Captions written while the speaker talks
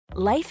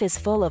Life is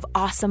full of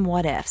awesome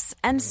what-ifs,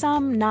 and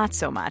some not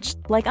so much,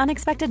 like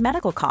unexpected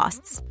medical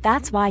costs.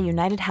 That's why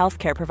United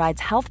Healthcare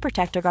provides Health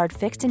Protector Guard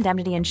fixed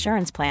indemnity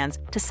insurance plans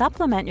to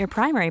supplement your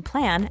primary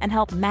plan and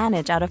help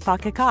manage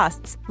out-of-pocket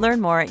costs.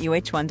 Learn more at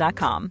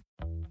uh1.com.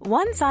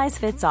 One size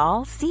fits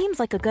all seems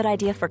like a good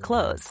idea for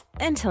clothes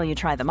until you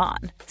try them on.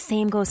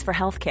 Same goes for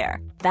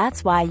healthcare.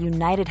 That's why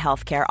United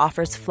Healthcare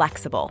offers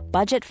flexible,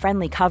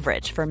 budget-friendly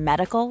coverage for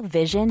medical,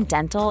 vision,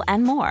 dental,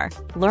 and more.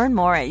 Learn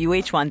more at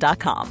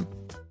uh1.com.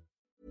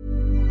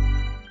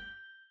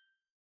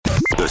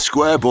 The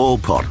Square Ball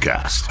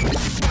Podcast.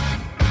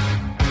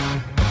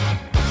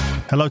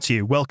 Hello to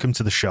you. Welcome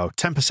to the show.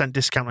 10%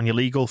 discount on your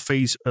legal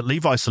fees at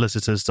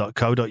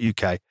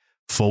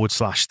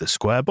levisolicitors.co.uk/the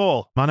Square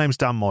Ball. My name's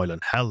Dan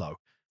Moylan. Hello.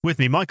 With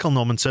me, Michael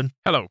Normanton.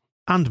 Hello.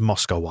 And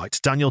Moscow White.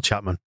 Daniel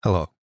Chapman.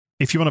 Hello.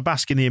 If you want to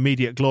bask in the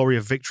immediate glory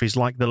of victories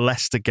like the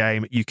Leicester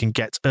game, you can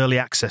get early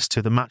access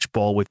to the match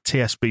ball with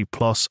TSB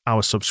Plus,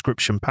 our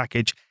subscription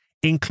package.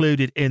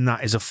 Included in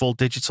that is a full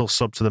digital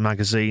sub to the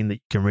magazine that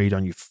you can read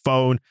on your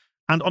phone.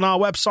 And on our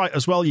website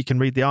as well, you can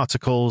read the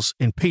articles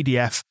in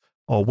PDF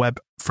or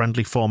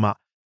web-friendly format.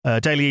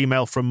 Daily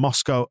email from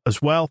Moscow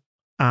as well.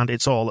 And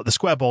it's all at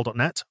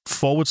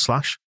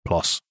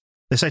thesquareball.net/plus.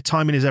 They say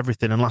timing is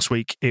everything. And last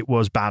week it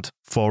was bad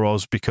for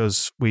us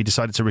because we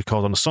decided to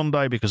record on a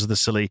Sunday because of the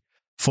silly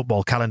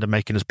football calendar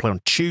making us play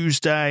on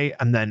Tuesday.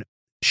 And then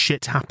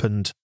shit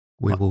happened.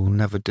 We will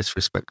never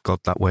disrespect God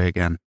that way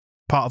again.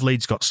 Part of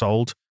Leeds got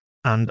sold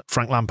and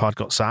Frank Lampard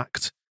got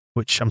sacked,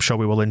 which I'm sure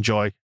we will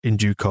enjoy in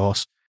due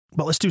course.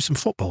 But let's do some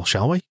football,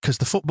 shall we? Because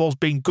the football's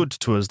been good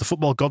to us. The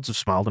football gods have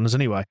smiled on us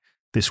anyway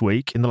this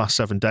week, in the last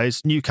 7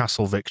 days.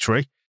 Newcastle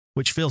victory,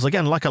 which feels,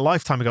 again, like a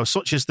lifetime ago.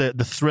 Such is the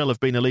thrill of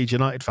being a Leeds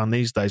United fan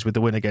these days with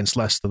the win against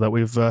Leicester that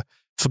we've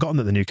forgotten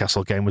that the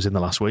Newcastle game was in the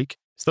last week.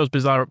 It's those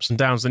bizarre ups and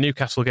downs. The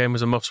Newcastle game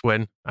was a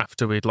must-win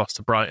after we'd lost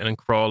to Brighton and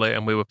Crawley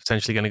and we were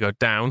potentially going to go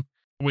down.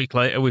 A week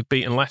later, we've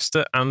beaten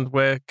Leicester and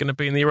we're going to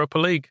be in the Europa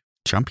League.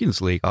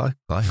 Champions League, I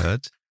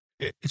heard.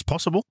 It's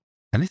possible.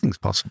 Anything's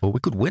possible. We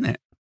could win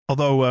it.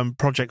 Although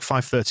Project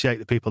 538,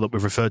 the people that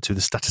we've referred to,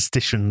 the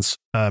statisticians,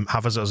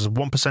 have us as a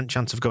 1%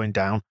 chance of going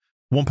down,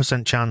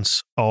 1%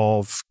 chance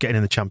of getting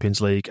in the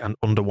Champions League, and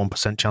under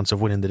 1% chance of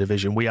winning the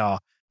division. We are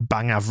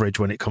bang average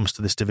when it comes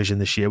to this division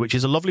this year, which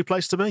is a lovely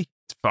place to be.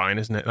 It's fine,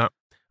 isn't it? That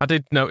I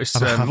did notice...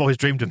 I've always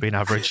dreamed of being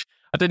average.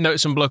 I did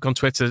notice some bloke on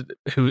Twitter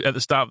who, at the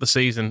start of the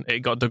season, it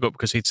got dug up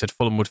because he'd said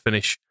Fulham would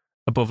finish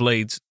above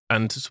Leeds,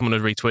 and someone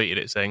had retweeted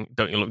it saying,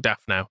 "Don't you look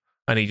daft now?"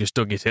 And he just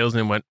dug his heels in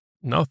and went,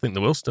 "No, I think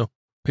they will still."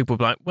 People would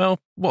be like, "Well,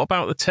 what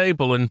about the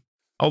table and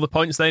all the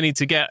points they need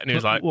to get?" And he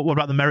was like, "What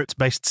about the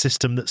merit-based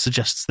system that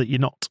suggests that you're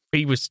not?"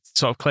 He was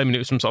sort of claiming it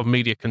was some sort of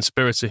media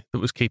conspiracy that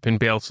was keeping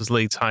Bielsa's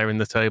Leeds higher in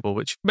the table,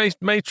 which may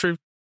be true.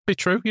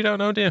 You don't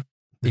know, do you?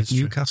 If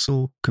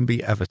Newcastle can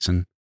beat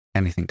Everton,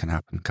 anything can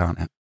happen, can't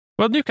it?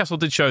 Well, Newcastle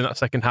did show in that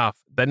second half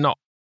they're not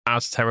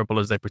as terrible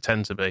as they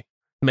pretend to be.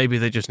 Maybe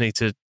they just need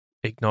to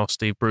ignore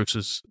Steve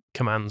Bruce's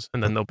commands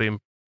and then they'll be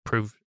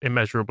improved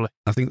immeasurably.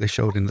 I think they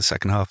showed in the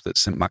second half that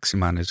St.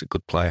 Maximin is a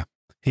good player.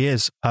 He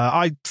is.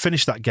 I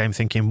finished that game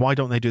thinking, why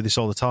don't they do this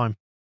all the time?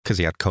 Because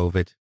he had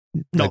COVID.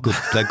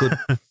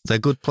 Their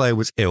good player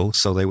was ill,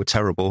 so they were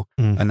terrible.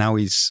 And now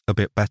he's a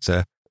bit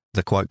better.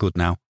 They're quite good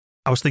now.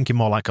 I was thinking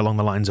more like along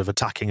the lines of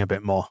attacking a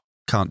bit more.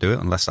 Can't do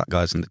it unless that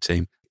guy's in the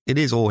team. It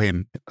is all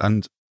him.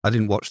 And I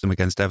didn't watch them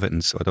against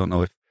Everton, so I don't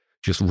know if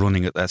just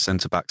running at their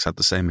centre-backs had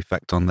the same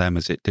effect on them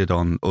as it did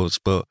on us.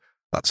 But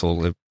that's all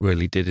they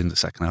really did in the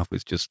second half,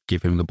 was just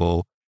give him the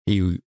ball.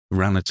 He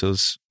ran at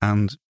us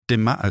and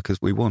didn't matter because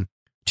we won.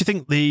 Do you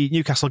think the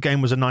Newcastle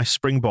game was a nice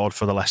springboard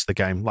for the Leicester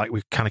game? Like,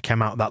 we kind of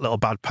came out of that little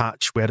bad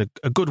patch. We had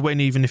a good win,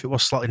 even if it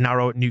was slightly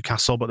narrow at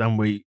Newcastle, but then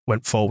we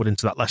went forward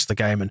into that Leicester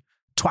game and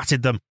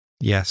twatted them.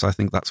 Yes, I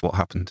think that's what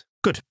happened.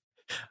 Good.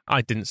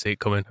 I didn't see it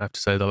coming, I have to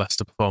say, the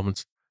Leicester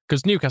performance.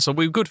 Because Newcastle,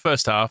 we were good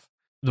first half.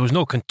 There was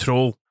no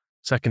control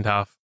second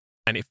half.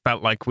 And it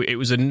felt like it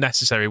was a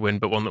necessary win,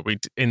 but one that we,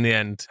 in the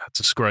end, had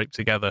to scrape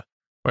together.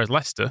 Whereas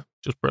Leicester,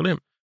 just brilliant.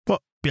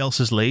 But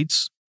Bielsa's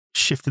Leeds,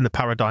 shifting the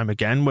paradigm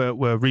again.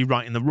 We're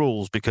rewriting the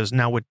rules because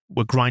now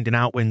we're grinding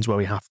out wins where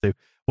we have to.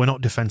 We're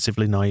not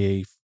defensively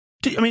naive.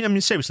 I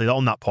mean, seriously,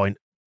 on that point,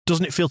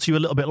 doesn't it feel to you a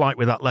little bit like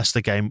with that Leicester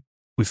game,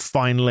 we've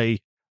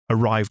finally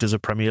arrived as a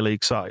Premier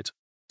League side?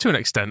 To an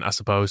extent, I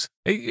suppose.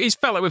 It's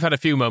felt like we've had a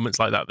few moments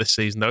like that this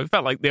season, though. It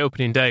felt like the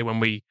opening day when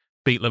we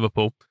beat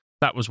Liverpool.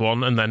 That was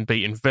one, and then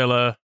beating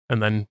Villa,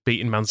 and then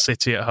beating Man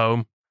City at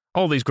home.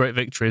 All these great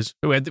victories.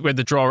 We had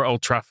the draw at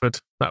Old Trafford.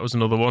 That was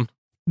another one.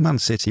 Man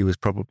City was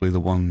probably the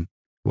one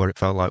where it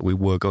felt like we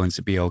were going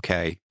to be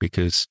okay,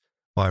 because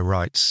by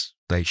rights,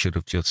 they should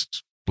have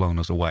just blown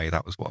us away.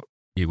 That was what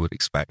you would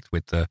expect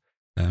with the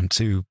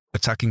two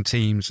attacking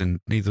teams,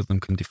 and neither of them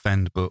can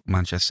defend, but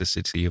Manchester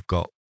City have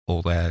got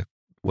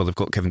they've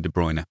got Kevin De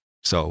Bruyne,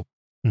 so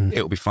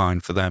it'll be fine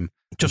for them.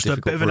 Just a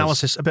bit of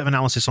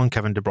analysis on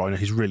Kevin De Bruyne.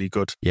 He's really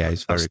good. Yeah,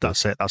 he's very good.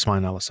 That's it. That's my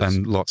analysis.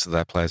 And lots of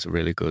their players are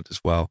really good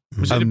as well.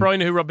 Was it De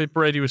Bruyne who Robbie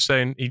Brady was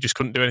saying he just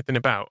couldn't do anything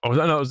about? I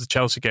know it was the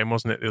Chelsea game,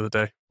 wasn't it, the other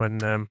day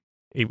when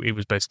he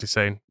was basically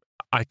saying,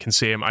 I can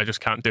see him, I just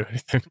can't do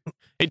anything.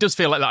 It does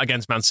feel like that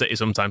against Man City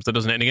sometimes, though,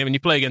 doesn't it? And when you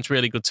play against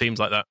really good teams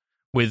like that,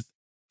 with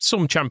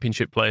some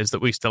championship players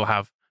that we still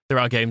have, there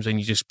are games when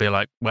you just be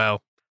like,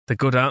 well, they're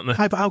good, aren't they?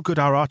 But how good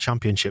are our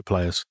championship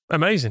players?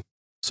 Amazing.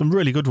 Some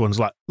really good ones,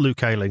 like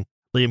Luke Ayling.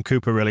 Liam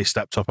Cooper really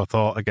stepped up, I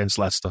thought, against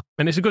Leicester.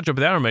 And it's a good job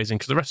they are amazing,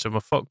 because the rest of them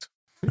are fucked.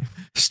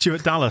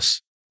 Stuart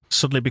Dallas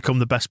suddenly become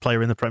the best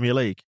player in the Premier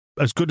League.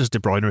 As good as De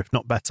Bruyne, if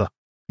not better.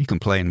 He can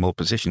play in more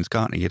positions,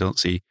 can't he? You don't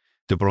see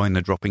De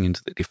Bruyne dropping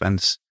into the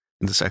defence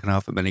in the second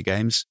half of many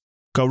games.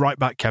 Go right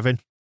back, Kevin.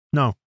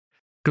 No.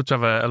 Good to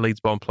have a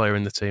Leeds-born player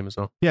in the team as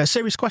well. Yeah,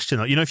 serious question,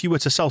 though. You know, if you were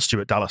to sell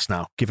Stuart Dallas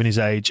now, given his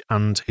age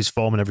and his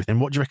form and everything,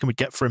 what do you reckon we'd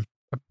get for him?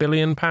 £1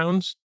 billion?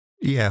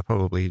 Yeah,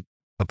 probably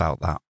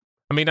about that.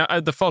 I mean,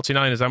 the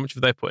 49ers, how much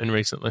have they put in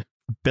recently?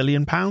 £1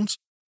 billion?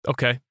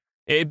 Okay.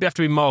 It'd have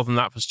to be more than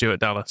that for Stuart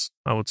Dallas,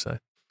 I would say.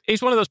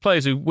 He's one of those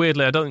players who,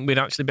 weirdly, I don't think we'd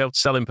actually be able to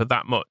sell him for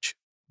that much,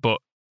 but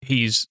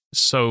he's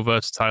so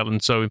versatile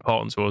and so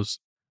important to us.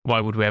 Why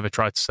would we ever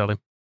try to sell him?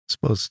 I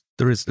suppose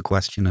there is the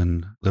question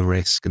and the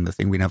risk, and the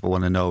thing we never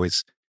want to know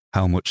is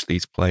how much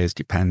these players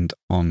depend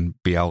on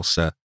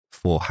Bielsa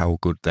for how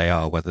good they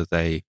are, whether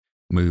they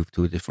move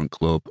to a different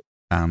club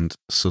and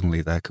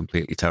suddenly they're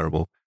completely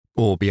terrible,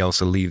 or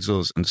Bielsa leaves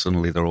us and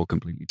suddenly they're all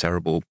completely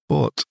terrible.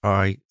 But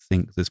I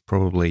think there's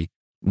probably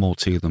more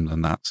to them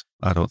than that.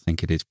 I don't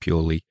think it is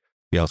purely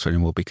Bielsa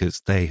anymore,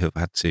 because they have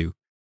had to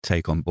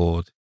take on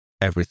board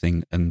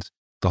everything and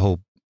the whole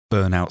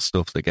burnout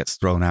stuff that gets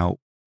thrown out.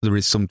 There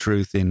is some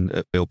truth in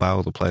at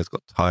Bilbao. The players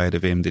got tired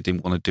of him. They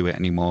didn't want to do it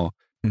anymore.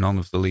 None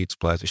of the Leeds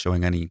players are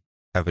showing any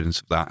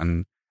evidence of that,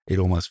 and it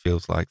almost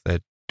feels like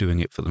they're doing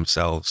it for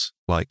themselves,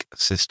 like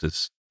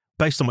sisters.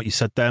 Based on what you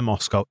said there,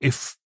 Moscow,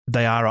 if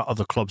they are at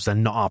other clubs, they're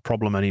not our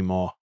problem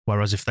anymore.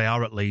 Whereas if they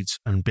are at Leeds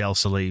and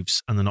Bielsa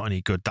leaves and they're not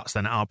any good, that's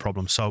then our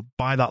problem. So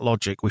by that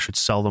logic, we should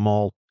sell them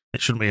all.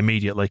 It shouldn't be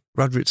immediately.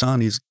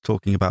 Radrizzani's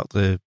talking about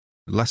the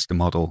Leicester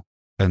model,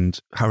 and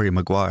Harry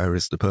Maguire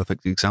is the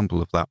perfect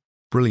example of that.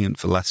 Brilliant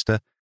for Leicester,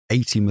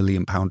 £80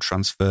 million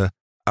transfer,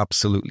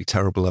 absolutely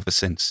terrible ever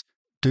since.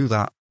 Do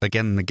that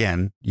again and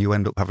again, you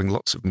end up having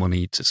lots of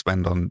money to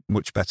spend on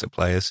much better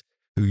players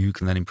who you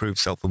can then improve,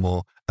 sell for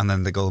more, and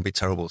then they go and be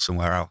terrible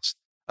somewhere else.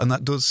 And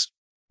that does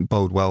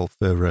bode well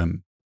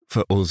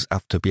for us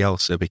after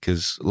Bielsa,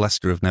 because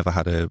Leicester have never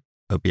had a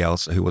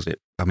Bielsa. Who was it?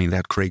 I mean, they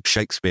had Craig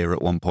Shakespeare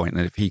at one point,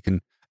 and if he can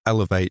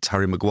elevate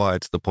Harry Maguire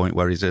to the point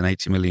where he's an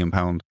 £80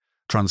 million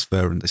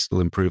transfer and they still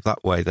improve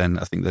that way, then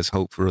I think there's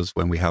hope for us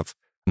when we have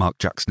Mark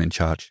Jackson in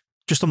charge.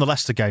 Just on the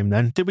Leicester game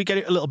then, did we get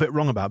it a little bit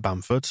wrong about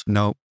Bamford?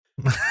 No.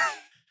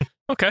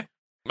 Okay.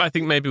 I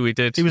think maybe we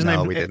did. He was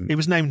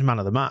named man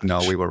of the match. No,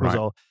 we were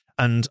right.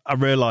 And I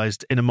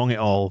realised in among it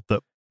all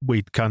that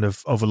we'd kind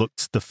of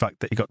overlooked the fact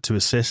that he got 2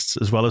 assists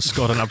as well as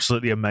scored an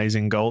absolutely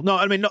amazing goal. No,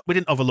 I mean, we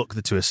didn't overlook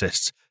the 2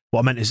 assists.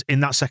 What I meant is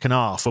in that second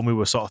half, when we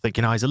were sort of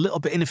thinking, he's a little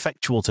bit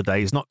ineffectual today,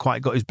 he's not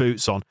quite got his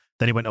boots on,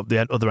 then he went up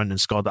the other end and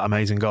scored that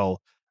amazing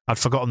goal. I'd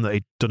forgotten that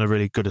he'd done a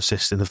really good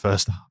assist in the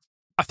first half.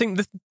 I think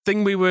the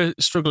thing we were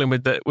struggling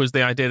with that was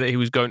the idea that he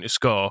was going to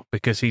score,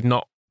 because he'd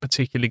not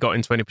particularly got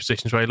into any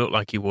positions where he looked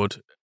like he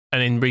would.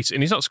 And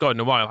he's not scored in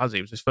a while, has he?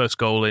 It was his first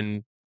goal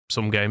in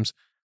some games.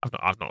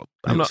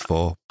 I'm not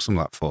 4, something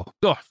like 4.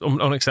 Oh,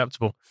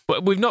 unacceptable.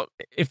 But we've not,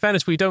 in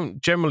fairness, we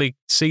don't generally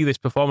see this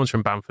performance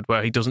from Bamford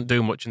where he doesn't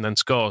do much and then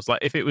scores. Like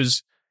if it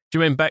was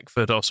Jermaine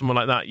Beckford or someone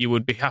like that, you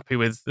would be happy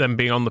with them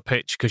being on the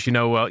pitch because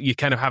you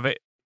kind of have it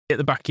at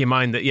the back of your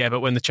mind that, but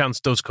when the chance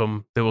does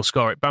come, they will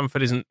score it.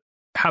 Bamford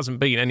hasn't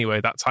been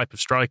anyway that type of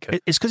striker.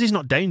 It's because he's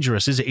not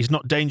dangerous, is it? He's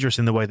not dangerous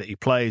in the way that he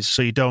plays,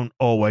 so you don't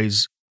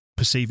always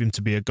perceive him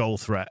to be a goal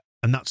threat.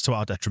 And that's to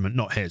our detriment,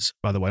 not his,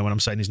 by the way, when I'm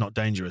saying he's not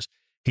dangerous.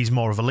 He's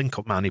more of a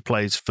link-up man. He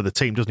plays for the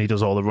team, doesn't he? He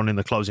does all the running,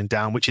 the closing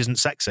down, which isn't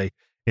sexy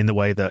in the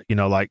way that,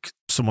 like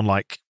someone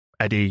like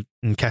Eddie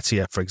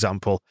Nketiah, for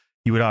example,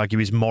 you would argue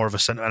he's more of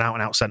an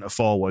out-and-out centre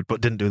forward, but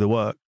didn't do the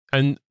work.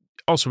 And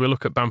also we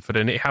look at Bamford,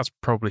 and it has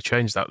probably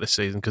changed that this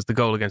season, because the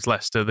goal against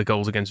Leicester, the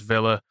goals against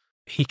Villa,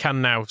 he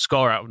can now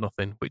score out of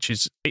nothing,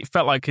 it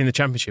felt like in the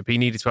Championship he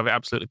needed to have it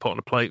absolutely put on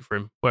a plate for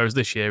him, whereas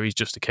this year he's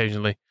just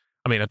occasionally,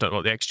 I don't know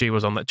what the XG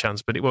was on that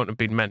chance, but it won't have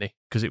been many,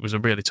 because it was a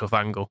really tough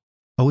angle.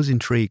 I was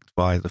intrigued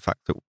by the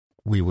fact that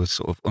we were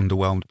sort of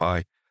underwhelmed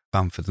by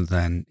Bamford, and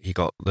then he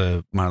got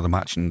the man of the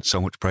match and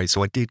so much praise.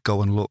 So I did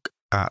go and look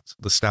at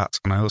the stats,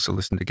 and I also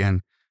listened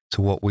again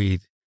to what we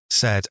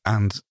said,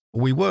 and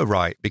we were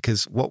right,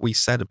 because what we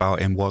said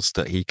about him was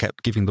that he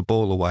kept giving the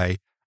ball away,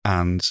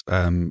 and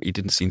he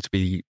didn't seem to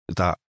be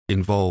that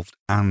involved,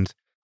 and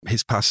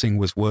his passing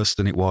was worse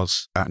than it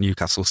was at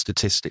Newcastle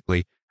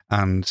statistically,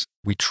 and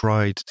we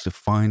tried to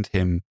find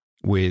him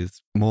with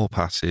more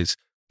passes,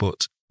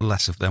 but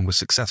less of them were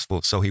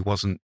successful, so he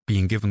wasn't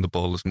being given the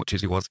ball as much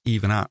as he was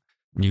even at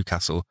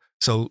Newcastle.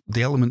 So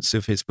the elements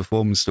of his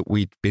performance that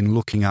we'd been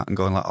looking at and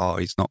going like,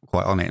 he's not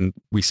quite on it, and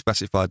we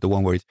specified the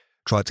one where he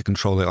tried to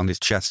control it on his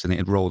chest and it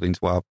had rolled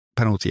into our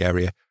penalty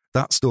area,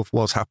 that stuff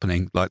was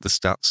happening, like the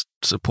stats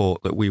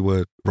support that we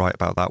were right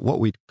about that. What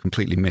we'd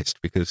completely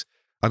missed, because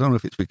I don't know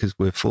if it's because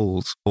we're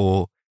fools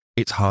or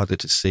it's harder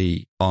to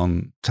see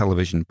on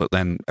television, but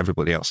then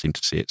everybody else seemed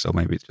to see it, so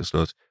maybe it's just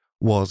us,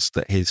 was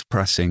that his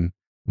pressing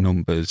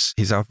numbers,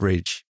 his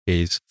average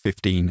is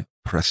 15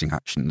 pressing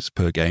actions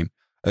per game.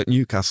 At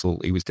Newcastle,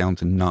 he was down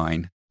to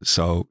 9,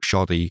 so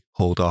shoddy,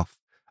 hauled off.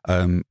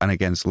 And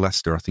against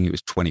Leicester, I think it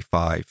was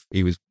 25.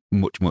 He was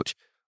much, much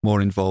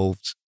more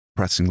involved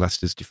pressing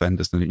Leicester's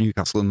defenders than at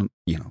Newcastle. And,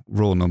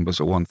 raw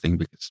numbers are one thing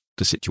because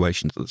the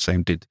situations are the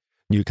same. Did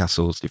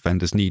Newcastle's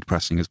defenders need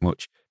pressing as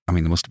much? I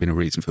mean, there must have been a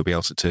reason for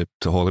Bielsa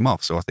to haul him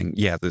off. So I think,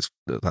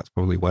 that's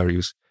probably where he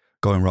was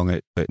going wrong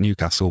at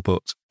Newcastle.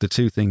 But the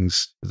two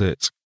things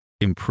that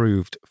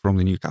improved from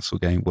the Newcastle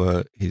game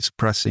were his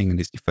pressing and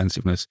his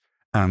defensiveness,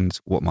 and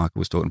what Michael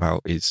was talking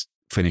about is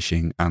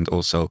finishing and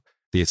also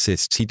the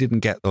assists. He didn't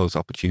get those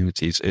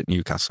opportunities at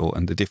Newcastle,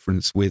 and the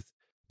difference with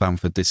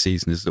Bamford this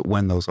season is that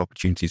when those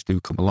opportunities do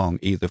come along,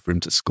 either for him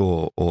to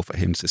score or for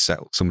him to set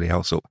somebody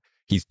else up,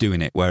 he's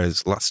doing it.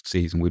 Whereas last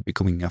season, we'd be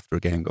coming after a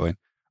game going,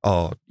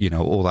 all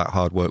that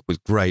hard work was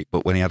great,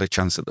 but when he had a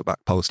chance at the back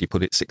post, he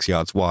put it 6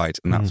 yards wide,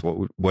 and that's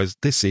what was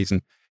this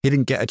season. He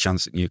didn't get a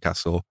chance at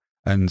Newcastle,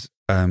 and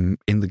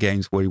in the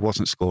games where he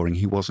wasn't scoring,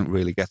 he wasn't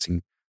really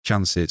getting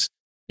chances.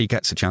 He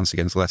gets a chance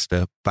against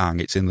Leicester, bang,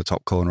 it's in the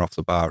top corner off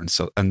the bar,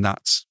 and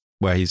that's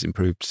where he's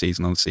improved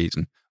season on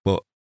season.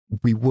 But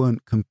we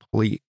weren't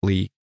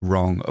completely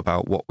wrong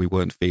about what we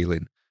weren't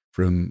feeling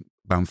from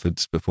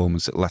Bamford's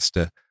performance at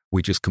Leicester.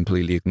 We just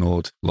completely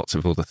ignored lots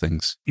of other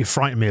things. You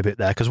frightened me a bit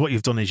there, because what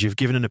you've done is you've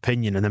given an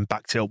opinion and then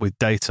backed it up with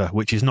data,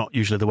 which is not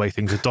usually the way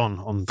things are done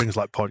on things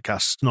like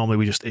podcasts. Normally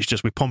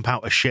we pump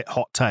out a shit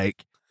hot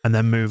take and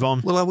then move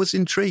on. Well, I was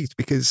intrigued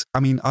because,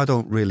 I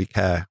don't really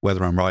care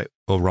whether I'm right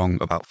or wrong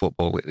about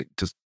football. It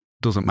just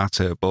doesn't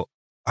matter. But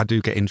I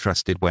do get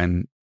interested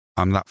when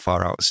I'm that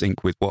far out of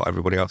sync with what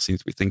everybody else seems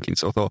to be thinking.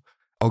 So I thought,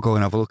 I'll go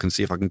and have a look and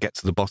see if I can get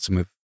to the bottom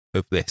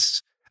of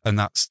this. And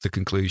that's the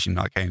conclusion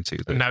I came to.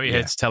 And now you're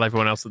here to tell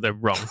everyone else that they're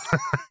wrong.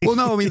 Well,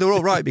 no, they're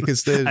all right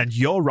because and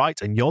you're right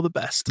and you're the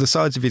best. The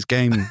sides of his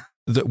game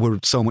that were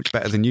so much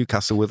better than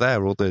Newcastle were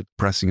there, all the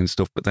pressing and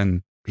stuff, but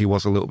then he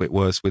was a little bit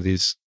worse with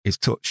his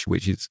touch,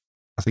 which is,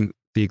 I think,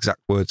 the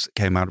exact words that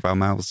came out of our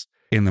mouths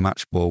in the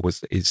match ball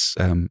was that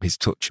his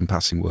touch and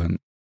passing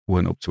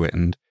weren't up to it,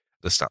 and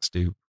the stats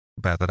do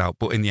bear that out.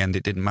 But in the end,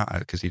 it didn't matter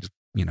because he just,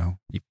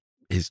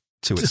 his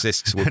 2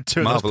 assists were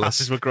two marvellous. Of those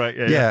passes were great.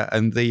 Yeah,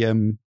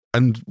 and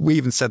and we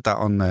even said that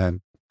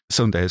on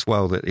Sunday as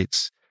well, that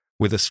it's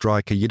with a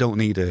striker, you don't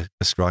need a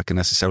striker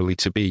necessarily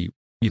to be,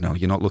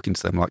 you're not looking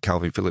to them like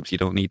Calvin Phillips. You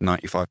don't need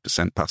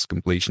 95% pass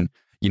completion.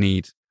 You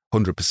need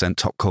 100%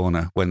 top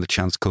corner when the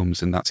chance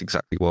comes, and that's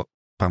exactly what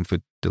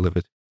Bamford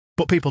delivered.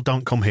 But people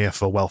don't come here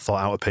for well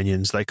thought out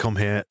opinions. They come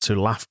here to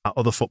laugh at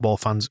other football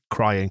fans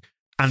crying.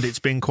 And it's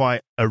been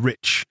quite a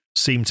rich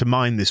seam to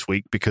mine this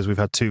week because we've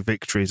had 2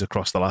 victories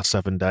across the last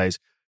 7 days.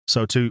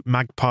 So to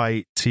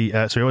Magpie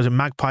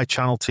Magpie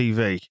Channel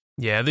TV.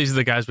 Yeah, these are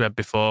the guys we had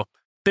before.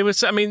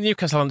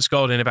 Newcastle hadn't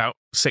scored in about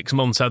 6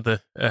 months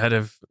ahead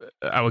of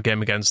our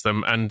game against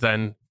them, and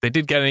then they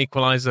did get an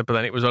equaliser, but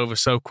then it was over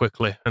so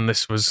quickly, and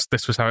this was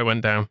how it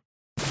went down.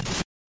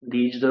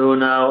 Leeds though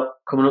now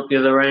coming up the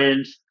other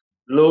end,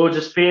 loads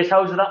of space.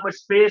 How's there that much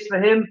space for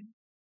him?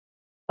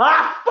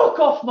 Fuck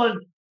off, man!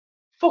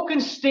 Fucking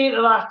state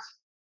of that,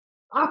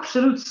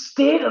 absolute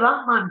state of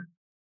that, man.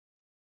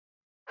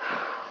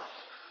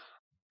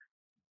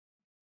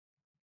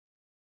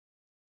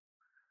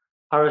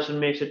 Harrison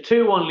makes it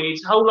 2-1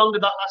 Leeds. How long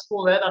did that last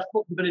for there? That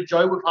fucking bit of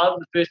joy we've had for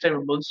the first time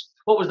in months.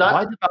 What was that?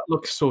 Why did that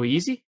look so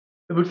easy?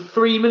 About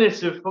 3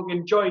 minutes of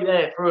fucking joy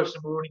there for us,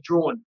 and we're only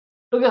drawn.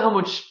 Look at how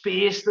much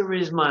space there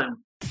is, man.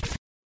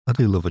 I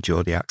do love a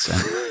Geordie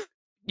accent.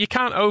 You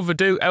can't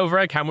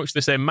over-egg how much they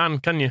say man,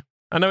 can you?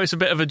 I know it's a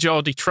bit of a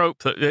Geordie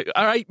trope that,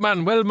 all right,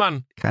 man, well,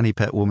 man. Can he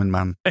pet woman,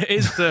 man? It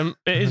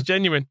is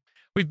genuine.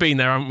 We've been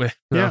there, haven't we?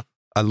 Yeah.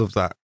 I love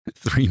that.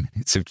 3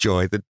 minutes of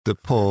joy, the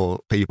poor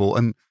people.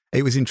 And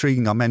it was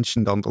intriguing. I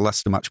mentioned on the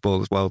Leicester match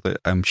ball as well that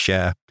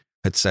Cher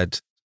had said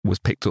was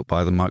picked up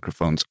by the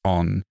microphones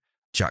on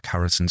Jack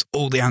Harrison's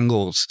All the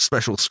Angles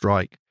special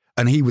strike.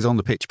 And he was on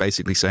the pitch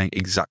basically saying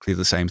exactly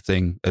the same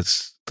thing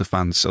as the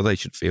fans. So they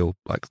should feel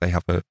like they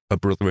have a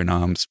brother in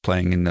arms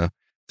playing in the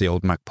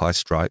old Magpie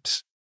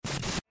stripes.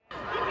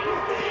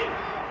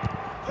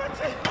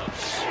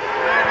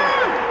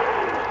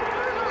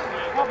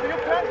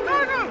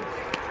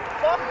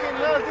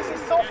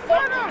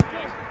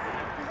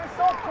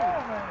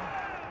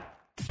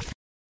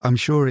 I'm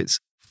sure it's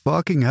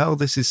fucking hell.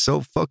 This is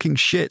so fucking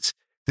shit.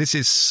 This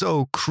is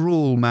so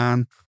cruel,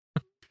 man.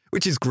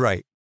 Which is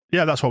great.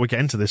 Yeah, that's what we get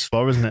into this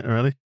for, isn't it,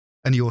 really?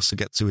 And you also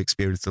get to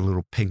experience a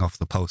little ping off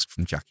the post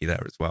from Jackie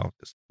there as well.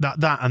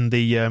 That and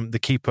the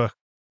keeper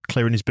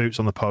clearing his boots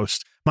on the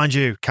post. Mind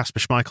you, Kasper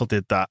Schmeichel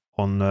did that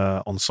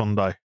on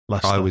Sunday.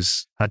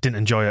 I didn't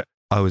enjoy it.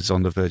 I was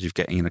on the verge of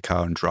getting in a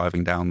car and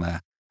driving down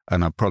there,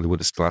 and I probably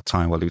would have still had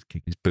time while he was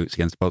kicking his boots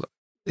against the post.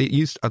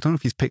 I don't know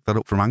if he's picked that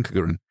up from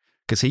Ankergren,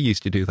 because he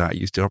used to do that. It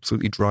used to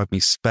absolutely drive me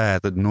spare,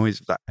 the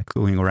noise of that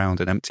echoing around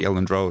an empty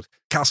Elland Road.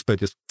 Kasper,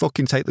 just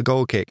fucking take the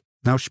goal kick.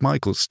 Now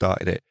Schmeichel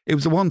started it. It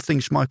was the one thing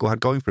Schmeichel had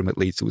going for him at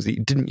Leeds, was he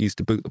didn't used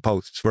to boot the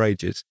posts for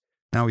ages.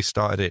 Now he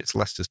started it. It's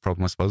Leicester's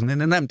problem, I suppose. And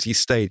in an empty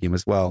stadium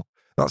as well.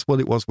 That's what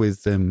it was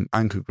with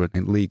Ankergrund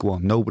in League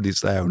One. Nobody's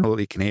there, and all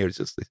you can hear is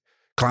just this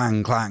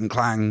clang, clang,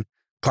 clang,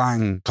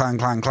 clang, clang,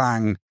 clang,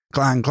 clang,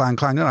 clang, clang,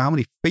 clang. I don't know how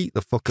many feet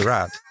the fucker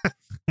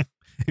had.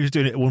 He was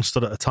doing it one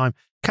stud at a time.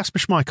 Kasper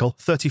Schmeichel,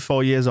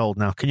 34 years old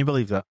now. Can you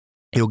believe that?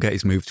 He'll get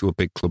his move to a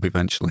big club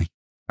eventually.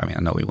 I mean,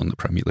 I know he won the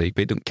Premier League,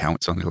 but it doesn't count.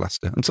 It's only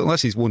Leicester.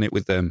 Unless he's won it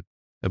with a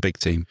big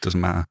team,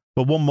 doesn't matter.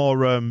 Well, one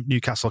more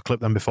Newcastle clip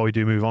then before we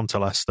do move on to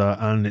Leicester,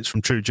 and it's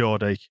from True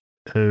Geordie,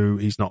 who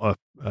he's not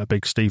a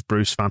big Steve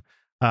Bruce fan.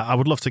 I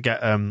would love to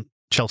get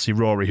Chelsea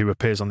Rory, who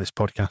appears on this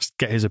podcast,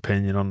 get his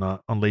opinion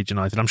on Leeds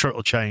United. I'm sure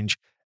it'll change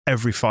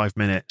every 5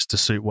 minutes to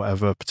suit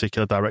whatever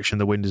particular direction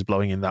the wind is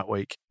blowing in that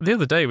week. The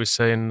other day he was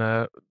saying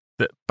that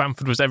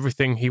Bamford was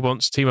everything he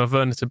wants Timo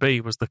Werner to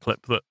be, was the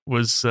clip that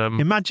was...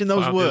 Imagine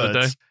those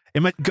words.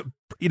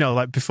 You know,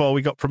 like before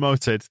we got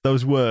promoted,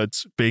 those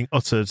words being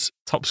uttered.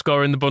 Top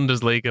scorer in the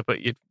Bundesliga,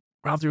 but you'd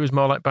rather he was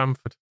more like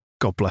Bamford.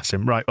 God bless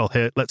him. Right, well,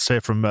 let's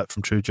hear from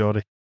True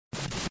Geordie.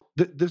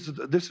 This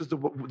is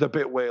the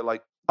bit where,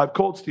 like, I've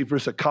called Steve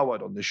Bruce a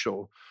coward on this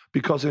show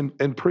because in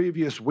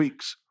previous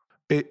weeks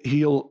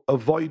he'll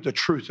avoid the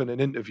truth in an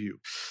interview.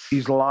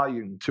 He's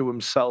lying to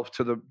himself,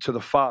 to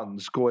the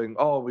fans, going,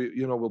 "Oh,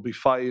 we'll be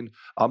fine.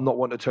 I'm not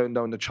one to turn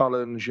down the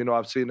challenge. You know,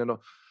 I've seen enough."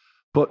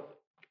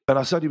 And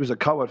I said he was a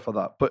coward for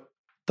that. But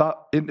that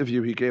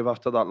interview he gave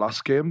after that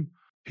last game,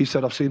 he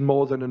said, "I've seen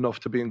more than enough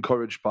to be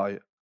encouraged by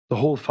it." The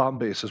whole fan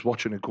base is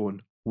watching it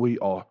going, "We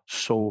are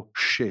so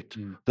shit."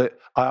 That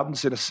I haven't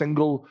seen a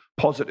single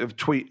positive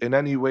tweet in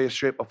any way,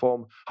 shape or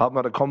form. I haven't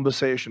had a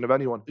conversation of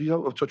anyone. He's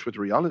out of touch with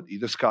reality,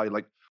 this guy.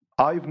 Like,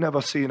 I've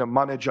never seen a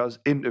manager's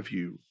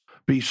interview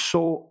be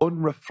so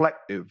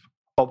unreflective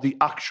of the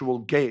actual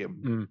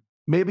game,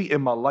 maybe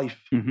in my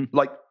life. Mm-hmm.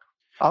 Like,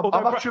 I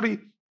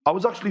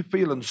was actually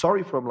feeling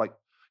sorry for him. Like,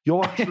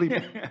 you're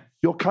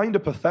kind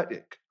of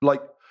pathetic.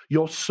 Like,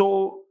 you're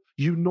so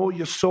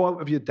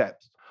out of your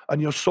depth.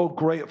 And you're so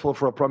grateful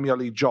for a Premier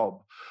League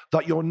job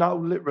that you're now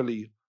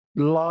literally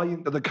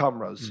lying to the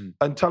cameras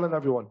and telling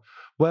everyone,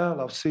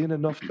 "Well, I've seen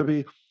enough to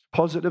be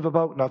positive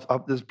about,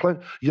 and there's plenty."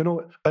 You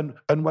know,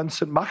 and when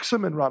St.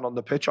 Maximin ran on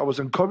the pitch, I was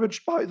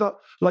encouraged by that.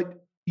 Like,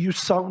 you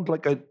sound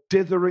like a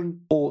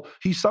dithering, or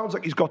he sounds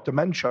like he's got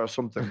dementia or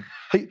something.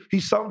 He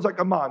sounds like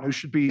a man who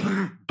should be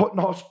put in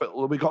hospital,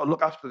 and we got to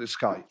look after this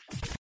guy.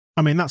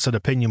 I mean, that's an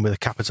opinion with a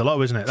capital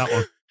O, isn't it, that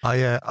one?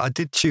 I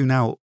did tune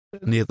out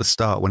near the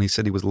start when he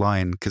said he was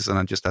lying, because then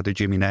I just had a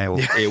Jimmy Nail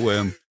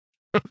earworm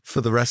for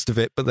the rest of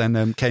it, but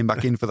then came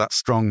back in for that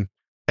strong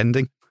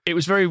ending. It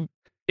was very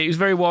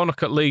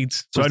Warnock at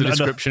Leeds, was the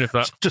description of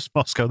that. Just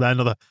Moscow there,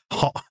 another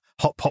hot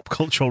pop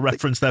cultural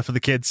reference there for the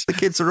kids. The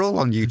kids are all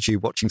on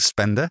YouTube watching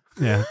Spender.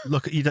 Yeah,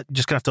 look, you're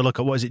just going to have to look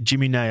at, what is it,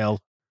 Jimmy Nail,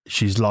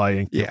 She's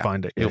Lying. Yeah, you'll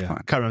find it. You'll find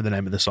it. Can't remember the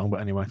name of the song, but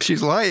anyway.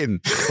 She's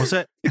Lying. Was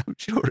it? I'm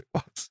sure it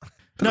was.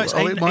 No, it's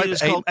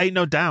called Ain't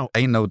No Doubt.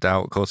 Ain't No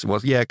Doubt, of course it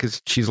was. Yeah,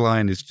 because She's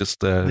Lying is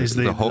just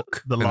the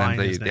hook. The line,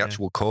 and then the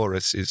actual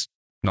chorus is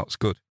not as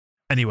good.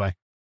 Anyway,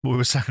 we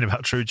were saying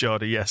about True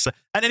Geordie, yes.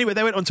 And anyway,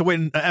 they went on to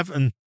win at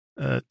Everton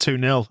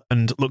 2-0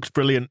 and looked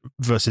brilliant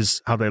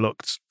versus how they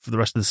looked for the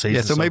rest of the season.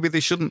 Yeah, so maybe they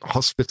shouldn't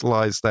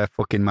hospitalise their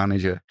fucking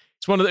manager.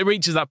 It's it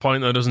reaches that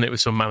point though, doesn't it, with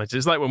some managers?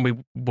 It's like when we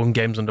won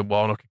games under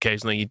Warnock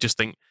occasionally, you just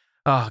think,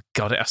 oh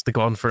God, it has to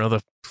go on for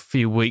another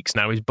few weeks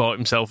now. He's bought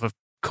himself a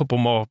couple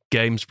more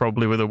games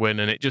probably with a win,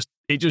 and it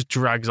just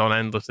drags on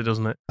endlessly,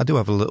 doesn't it? I do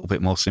have a little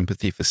bit more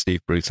sympathy for Steve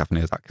Bruce having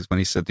heard that, because when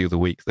he said the other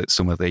week that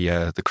some of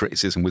the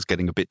criticism was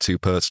getting a bit too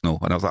personal,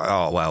 and I was like,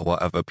 oh well,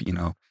 whatever, but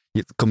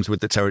it comes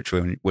with the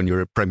territory when you're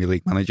a Premier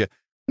League manager.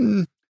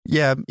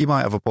 Yeah, you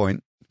might have a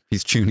point.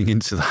 He's tuning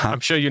into that.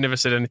 I'm sure you never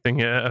said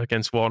anything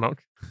against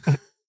Warnock. I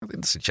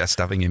didn't suggest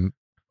having him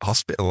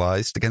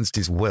hospitalised against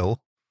his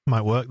will.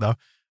 Might work though.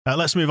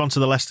 Let's move on to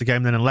the Leicester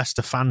game then, and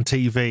Leicester Fan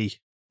TV.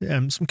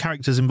 Some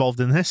characters involved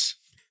in this.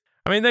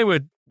 I mean,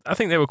 I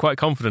think they were quite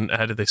confident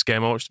ahead of this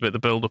game. I watched a bit of the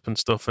build-up and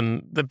stuff,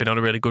 and they've been on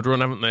a really good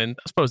run, haven't they? And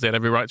I suppose they had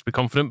every right to be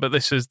confident, but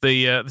this is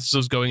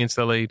us going into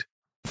the lead.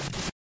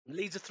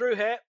 Leeds are through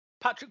here.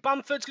 Patrick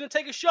Bamford's going to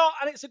take a shot,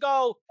 and it's a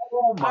goal.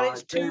 Oh my and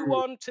it's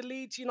 2-1 to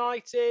Leeds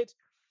United.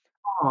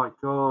 Oh my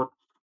God.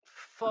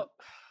 Fuck.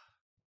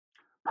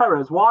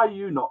 Perez, why are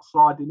you not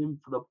sliding in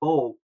for the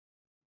ball?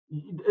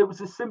 It was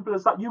as simple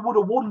as that. You would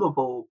have won the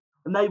ball,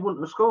 and they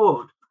wouldn't have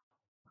scored.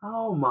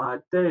 Oh my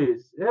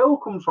days. It all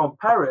comes from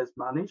Perez,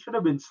 man. He should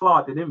have been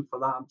sliding in for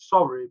that. I'm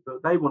sorry,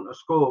 but they wouldn't have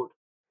scored.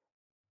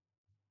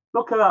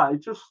 Look at that.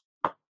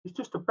 He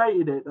just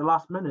debated it at the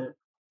last minute.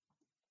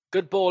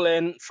 Good ball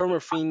in from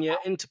Rafinha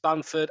into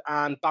Bamford,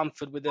 and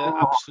Bamford with an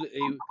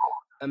absolutely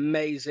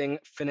amazing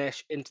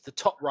finish into the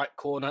top right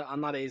corner,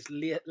 and that is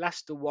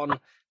Leicester 1,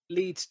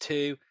 Leeds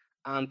 2,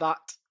 and that,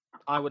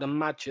 I would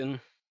imagine...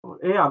 Well,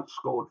 he hasn't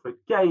scored for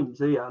games,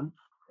 Ian.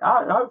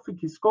 I don't think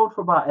he scored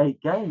for about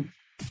 8 games.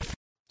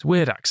 It's a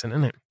weird accent,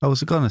 isn't it? I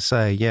was going to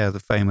say, yeah, the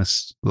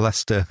famous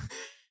Leicester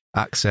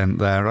accent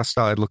there. I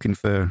started looking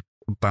for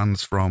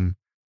bands from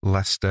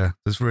Leicester.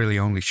 There's really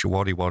only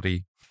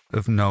Shawaddy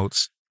of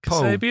notes.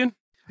 Kasabian?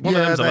 One of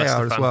Yeah, them's a they Leicester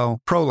are as fan.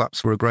 well.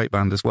 Prolapse were a great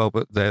band as well,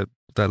 but their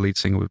lead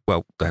singer was,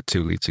 well, their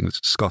two lead singers,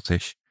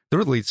 Scottish.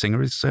 Their other lead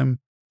singer is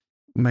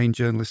main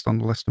journalist on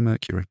the Leicester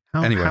Mercury.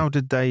 Anyway, How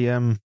did they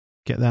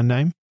get their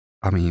name?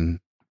 I mean,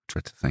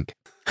 try to think.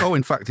 Oh,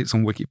 in fact, it's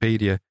on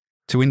Wikipedia.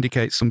 To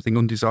indicate something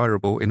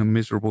undesirable in a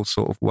miserable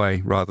sort of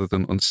way rather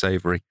than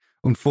unsavoury.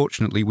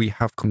 Unfortunately, we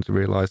have come to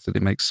realise that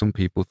it makes some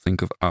people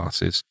think of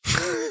arses.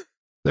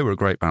 They were a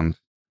great band,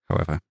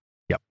 however.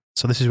 Yep.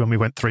 So this is when we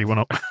went 3-1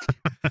 up.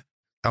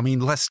 I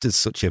mean, Leicester's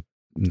such a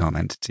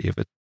non-entity of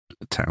a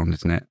town,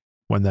 isn't it?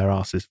 When their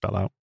arses fell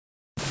out.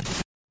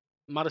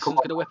 Madison's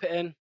going to whip it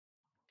in.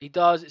 He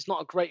does. It's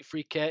not a great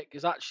free kick.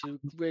 It's actually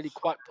really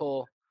quite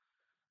poor.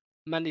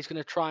 Mendy's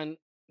going to try and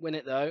win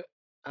it, though.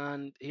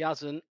 And he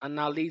hasn't. And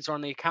now Leeds are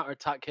on the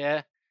counter-attack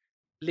here.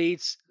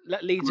 Leeds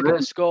are going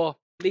to score.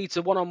 Leeds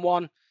are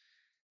 1-on-1.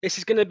 This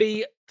is going to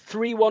be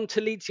 3-1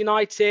 to Leeds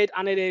United.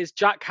 And it is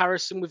Jack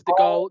Harrison with the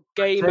goal.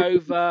 Game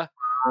over.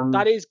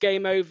 That is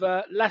game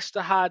over.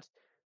 Leicester had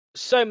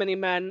so many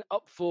men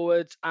up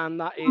forwards. And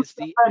that is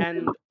the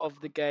end of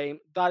the game.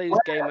 That is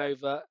game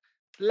over.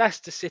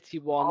 Leicester City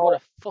won.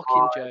 What a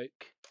fucking joke.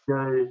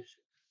 Jeez.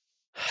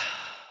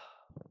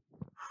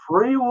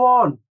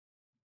 3-1.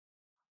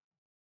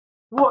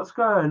 What's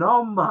going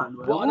on, man?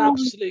 What an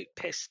absolute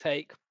piss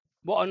take.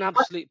 What an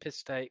absolute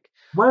piss take.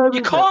 Where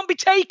You is can't be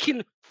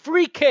taking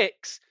free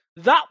kicks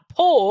that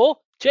poor,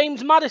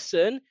 James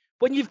Maddison,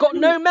 when you've got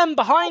no men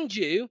behind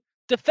you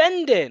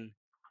defending.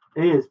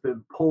 He has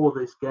been poor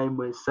this game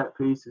with set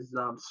pieces.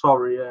 I'm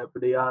sorry,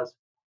 but he has.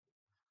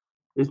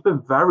 He's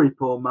been very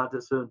poor,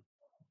 Maddison.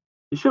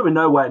 He should be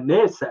nowhere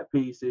near set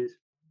pieces.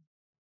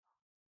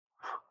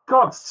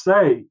 God's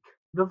sake.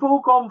 They've all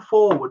gone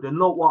forward and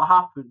look what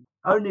happened.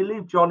 Only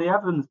leave Johnny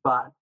Evans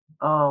back.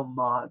 Oh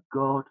my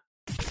God.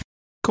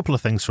 Couple of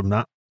things from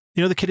that.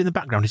 You know the kid in the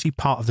background, is he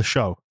part of the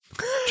show?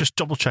 Just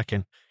double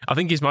checking. I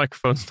think his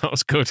microphone's not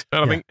as good.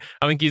 I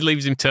think he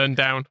leaves him turned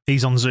down.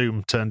 He's on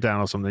Zoom, turned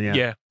down or something, yeah.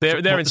 Yeah, they're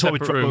in That's what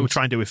separate we rooms.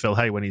 try and do with Phil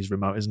Hay when he's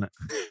remote, isn't it?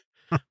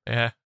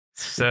 Yeah.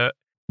 So,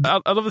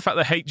 I love the fact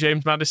they hate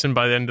James Maddison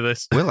by the end of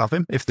this. We'll have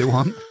him if they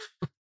want.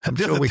 I'm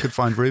sure we could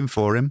find room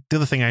for him. The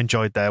other thing I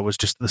enjoyed there was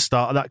just at the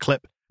start of that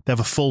clip, they have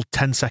a full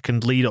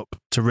 10-second lead up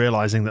to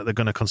realising that they're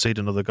going to concede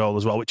another goal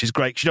as well, which is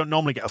great because you don't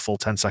normally get a full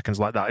 10 seconds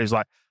like that. It's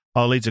like,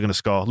 oh, Leeds are going to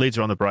score. Leeds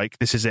are on the break.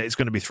 This is it. It's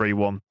going to be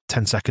 3-1.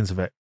 10 seconds of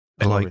it.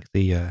 I like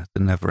the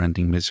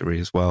never-ending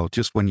misery as well.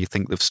 Just when you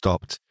think they've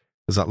stopped,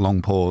 there's that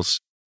long pause.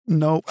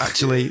 No,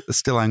 actually, they're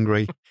still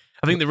angry.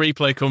 I think the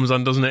replay comes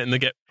on, doesn't it? And they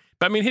get.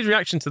 But I mean, his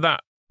reaction to that,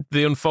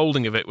 the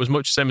unfolding of it, was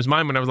much the same as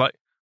mine when I was like,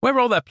 "Where are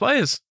all their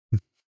players?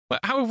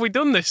 How have we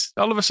done this?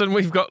 All of a sudden,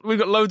 we've got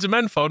loads of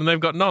men forward, and they've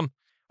got none."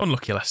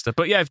 Unlucky Leicester.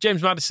 But yeah, if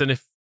James Maddison,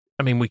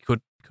 we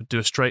could do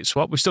a straight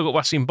swap. We've still got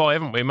Wasim Boy,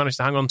 haven't we? Managed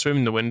to hang on to him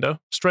in the window.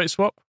 Straight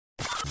swap.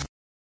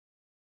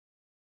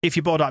 If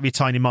you're bored out of your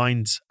tiny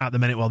minds at the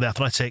minute, well, The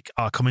Athletic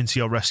are coming to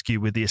your rescue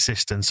with the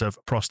assistance of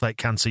Prostate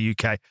Cancer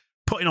UK,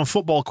 putting on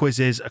football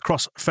quizzes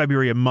across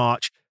February and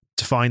March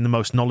to find the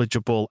most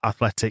knowledgeable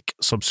Athletic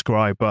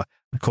subscriber,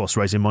 of course,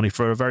 raising money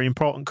for a very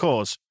important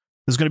cause.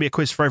 There's going to be a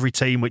quiz for every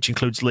team, which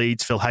includes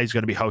Leeds. Phil Hayes is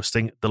going to be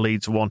hosting the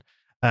Leeds one.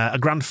 A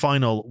grand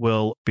final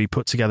will be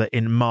put together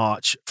in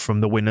March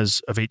from the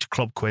winners of each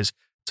club quiz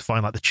to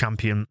find like the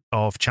champion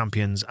of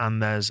champions.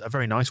 And there's a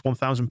very nice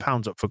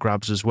 £1,000 up for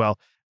grabs as well.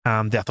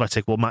 The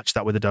Athletic will match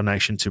that with a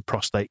donation to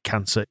Prostate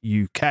Cancer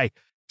UK.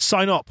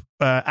 Sign up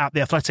at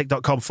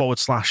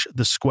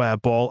theathletic.com/the square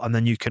ball, and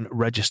then you can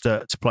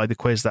register to play the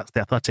quiz. That's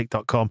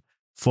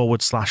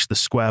theathletic.com/the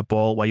square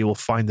ball, where you will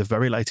find the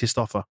very latest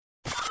offer.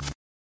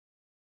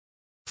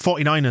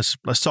 49ers,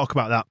 let's talk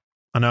about that.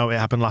 I know it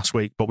happened last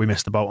week, but we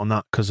missed the boat on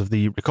that because of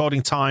the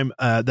recording time.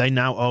 They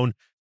now own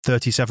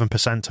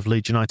 37% of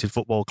Leeds United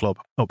Football Club,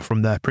 up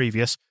from their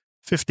previous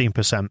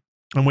 15%.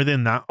 And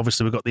within that,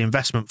 obviously, we've got the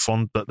investment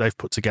fund that they've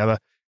put together,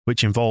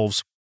 which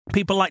involves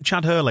people like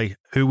Chad Hurley,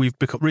 who we've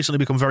recently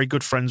become very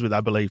good friends with, I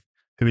believe,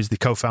 who is the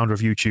co-founder of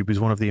YouTube, who's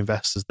one of the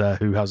investors there,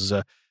 who has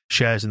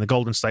shares in the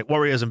Golden State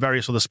Warriors and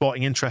various other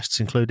sporting interests,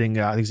 including,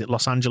 I think, is it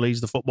Los Angeles,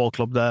 the football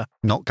club there?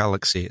 Not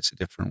Galaxy, it's a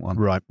different one.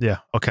 Right, yeah.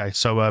 Okay,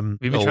 so...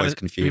 We've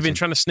been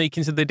trying to sneak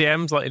into the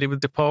DMs like he did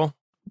with DePaul.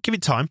 Give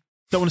it time.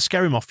 Don't want to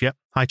scare him off yet.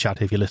 Hi,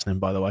 Chad, if you're listening,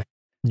 by the way.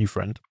 New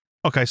friend.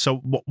 Okay, so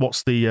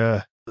what's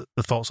the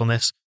thoughts on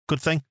this? Good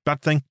thing?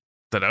 Bad thing?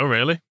 Don't know,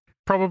 really.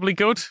 Probably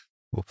good.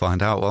 We'll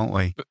find out, won't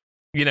we? But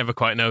you never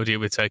quite know, do you,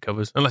 with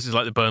takeovers? Unless it's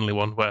like the Burnley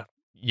one, where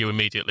you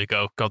immediately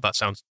go, God, that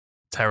sounds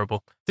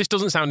terrible. This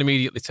doesn't sound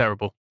immediately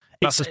terrible.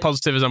 That's as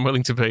positive as I'm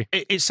willing to be.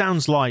 It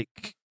sounds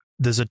like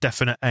there's a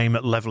definite aim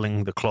at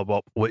levelling the club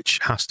up, which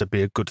has to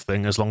be a good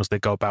thing as long as they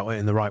go about it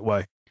in the right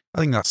way. I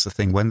think that's the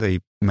thing. When they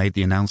made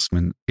the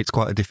announcement, it's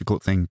quite a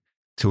difficult thing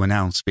to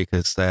announce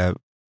because they're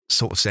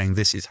sort of saying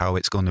this is how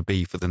it's going to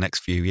be for the next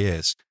few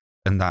years.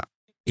 And that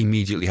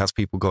immediately has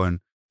people going,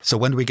 so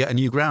when do we get a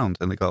new ground?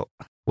 And they go,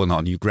 well, not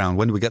a new ground.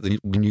 When do we get the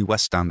new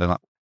West Stand? And like,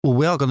 well,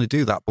 we are going to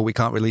do that, but we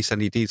can't release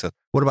any detail.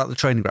 What about the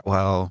training ground?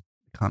 Well,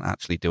 can't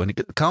actually do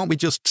anything. Can't you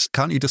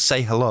just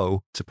say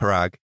hello to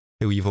Parag,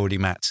 who you've already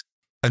met,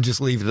 and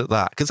just leave it at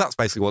that? Because that's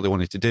basically what they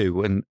wanted to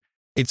do. And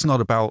it's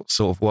not about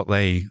sort of what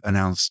they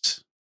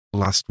announced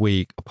last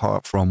week,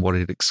 apart from what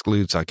it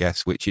excludes, I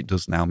guess, which it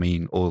does now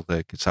mean all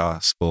the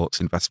Qatar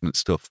sports investment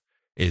stuff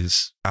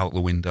is out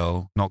the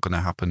window, not going to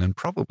happen, and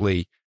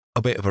probably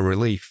a bit of a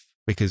relief,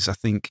 because I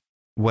think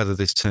whether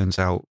this turns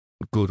out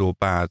good or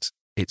bad,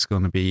 it's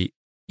going to be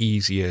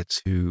easier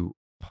to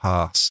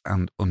pass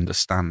and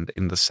understand,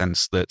 in the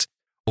sense that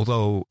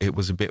although it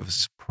was a bit of a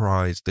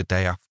surprise the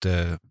day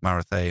after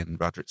Marathe and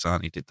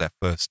Radrizzani did their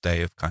first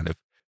day of kind of,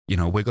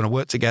 we're going to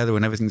work together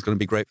and everything's going to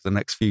be great for the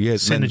next few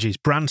years. Synergies,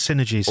 brand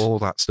synergies. All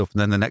that stuff. And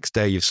then the next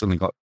day you've suddenly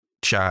got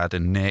Chad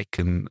and Nick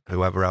and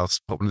whoever else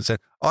popping and said,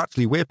 oh,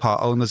 actually, we're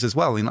part owners as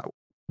well.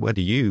 Where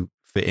do you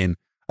fit in?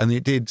 And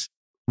it did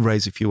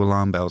raise a few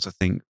alarm bells, I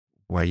think,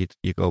 where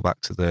you go back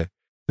to the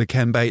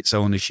Ken Bates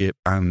ownership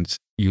and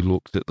you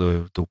looked at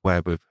the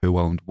web of who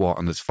owned what,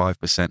 and there's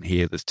 5%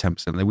 here, there's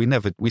 10%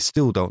 there. We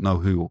still don't know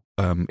who.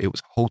 It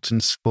was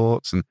Holton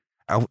Sports and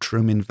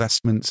Outram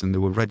Investments, and they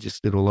were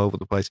registered all over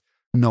the place.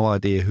 No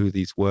idea who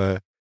these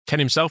were. Ken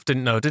himself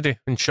didn't know, did he?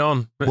 And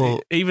Sean.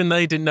 Well, even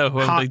they didn't know who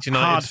owned Leeds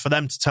United. Hard for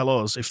them to tell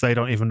us if they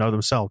don't even know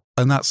themselves.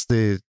 And that's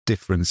the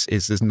difference,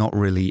 is there's not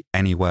really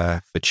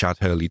anywhere for Chad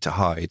Hurley to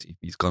hide.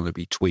 He's going to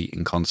be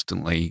tweeting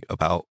constantly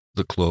about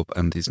the club,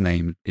 and his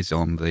name is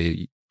on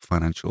the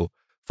financial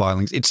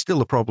filings. It's still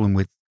a problem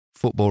with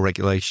football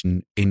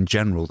regulation in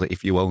general, that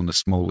if you own a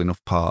small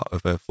enough part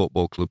of a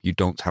football club, you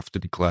don't have to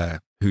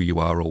declare who you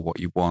are or what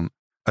you want.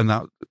 And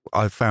that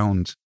I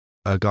found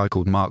a guy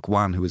called Mark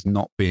Wan, who has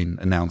not been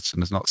announced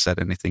and has not said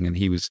anything, and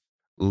he was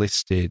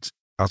listed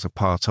as a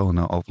part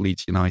owner of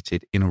Leeds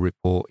United in a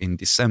report in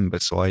December.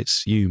 So I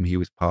assume he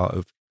was part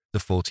of the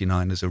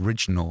 49ers'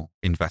 original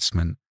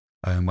investment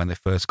when they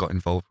first got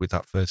involved with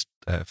that first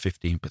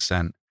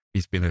 15%.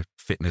 He's been a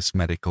fitness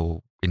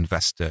medical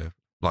investor,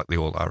 like they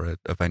all are,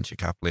 a venture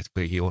capitalist,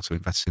 but he also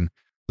invests in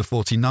the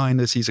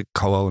 49ers. He's a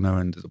co-owner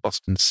under the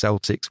Boston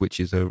Celtics, which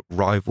is a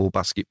rival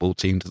basketball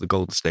team to the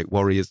Golden State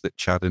Warriors that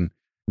Chad and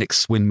Nick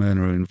Swinmurn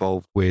are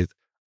involved with.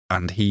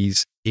 And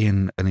he's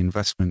in an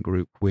investment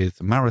group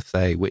with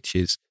Marathe, which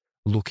is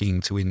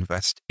looking to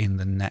invest in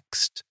the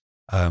next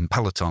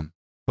Peloton.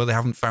 But they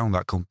haven't found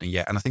that company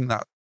yet. And I think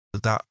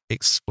that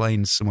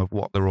explains some of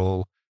what they're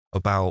all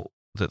about,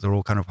 that they're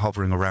all kind of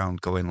hovering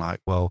around going like,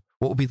 well,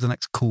 what would be the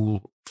next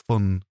cool,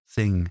 fun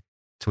thing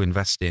to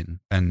invest in?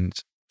 And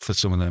for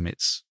some of them,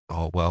 it's,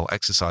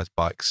 exercise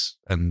bikes,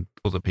 and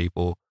other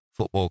people,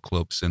 football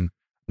clubs. And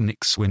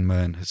Nick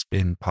Swinmurn has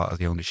been part of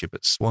the ownership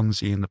at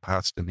Swansea in the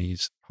past, and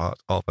he's part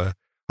of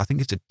I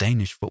think it's a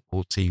Danish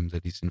football team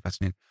that he's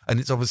investing in. And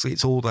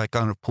it's all their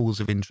kind of pools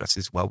of interest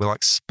as well. We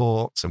like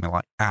sports, and we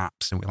like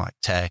apps, and we like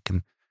tech,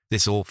 and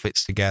this all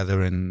fits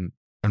together. And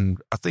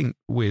I think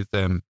with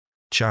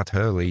Chad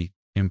Hurley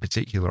in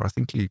particular, I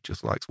think he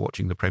just likes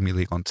watching the Premier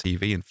League on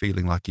TV and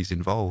feeling like he's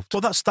involved.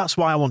 Well, that's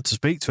why I want to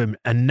speak to him.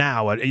 And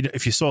now,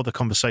 if you saw the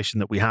conversation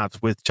that we had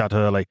with Chad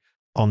Hurley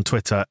on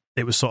Twitter,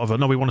 it was sort of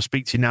no, we want to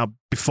speak to you now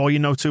before you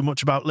know too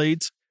much about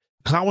Leeds.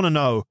 Because I want to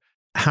know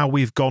how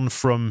we've gone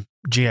from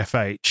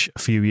GFH a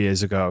few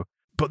years ago,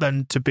 but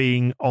then to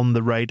being on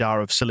the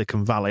radar of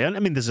Silicon Valley. And I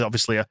mean, there's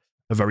obviously a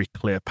very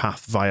clear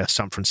path via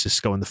San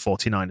Francisco and the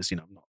 49ers,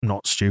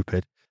 not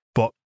stupid,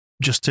 but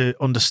just to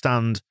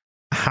understand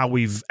how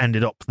we've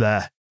ended up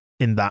there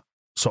in that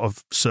sort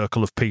of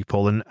circle of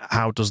people, and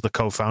how does the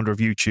co-founder of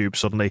YouTube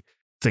suddenly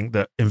think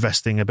that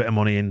investing a bit of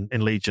money in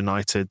Leeds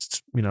United,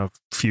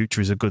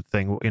 future is a good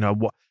thing?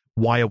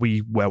 Why are we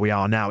where we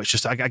are now? It's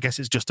just, I guess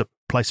it's just to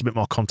place a bit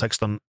more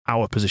context on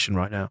our position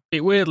right now.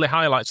 It weirdly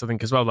highlights, I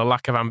think, as well, the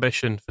lack of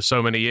ambition for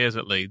so many years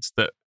at Leeds,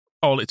 that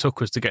all it took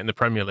was to get in the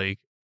Premier League,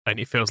 and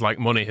it feels like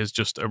money has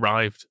just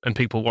arrived and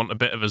people want a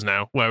bit of us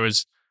now,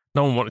 whereas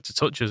no one wanted to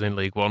touch us in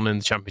League One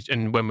and the Championship,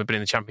 and when we've been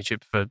in the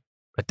Championship for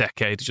a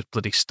decade, just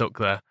bloody stuck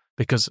there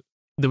because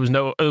there was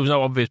no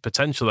obvious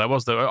potential there,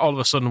 was there? All of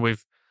a sudden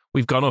we've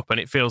gone up,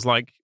 and it feels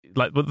like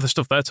the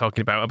stuff they're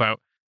talking about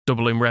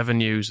doubling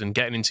revenues and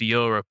getting into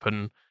Europe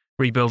and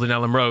rebuilding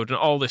Elland Road and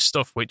all this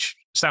stuff, which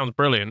sounds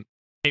brilliant.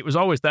 It was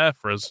always there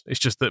for us. It's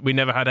just that we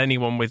never had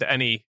anyone with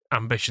any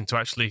ambition to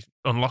actually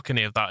unlock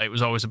any of that. It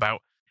was always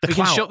about, we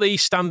can shut the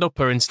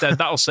stand-upper instead.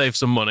 That'll save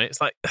some money.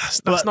 It's like,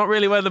 that's not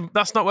really where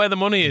the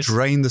money is.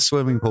 Drain the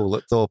swimming pool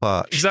at Thorpe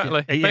Arch.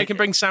 Exactly. They can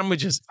bring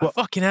sandwiches. Well,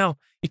 fucking hell,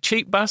 you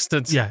cheap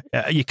bastards. Yeah,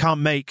 you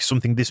can't make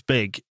something this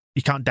big.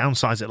 You can't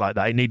downsize it like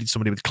that. It needed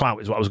somebody with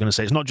clout, is what I was going to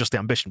say. It's not just the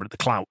ambition, but the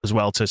clout as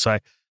well, to say,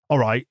 all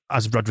right,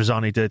 as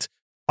Radrizzani did,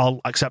 I'll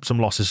accept some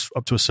losses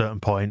up to a certain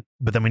point,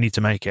 but then we need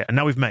to make it. And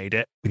now we've made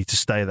it, we need to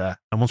stay there.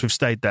 And once we've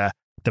stayed there,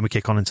 then we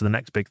kick on into the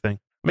next big thing.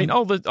 I mean,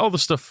 all the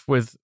stuff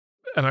with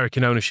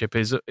American ownership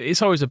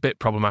it's always a bit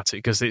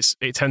problematic, because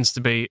it tends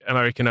to be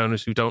American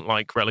owners who don't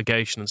like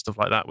relegation and stuff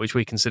like that, which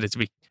we consider to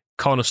be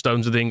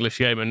cornerstones of the English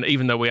game. And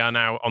even though we are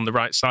now on the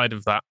right side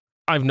of that,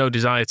 I have no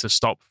desire to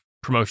stop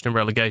promotion and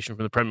relegation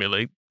from the Premier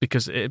League,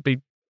 because it'd be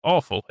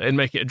awful. It'd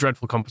make it a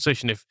dreadful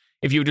competition if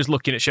you were just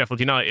looking at Sheffield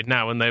United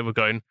now and they were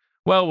going,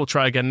 well, we'll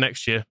try again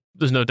next year.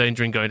 There's no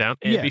danger in going down.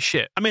 It'd be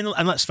shit. I mean,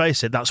 and let's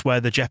face it, that's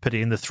where the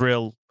jeopardy and the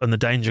thrill and the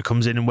danger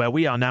comes in. And where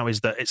we are now is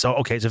that it's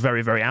okay, it's a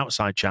very, very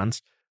outside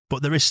chance,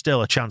 but there is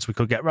still a chance we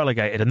could get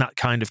relegated, and that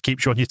kind of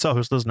keeps you on your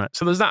toes, doesn't it?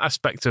 So there's that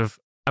aspect of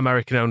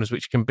American owners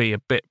which can be a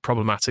bit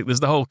problematic. There's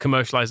the whole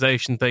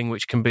commercialization thing,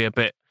 which can be a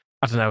bit,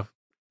 I don't know,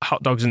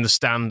 hot dogs in the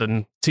stand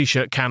and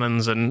T-shirt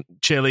cannons and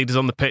cheerleaders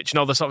on the pitch and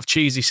all the sort of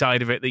cheesy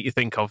side of it that you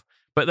think of.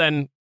 But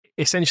then,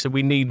 essentially,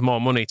 we need more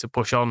money to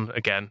push on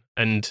again.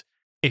 And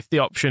if the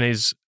option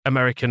is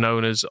American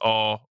owners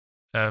or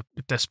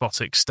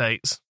despotic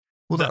states,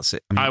 well, that's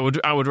it. I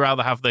would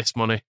rather have this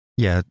money.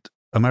 Yeah,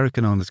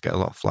 American owners get a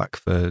lot of flack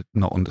for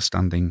not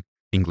understanding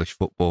English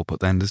football, but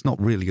then there's not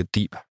really a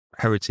deep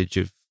heritage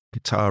of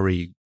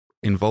Qatari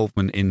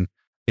involvement in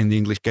the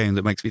English game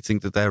that makes me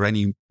think that they're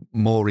any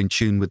more in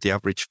tune with the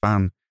average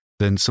fan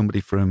than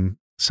somebody from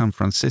San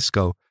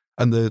Francisco.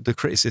 And the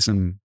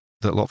criticism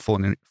that a lot of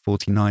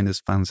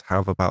 49ers fans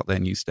have about their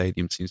new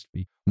stadium seems to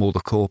be more the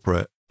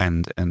corporate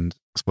end. And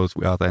I suppose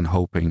we are then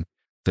hoping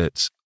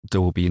that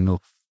there will be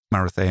enough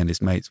Marathe and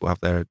his mates will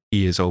have their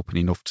ears open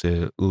enough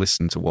to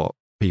listen to what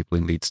people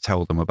in Leeds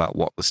tell them about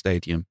what the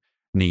stadium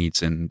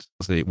needs, and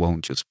that it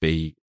won't just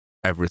be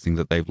everything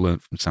that they've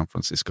learned from San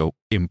Francisco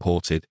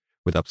imported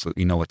with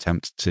absolutely no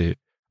attempt to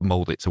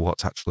mould it to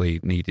what's actually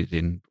needed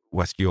in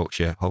West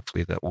Yorkshire.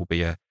 Hopefully that will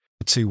be a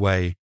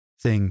two-way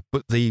thing.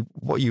 But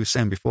what you were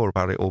saying before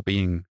about it all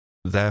being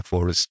there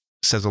for us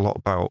says a lot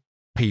about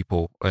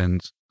people,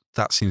 and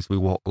that seems to be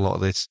what a lot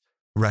of this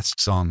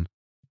rests on.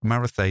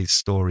 Marathe's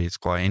story is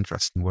quite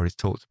interesting, where he's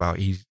talked about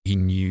he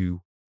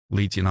knew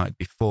Leeds United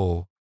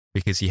before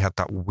because he had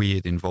that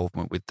weird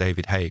involvement with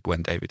David Haig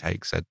when David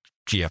Haig said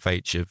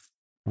GFH of,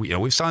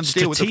 we've signed a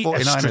deal with the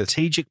 49ers.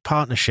 Strategic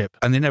partnership.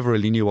 And they never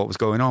really knew what was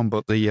going on,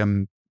 but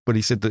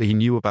he said that he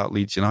knew about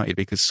Leeds United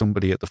because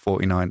somebody at the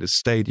 49ers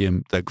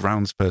stadium, their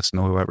groundsperson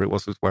or whoever it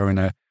was wearing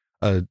a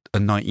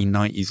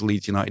 1990s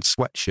Leeds United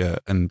sweatshirt.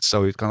 And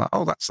so he was kind of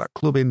like, oh, that's that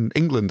club in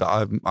England that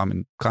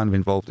I'm kind of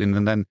involved in.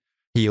 And then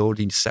he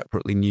already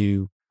separately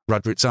knew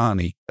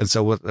Radrizzani. And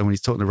so when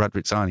he's talking to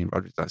Radrizzani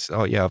said,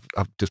 oh yeah,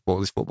 I've just bought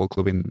this football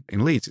club in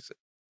Leeds. It's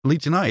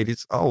Leeds United.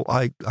 It's,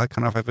 I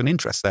kind of have an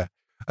interest there.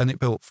 And it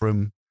built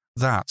from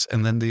that.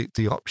 And then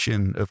the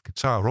option of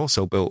Qatar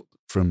also built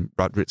from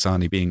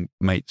Radrizzani being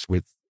mates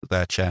with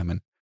their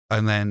chairman.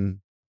 And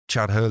then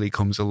Chad Hurley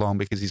comes along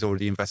because he's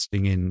already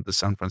investing in the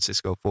San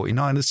Francisco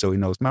 49ers. So he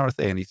knows Marathe,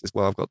 and he says,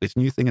 well, I've got this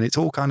new thing. And it's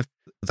all kind of,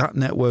 that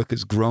network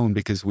has grown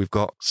because we've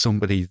got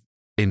somebody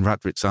in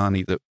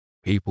Radrizzani that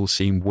people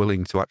seem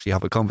willing to actually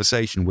have a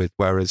conversation with.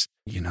 Whereas,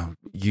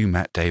 you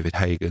met David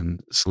Haig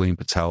and Salim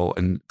Patel,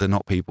 and they're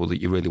not people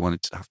that you really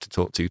wanted to have to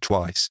talk to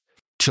twice.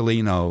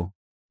 Cellino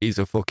is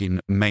a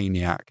fucking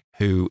maniac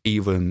who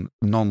even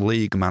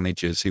non-league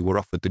managers who were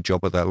offered the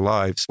job of their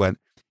lives went,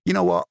 you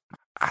know what?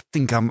 I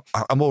think I'm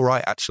all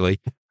right,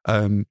 actually.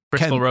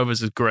 Bristol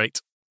Rovers is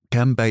great.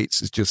 Ken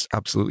Bates is just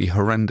absolutely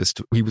horrendous.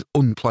 He was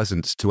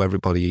unpleasant to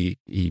everybody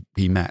he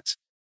met.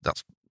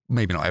 That's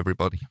maybe not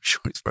everybody. I'm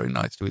sure it's very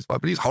nice to his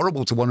wife, but he's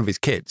horrible to one of his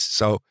kids.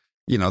 So,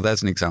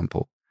 there's an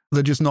example.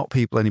 They're just not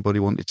people anybody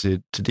wanted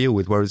to deal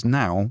with. Whereas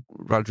now,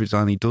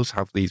 Radrizzani does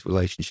have these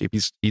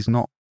relationships. He's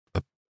not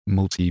a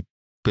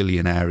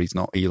multi-billionaire. He's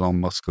not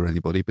Elon Musk or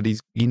anybody, but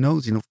he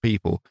knows enough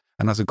people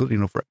and has a good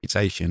enough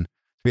reputation to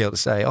be able to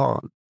say, oh,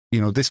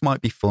 this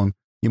might be fun.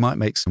 You might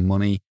make some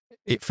money.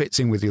 It fits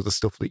in with the other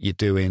stuff that you're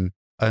doing.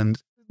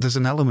 And there's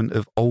an element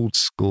of old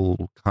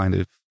school kind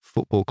of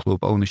football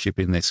club ownership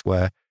in this,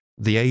 where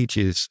the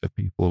ages of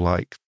people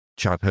like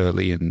Chad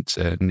Hurley and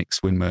Nick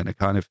Swinburne are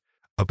kind of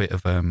a bit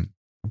of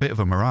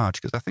a mirage,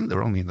 because I think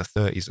they're only in the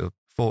 30s or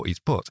 40s,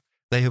 but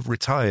they have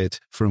retired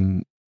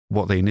from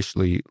what they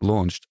initially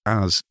launched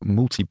as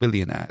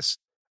multi-billionaires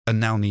and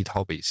now need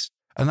hobbies.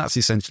 And that's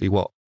essentially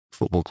what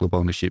football club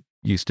ownership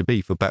used to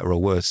be, for better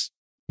or worse.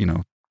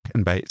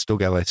 Ken Bates,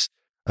 Doug Ellis,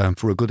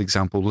 for a good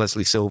example,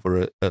 Leslie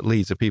Silver at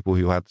Leeds, are people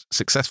who had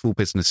successful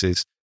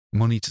businesses,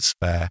 money to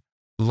spare,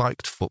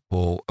 liked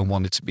football and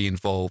wanted to be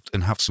involved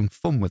and have some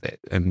fun with it.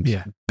 And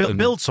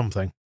build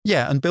something.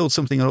 Yeah, and build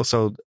something. And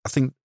also, I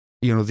think,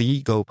 the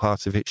ego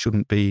part of it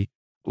shouldn't be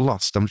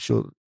lost. I'm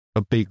sure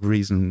a big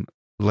reason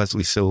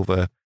Leslie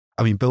Silver,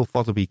 Bill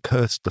Fotherby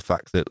cursed the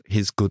fact that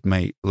his good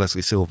mate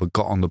Leslie Silver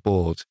got on the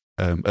board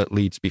at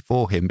Leeds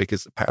before him,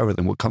 because the pair of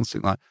them were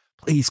constantly like,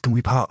 please can we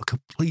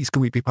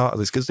be part of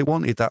this? Because they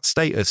wanted that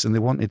status, and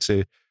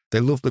they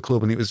loved the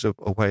club, and it was a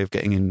way of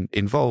getting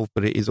involved.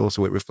 But it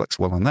reflects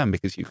well on them,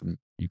 because you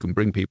can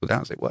bring people down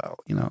and say, well,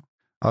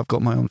 I've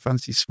got my own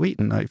fancy suite,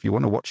 and if you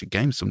want to watch a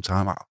game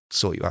sometime, I'll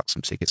sort you out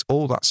some tickets.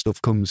 All that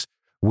stuff comes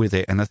with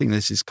it. And I think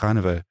this is kind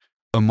of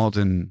a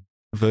modern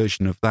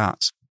version of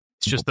that.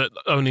 It's just that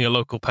owning a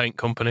local paint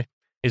company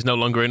is no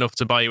longer enough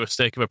to buy you a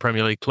stake of a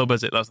Premier League club,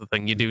 is it? That's the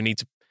thing. You do need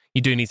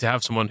to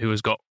have someone who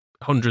has got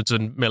hundreds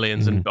and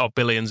millions or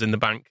billions in the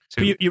bank.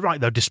 You're right,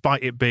 though.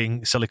 Despite it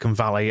being Silicon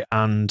Valley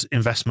and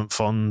investment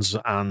funds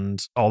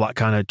and all that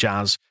kind of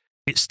jazz,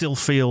 it still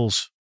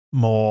feels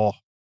more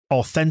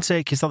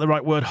authentic. Is that the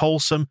right word?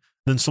 Wholesome.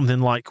 than something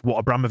like what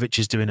Abramovich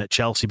is doing at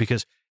Chelsea,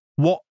 because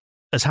what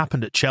has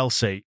happened at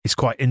Chelsea is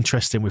quite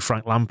interesting with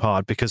Frank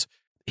Lampard, because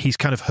he's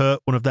kind of hurt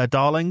one of their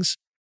darlings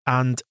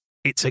and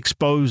it's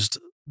exposed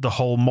the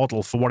whole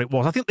model for what it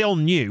was. I think they all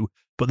knew,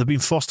 but they've been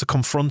forced to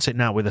confront it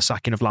now with the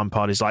sacking of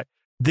Lampard. It's like,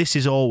 this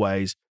is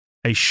always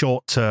a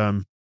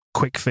short-term,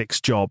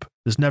 quick-fix job.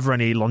 There's never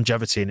any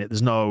longevity in it.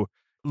 There's no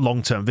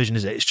long-term vision,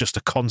 is it? It's just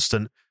a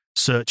constant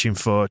searching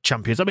for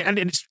champions. I mean, and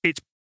it's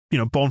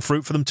borne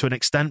fruit for them to an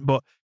extent,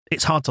 but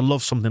it's hard to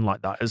love something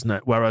like that, isn't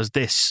it? Whereas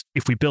this,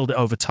 if we build it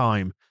over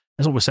time,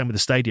 as what we're saying with the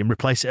stadium,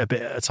 replace it a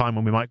bit at a time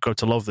when we might grow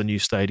to love the new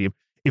stadium,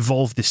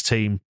 evolve this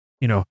team,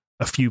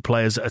 a few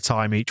players at a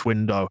time each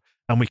window,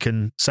 and we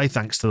can say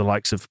thanks to the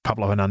likes of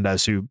Pablo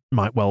Hernandez, who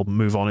might well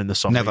move on in the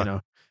summer.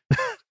 Never.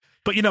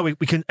 But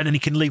we can, and then he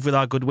can leave with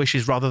our good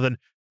wishes rather than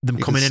them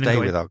You coming can in stay and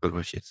going, with our good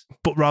wishes.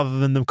 But rather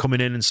than them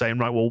coming in and saying,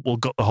 right, well, we'll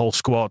gut the whole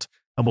squad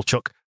and we'll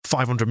chuck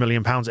 £500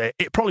 million at it.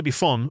 It'd probably be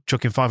fun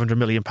chucking £500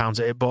 million at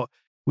it, but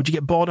would you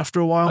get bored after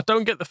a while? I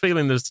don't get the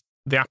feeling there's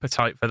the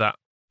appetite for that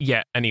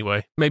yet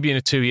anyway. Maybe in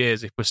 2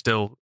 years, if we're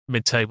still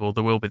mid-table,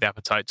 there will be the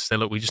appetite to say,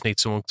 look, we just need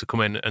someone to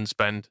come in and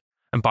spend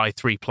and buy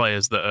 3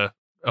 players that are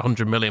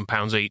 £100 million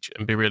each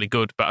and be really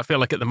good. But I feel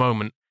like at the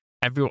moment,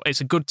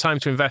 it's a good time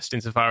to invest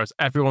insofar as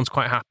everyone's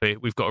quite happy.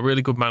 We've got a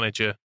really good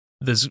manager.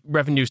 There's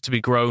revenues to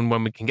be grown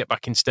when we can get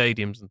back in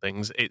stadiums and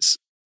things.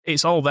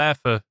 It's all there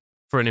for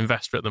an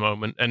investor at the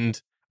moment. And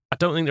I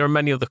don't think there are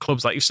many other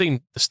clubs, like you've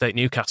seen the state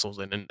Newcastle's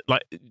in, and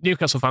like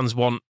Newcastle fans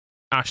want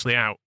Ashley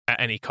out at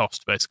any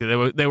cost,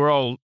 basically. They were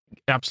all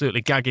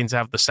absolutely gagging to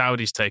have the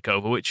Saudis take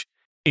over, which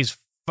is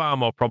far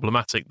more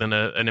problematic than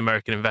an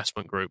American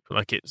investment group.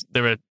 Like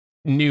there are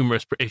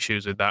numerous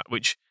issues with that,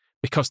 which,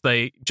 because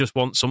they just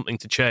want something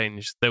to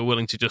change, they're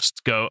willing to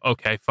just go,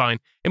 okay, fine.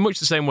 In much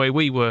the same way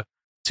we were,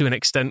 to an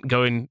extent,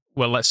 going,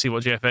 well, let's see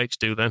what JFH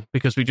do then,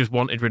 because we just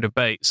wanted rid of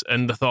Bates.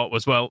 And the thought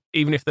was, well,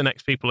 even if the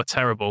next people are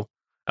terrible,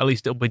 at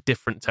least it'll be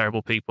different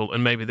terrible people,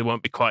 and maybe they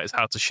won't be quite as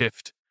hard to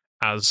shift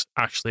as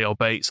Ashley or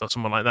Bates or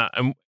someone like that.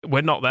 And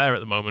we're not there at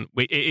the moment.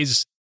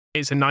 It's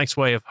a nice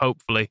way of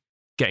hopefully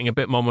getting a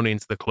bit more money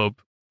into the club,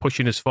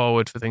 pushing us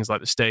forward for things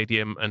like the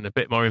stadium and a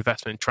bit more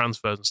investment in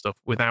transfers and stuff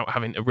without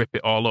having to rip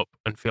it all up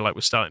and feel like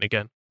we're starting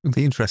again.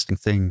 The interesting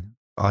thing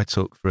I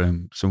took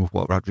from some of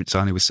what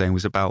Radrizzani was saying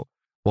was about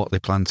what they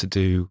plan to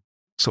do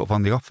sort of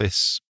on the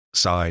office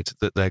side,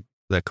 that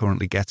they're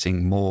currently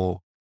getting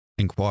more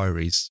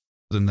inquiries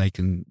than they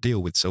can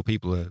deal with. So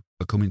people are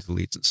coming to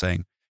Leeds and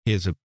saying,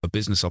 here's a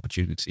business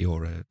opportunity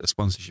or a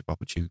sponsorship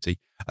opportunity,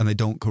 and they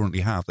don't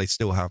currently have. They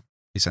still have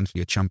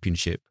essentially a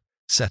championship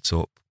set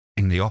up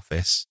in the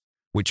office,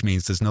 which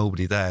means there's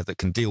nobody there that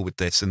can deal with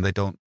this, and they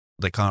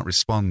can't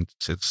respond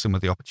to some of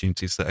the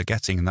opportunities that are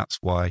getting. And that's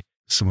why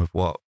some of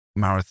what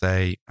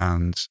Marathe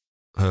and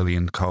Hurley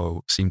and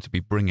co seem to be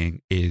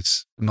bringing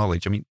is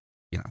knowledge. I mean,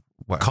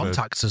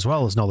 contacts as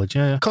well as knowledge.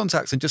 Yeah.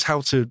 Contacts and just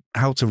how to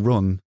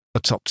run a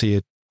top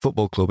tier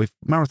football club. If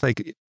Marathe,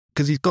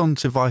 because he's gone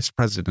to vice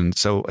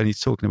president, and he's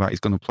talking about he's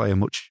going to play a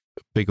much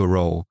bigger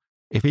role.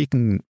 If he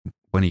can,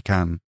 when he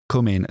can,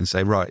 come in and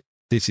say, right,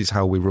 this is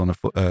how we run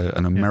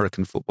an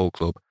American football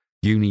club.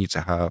 You need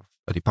to have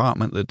a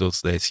department that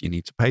does this. You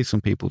need to pay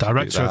some people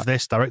director to do that. of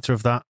this, director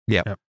of that.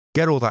 Yeah. Yep.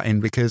 Get all that in,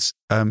 because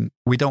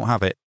we don't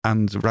have it.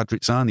 And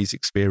Radrizzani's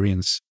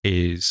experience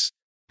is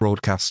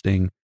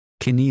broadcasting.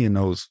 Kinnear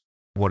knows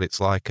what it's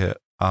like at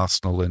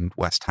Arsenal and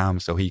West Ham,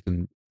 so he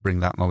can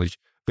bring that knowledge.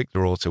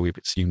 Victor Orta, we've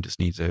assumed, just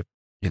needs a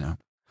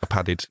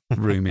padded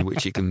room in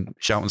which he can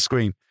shout and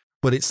scream.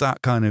 But it's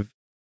that kind of,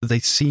 they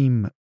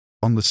seem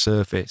on the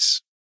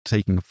surface,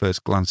 taking a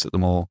first glance at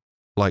them all,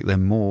 like they're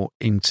more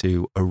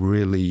into a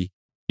really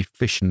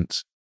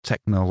efficient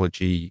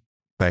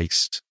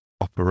technology-based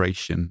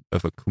operation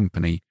of a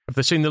company. Have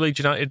they seen the Leeds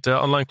United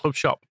online club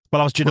shop?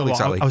 Well, I was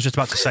just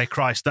about to say,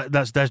 Christ,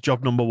 that's their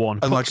job number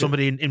one. Put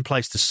somebody in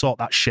place to sort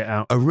that shit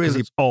out.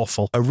 It's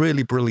awful. A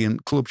really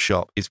brilliant club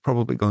shop is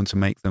probably going to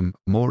make them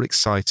more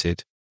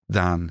excited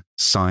than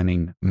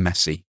signing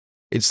Messi.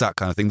 It's that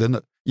kind of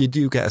thing. You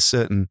do get a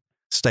certain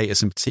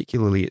status, and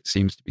particularly it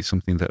seems to be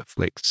something that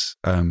afflicts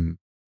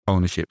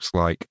ownerships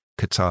like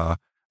Qatar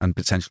and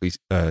potentially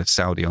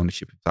Saudi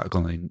ownership, if that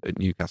gone in at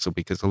Newcastle,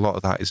 because a lot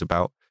of that is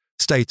about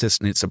status,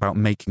 and it's about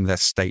making their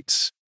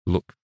states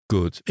look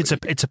good. It's a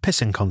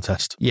pissing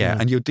contest. Yeah,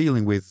 and you're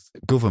dealing with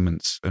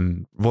governments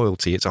and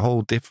royalty. It's a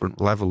whole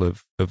different level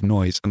of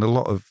noise. And a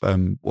lot of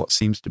what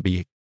seems to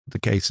be the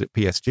case at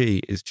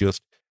PSG is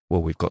just,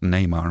 well, we've got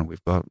Neymar and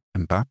we've got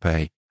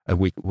Mbappe, and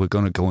we're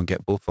going to go and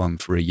get Buffon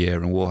for a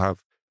year, and we'll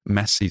have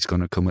Messi's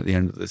going to come at the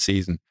end of the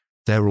season.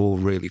 They're all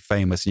really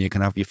famous, and you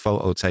can have your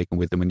photo taken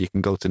with them, and you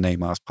can go to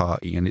Neymar's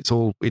party, and it's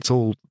all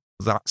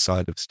that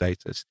side of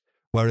status.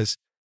 Whereas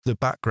the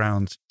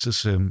background to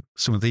some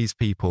of these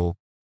people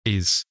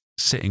is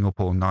sitting up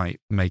all night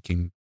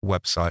making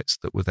websites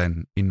that were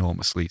then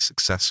enormously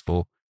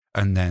successful,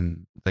 and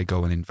then they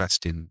go and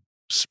invest in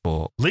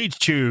sport.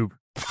 LeedsTube.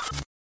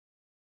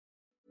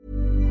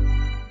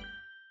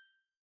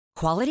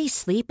 Quality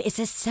sleep is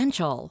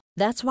essential.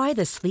 That's why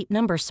the Sleep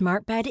Number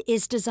Smart Bed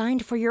is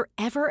designed for your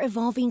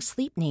ever-evolving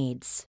sleep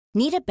needs.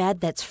 Need a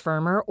bed that's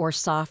firmer or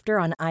softer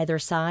on either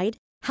side?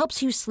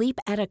 Helps you sleep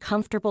at a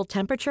comfortable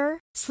temperature?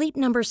 Sleep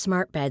Number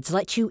Smart Beds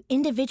let you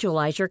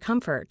individualize your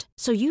comfort,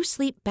 so you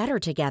sleep better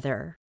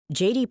together.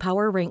 J.D.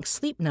 Power ranks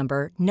Sleep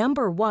Number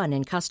number 1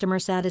 in customer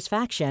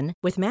satisfaction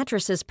with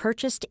mattresses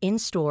purchased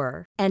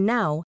in-store. And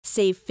now,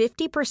 save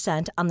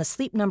 50% on the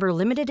Sleep Number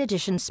Limited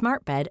Edition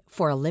Smart Bed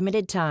for a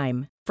limited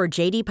time. For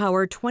J.D.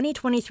 Power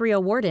 2023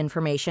 award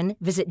information,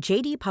 visit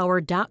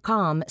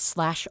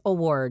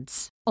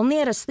jdpower.com/awards.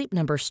 Only at a Sleep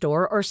Number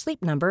store or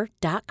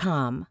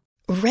sleepnumber.com.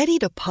 Ready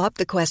to pop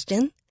the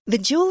question? The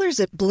jewelers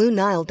at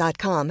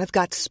BlueNile.com have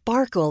got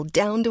sparkle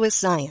down to a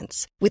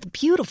science with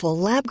beautiful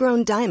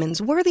lab-grown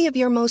diamonds worthy of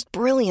your most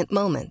brilliant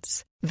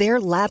moments. Their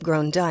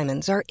lab-grown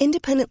diamonds are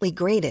independently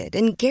graded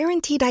and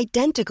guaranteed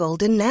identical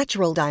to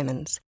natural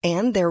diamonds,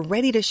 and they're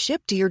ready to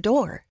ship to your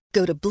door.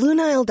 Go to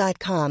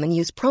BlueNile.com and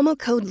use promo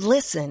code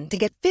LISTEN to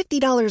get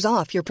 $50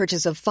 off your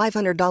purchase of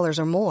 $500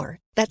 or more.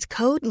 That's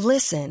code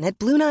LISTEN at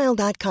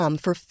BlueNile.com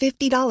for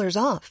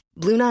 $50 off.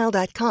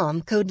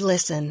 BlueNile.com, code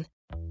LISTEN.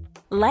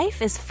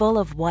 Life is full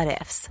of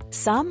what-ifs.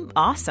 Some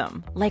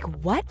awesome, like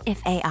what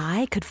if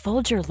AI could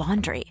fold your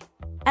laundry?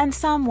 And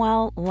some,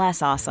 well,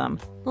 less awesome,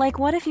 like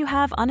what if you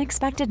have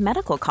unexpected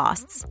medical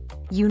costs?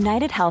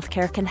 United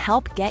Healthcare can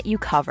help get you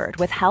covered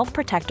with Health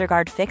Protector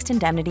Guard fixed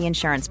indemnity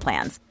insurance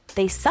plans.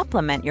 They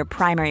supplement your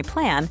primary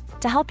plan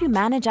to help you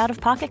manage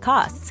out-of-pocket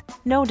costs.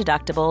 No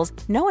deductibles,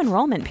 no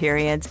enrollment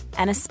periods,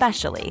 and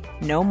especially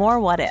no more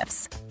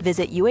what-ifs.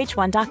 Visit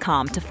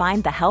uh1.com to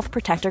find the Health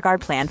Protector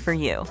Guard plan for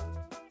you.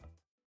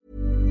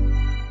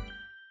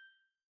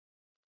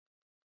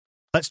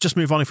 Let's just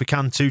move on, if we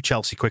can, to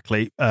Chelsea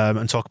quickly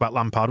and talk about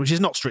Lampard, which is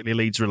not strictly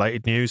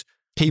Leeds-related news.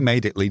 He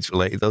made it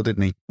Leeds-related, though,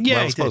 didn't he? Yeah,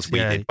 well, I suppose we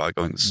did by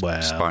going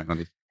spying on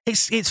it.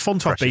 It's fun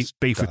to have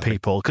beef with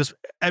people, because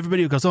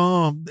everybody who goes,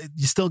 oh,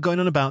 you're still going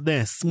on about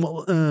this,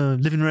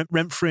 living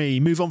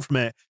rent-free, move on from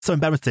it, so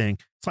embarrassing.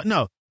 It's like,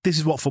 no, this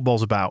is what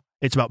football's about.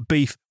 It's about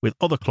beef with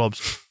other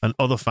clubs and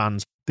other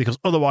fans, because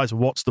otherwise,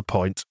 what's the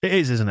point? It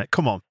is, isn't it?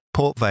 Come on.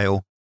 Port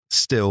Vale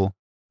still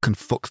can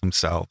fuck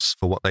themselves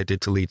for what they did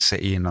to Leeds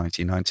City in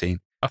 1919.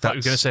 I thought you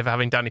were going to say for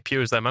having Danny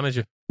Pugh as their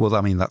manager. Well, I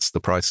mean, that's the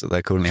price that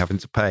they're currently having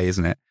to pay,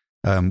 isn't it?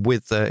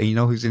 With, you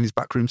know who's in his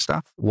backroom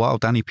staff? While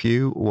Danny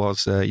Pugh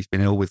was, he's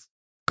been ill with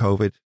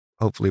COVID,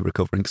 hopefully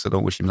recovering, because I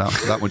don't wish him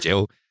that much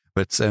ill.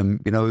 But,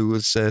 you know, who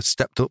was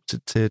stepped up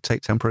to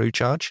take temporary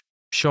charge?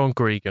 Sean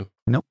Gregan.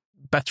 Nope.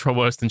 Better or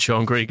worse than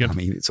Sean Gregan? I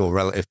mean, it's all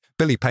relative.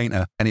 Billy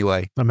Painter,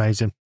 anyway.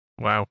 Amazing.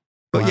 Wow.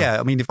 But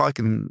yeah, I mean, if I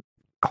can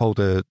hold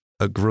a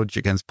grudge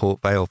against Port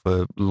Vale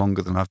for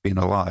longer than I've been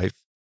alive,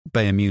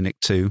 Bayern Munich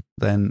too,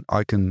 then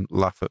I can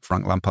laugh at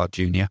Frank Lampard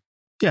Jr.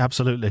 Yeah,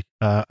 absolutely.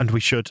 And we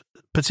should,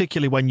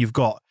 particularly when you've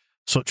got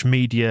such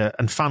media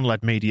and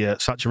fan-led media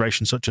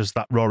saturation, such as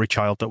that Rory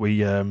child that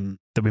we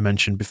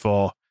mentioned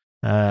before,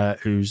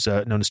 who's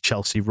known as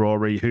Chelsea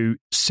Rory, who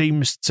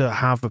seems to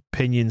have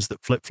opinions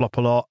that flip-flop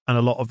a lot, and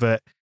a lot of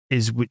it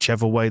is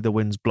whichever way the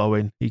wind's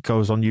blowing. He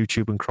goes on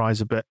YouTube and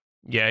cries a bit.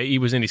 Yeah, he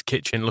was in his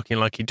kitchen looking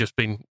like he'd just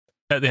been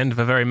at the end of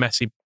a very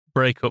messy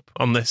breakup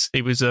on this.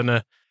 He was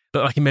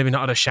looked like he maybe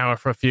not had a shower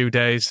for a few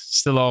days,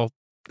 still all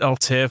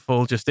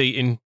tearful, just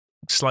eating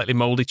slightly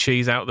mouldy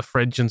cheese out of the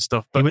fridge and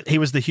stuff. But he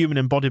was the human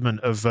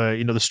embodiment of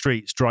the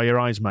streets. Dry your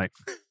eyes, mate.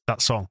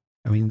 That song.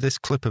 I mean, this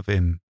clip of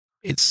him,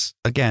 it's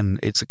a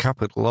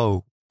capital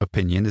O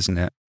opinion, isn't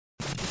it?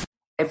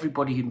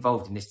 Everybody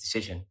involved in this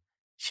decision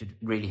should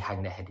really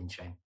hang their head in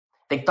shame.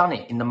 They've done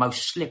it in the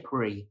most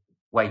slippery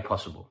way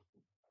possible.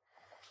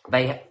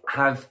 They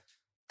have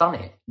done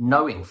it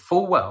knowing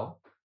full well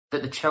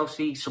that the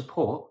Chelsea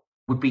support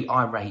would be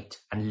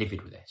irate and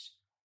livid with this.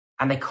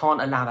 And they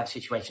can't allow that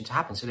situation to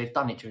happen. So they've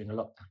done it during the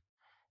lockdown.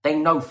 They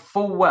know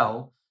full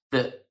well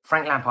that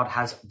Frank Lampard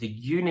has the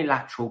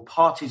unilateral,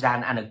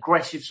 partisan and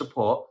aggressive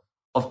support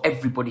of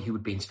everybody who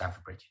would be in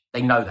Stamford Bridge.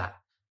 They know that.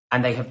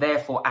 And they have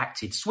therefore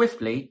acted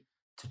swiftly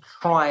to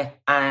try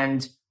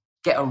and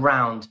get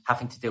around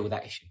having to deal with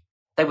that issue.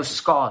 They were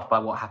scarred by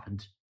what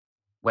happened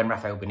when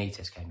Rafael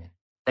Benitez came in.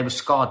 They were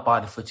scarred by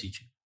the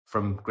footage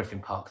from Griffin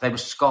Park. They were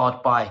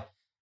scarred by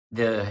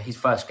his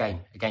first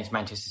game against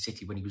Manchester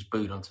City when he was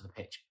booed onto the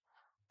pitch.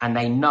 And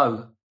they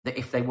know that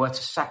if they were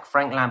to sack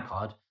Frank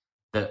Lampard,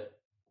 that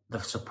the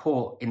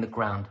support in the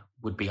ground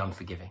would be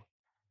unforgiving.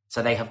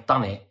 So they have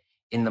done it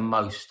in the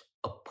most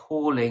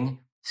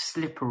appalling,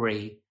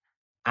 slippery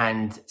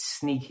and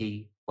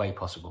sneaky way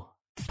possible.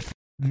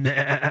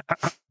 Have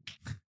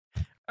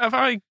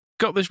I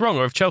got this wrong,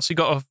 or have Chelsea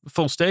got a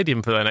full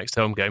stadium for their next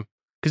home game?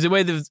 Because the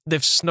way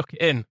they've snuck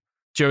it in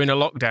during a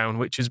lockdown,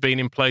 which has been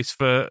in place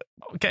for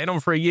getting on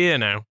for a year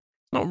now,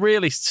 not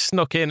really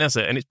snuck in, has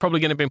it? And it's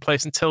probably going to be in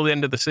place until the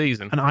end of the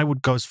season. And I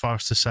would go as far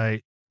as to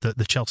say that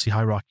the Chelsea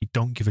hierarchy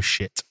don't give a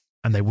shit,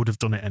 and they would have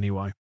done it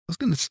anyway. I was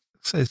going to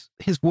say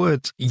his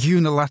words,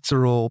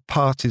 unilateral,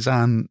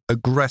 partisan,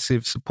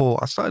 aggressive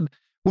support. I started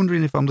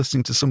wondering if I'm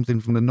listening to something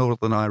from the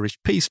Northern Irish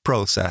peace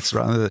process.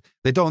 Right?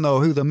 They don't know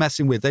who they're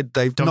messing with. They've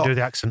Don't not do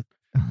the accent.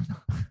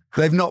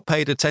 They've not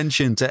paid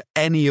attention to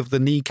any of the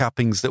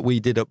kneecappings that we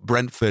did at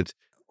Brentford.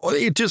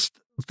 It just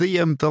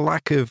the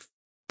lack of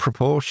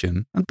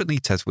proportion. And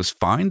Benitez was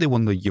fine. They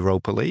won the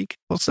Europa League.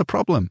 What's the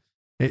problem?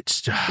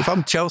 If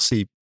I'm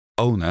Chelsea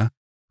owner,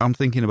 I'm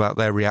thinking about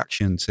their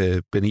reaction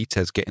to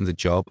Benitez getting the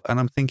job, and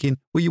I'm thinking,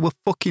 well, you were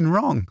fucking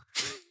wrong.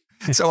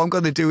 So I'm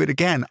going to do it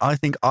again. I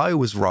think I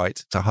was right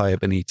to hire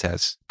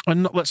Benitez.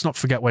 And let's not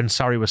forget when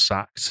Sarri was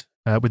sacked,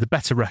 with a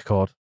better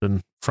record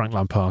than Frank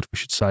Lampard, we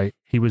should say.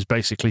 He was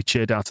basically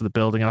cheered out of the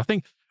building. And I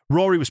think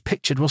Rory was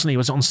pictured, wasn't he? He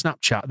was on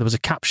Snapchat. There was a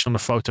caption on the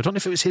photo. I don't know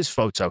if it was his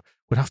photo.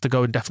 We'd have to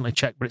go and definitely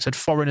check, but it said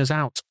foreigners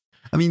out.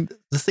 I mean,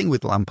 the thing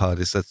with Lampard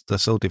is that they're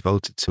so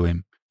devoted to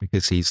him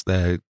because he's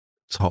their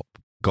top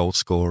goal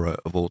scorer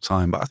of all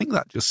time. But I think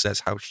that just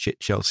says how shit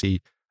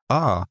Chelsea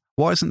are.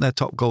 Why isn't their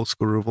top goal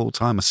scorer of all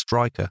time a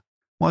striker?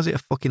 Why is it a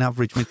fucking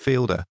average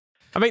midfielder?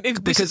 I mean,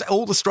 because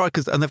all the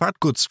strikers, and they've had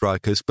good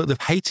strikers, but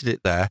they've hated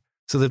it there,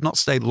 so they've not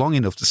stayed long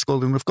enough to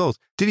score enough goals.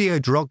 Didier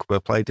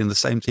Drogba played in the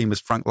same team as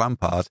Frank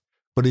Lampard,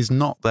 but he's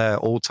not their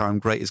all-time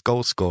greatest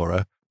goal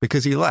scorer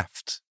because he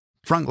left.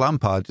 Frank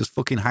Lampard just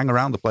fucking hang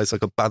around the place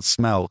like a bad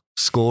smell,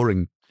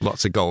 scoring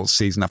lots of goals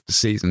season after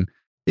season.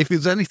 If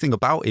there's anything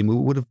about him,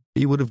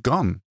 he would have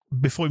gone.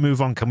 Before we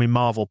move on, can we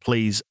marvel,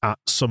 please, at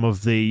some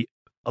of the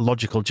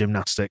logical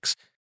gymnastics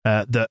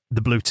that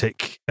the blue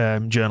tick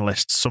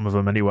journalists, some of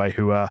them anyway,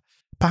 who are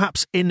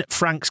perhaps in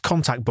Frank's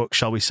contact book,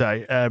 shall we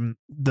say,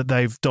 that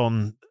they've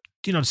done,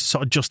 to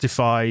sort of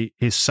justify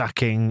his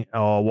sacking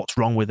or what's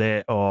wrong with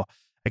it or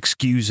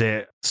excuse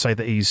it, say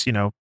that he's,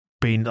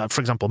 been,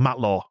 for example, Matt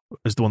Law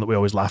is the one that we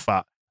always laugh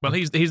at. Well,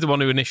 he's the one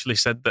who initially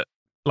said that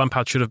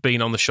Lampard should have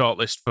been on the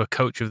shortlist for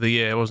Coach of the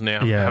Year, wasn't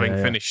he?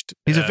 Having finished.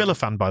 He's a Villa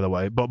fan, by the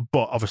way, but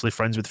obviously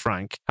friends with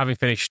Frank. Having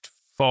finished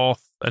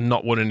fourth and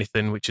not won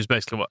anything, which is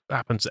basically what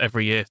happens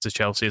every year to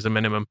Chelsea as a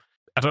minimum.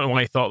 I don't know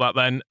why he thought that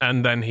then,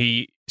 and then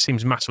he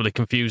seems massively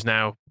confused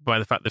now by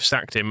the fact they've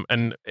sacked him.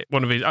 And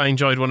I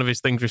enjoyed one of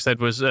his things he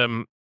said was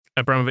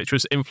Abramovich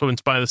was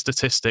influenced by the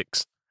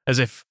statistics, as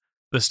if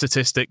the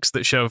statistics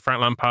that show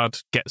Frank Lampard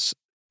gets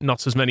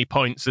not as many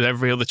points as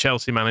every other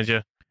Chelsea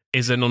manager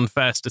is an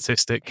unfair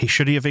statistic.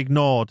 Should he have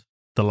ignored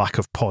the lack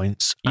of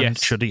points? And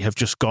yes. Should he have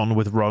just gone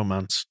with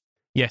romance?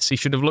 Yes, he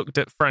should have looked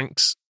at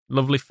Frank's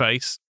lovely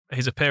face,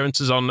 his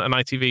appearances on an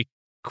ITV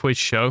quiz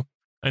show,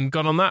 and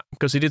gone on that,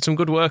 because he did some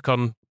good work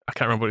on, I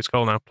can't remember what it's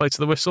called now, Play to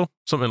the Whistle,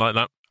 something like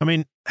that. I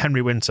mean,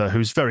 Henry Winter,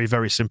 who's very,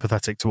 very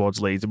sympathetic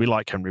towards Leeds, and we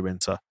like Henry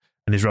Winter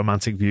and his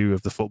romantic view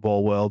of the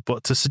football world,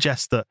 but to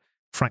suggest that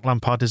Frank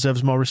Lampard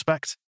deserves more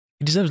respect?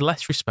 He deserves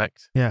less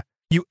respect. Yeah.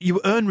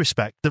 You earn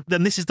respect.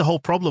 Then this is the whole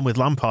problem with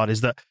Lampard, is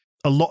that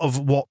a lot of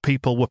what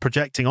people were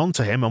projecting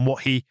onto him and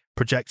what he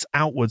projects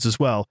outwards as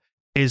well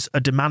is a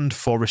demand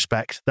for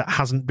respect that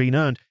hasn't been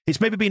earned. It's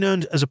maybe been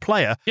earned as a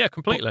player. Yeah,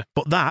 completely.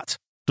 But that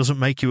doesn't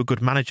make you a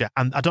good manager.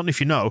 And I don't know if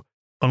you know,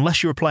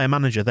 unless you're a player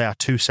manager, they are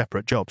two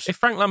separate jobs. If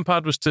Frank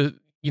Lampard was to,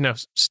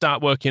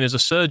 start working as a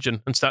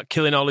surgeon and start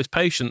killing all his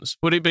patients,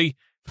 would it be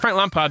Frank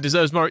Lampard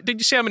deserves more? Did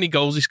you see how many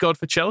goals he scored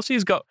for Chelsea?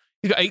 He's got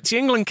 80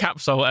 England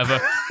caps or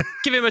whatever.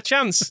 Give him a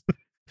chance.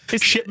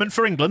 It's shipment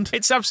for England.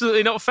 It's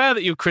absolutely not fair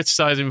that you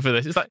criticise him for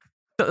this. It's like,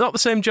 not the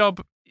same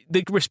job.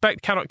 The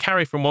respect cannot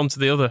carry from one to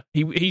the other.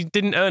 He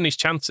didn't earn his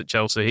chance at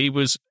Chelsea.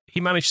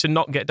 He managed to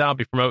not get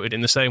Derby promoted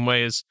in the same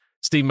way as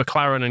Steve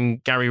McLaren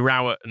and Gary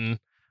Rowett and,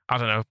 I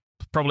don't know,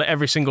 probably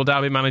every single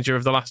Derby manager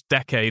of the last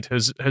decade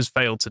has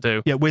failed to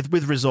do. Yeah, with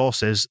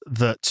resources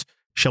that,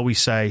 shall we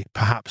say,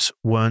 perhaps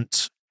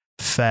weren't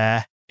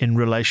fair in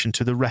relation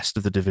to the rest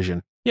of the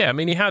division. Yeah, I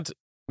mean, he had...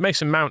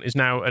 Mason Mount is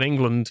now an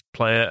England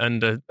player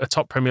and a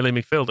top Premier League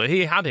midfielder.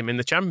 He had him in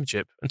the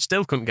Championship and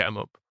still couldn't get him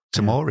up.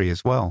 Tomori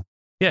as well.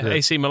 Yeah,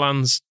 AC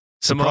Milan's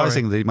Tomori.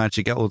 Surprisingly, he managed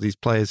to get all these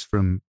players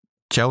from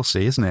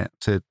Chelsea, isn't it,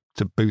 to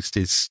boost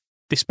his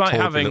Despite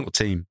having little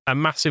team. A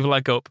massive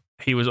leg up,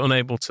 he was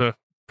unable to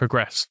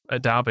progress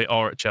at Derby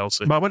or at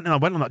Chelsea. But I went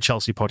on that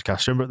Chelsea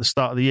podcast, remember, at the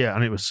start of the year,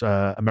 and it was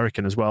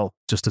American as well,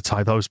 just to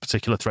tie those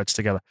particular threads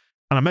together.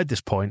 And I made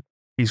this point,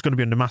 he's going to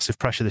be under massive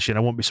pressure this year,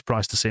 and I won't be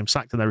surprised to see him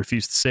sacked, and they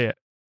refuse to see it,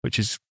 which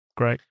is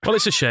great. Well,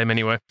 it's a shame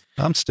anyway.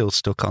 I'm still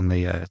stuck on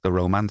the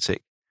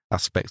romantic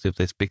aspect of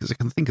this, because I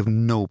can think of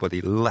nobody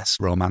less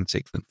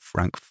romantic than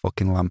Frank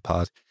fucking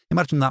Lampard.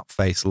 Imagine that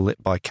face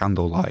lit by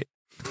candlelight,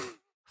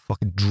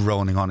 fucking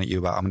droning on at you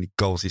about how many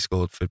goals he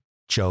scored for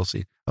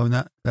Chelsea. Oh, and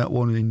that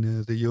one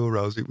in the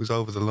Euros, it was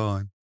over the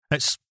line.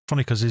 It's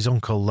funny because his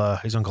uncle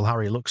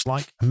Harry looks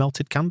like a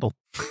melted candle.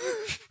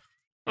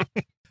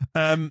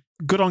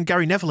 Good on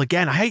Gary Neville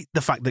again. I hate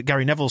the fact that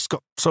Gary Neville's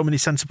got so many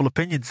sensible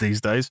opinions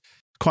these days.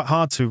 It's quite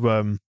hard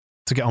to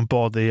get on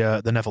board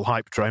the Neville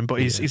hype train, but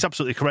he's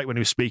absolutely correct when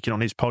he was speaking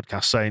on his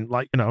podcast, saying,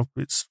 like,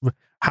 it's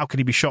how can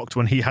he be shocked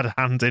when he had a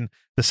hand in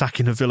the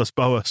sacking of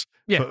Villas-Boas?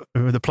 Yeah,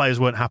 but the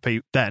players weren't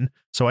happy then.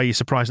 So are you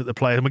surprised at the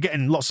players? And we're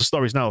getting lots of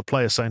stories now of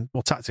players saying,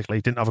 well, tactically,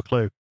 he didn't have a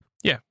clue.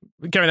 Yeah,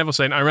 Gary Neville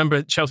saying, I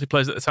remember Chelsea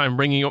players at the time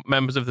ringing up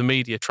members of the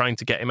media trying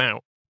to get him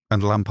out.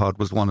 And Lampard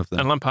was one of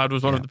them. And Lampard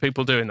was one of the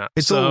people doing that.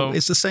 It's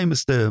the same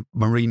as the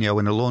Mourinho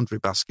in a laundry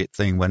basket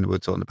thing when we're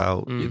talking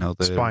about the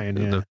spying,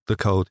 the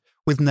code.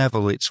 With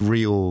Neville, it's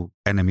real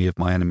enemy of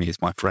my enemy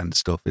is my friend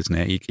stuff, isn't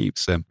it? He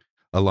keeps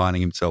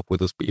aligning himself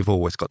with us, but you've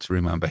always got to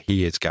remember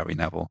he is Gary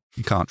Neville.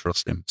 You can't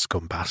trust him.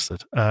 Scum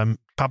bastard.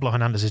 Pablo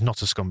Hernandez is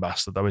not a scum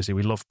bastard, though, is he?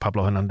 We love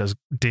Pablo Hernandez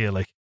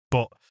dearly,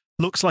 but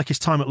looks like his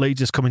time at Leeds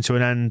is coming to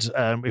an end.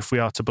 If we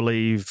are to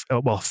believe,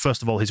 well,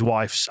 first of all, his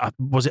wife's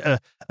was it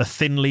a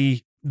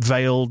thinly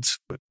veiled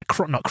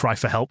not cry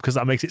for help, because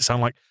that makes it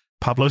sound like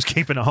Pablo's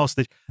keeping a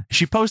hostage.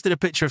 She posted a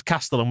picture of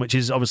Castellon, which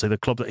is obviously the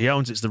club that he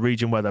owns. It's the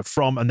region where they're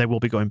from, and they will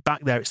be going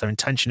back there. It's their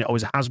intention. It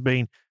always has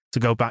been to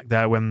go back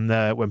there when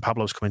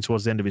Pablo's coming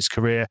towards the end of his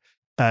career.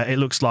 It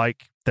looks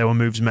like there were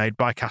moves made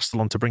by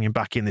Castellon to bring him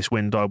back in this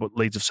window, but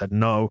Leeds have said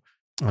no.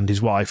 And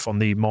his wife, on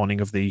the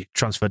morning of the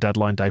transfer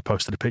deadline day,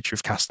 posted a picture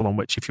of Castellon,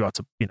 which, if you had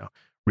to,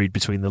 read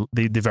between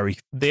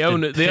the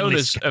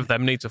owners of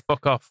them need to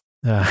fuck off.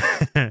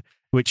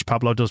 Which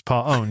Pablo does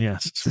part own,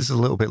 yes. This is a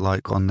little bit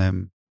like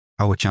on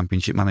our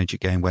Championship Manager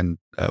game when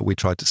we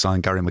tried to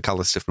sign Gary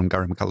McAllister from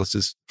Gary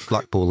McAllister's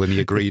Blackpool, and he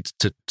agreed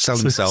to sell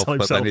himself,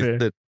 but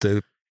then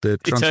the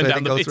transfer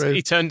didn't go through.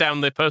 He turned down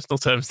the personal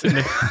terms,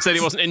 didn't he? Said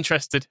he wasn't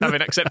interested,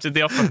 having accepted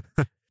the offer.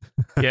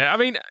 Yeah, I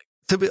mean,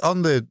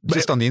 on the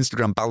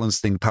Instagram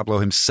balance thing, Pablo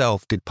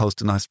himself did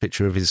post a nice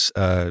picture of his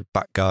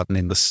back garden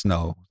in the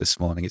snow this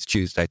morning. It's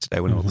Tuesday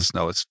today when all the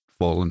snow has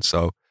fallen,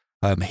 so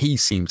he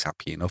seems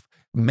happy enough.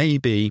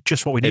 Maybe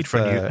just what we need for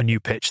a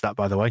new pitch. That,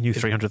 by the way, new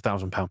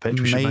 £300,000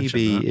 pitch.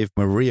 Maybe if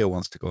Maria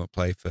wants to go and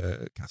play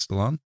for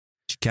Castellon,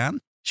 she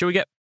can. Should we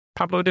get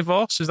Pablo a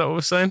divorce? Is that what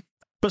we're saying?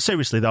 But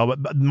seriously, though,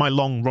 my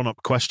long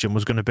run-up question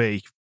was going to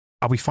be: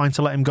 are we fine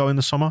to let him go in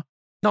the summer?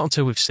 Not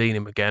until we've seen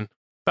him again.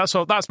 That's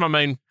all. That's my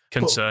main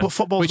concern.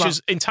 But which is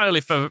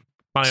entirely for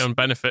my own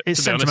benefit.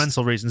 It's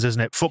sentimental reasons,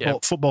 isn't it?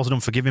 Football's an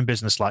unforgiving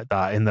business like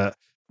that, in that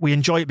we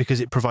enjoy it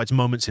because it provides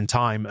moments in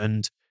time,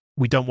 and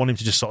we don't want him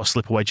to just sort of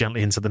slip away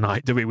gently into the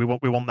night, do we? We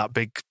want that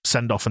big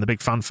send-off and the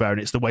big fanfare, and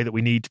it's the way that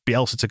we need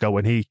Bielsa to go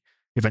when he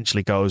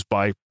eventually goes,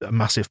 by a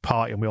massive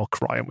party, and we all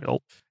cry, and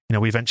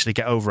we eventually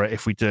get over it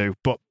if we do.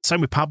 But same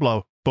with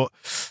Pablo. But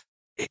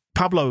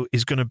Pablo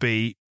is going to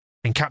be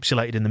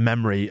encapsulated in the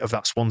memory of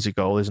that Swansea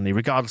goal, isn't he?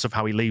 Regardless of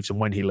how he leaves and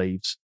when he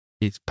leaves.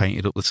 He's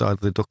painted up the side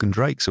of the Duck and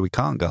Drake, so he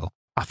can't go.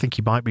 I think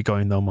he might be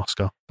going, though,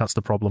 Moscow. That's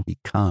the problem. He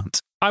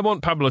can't. I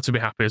want Pablo to be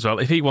happy as well.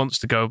 If he wants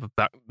to go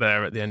back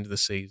there at the end of the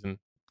season,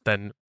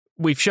 then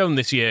we've shown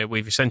this year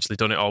we've essentially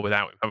done it all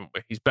without him, haven't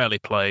we? He's barely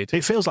played.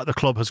 It feels like the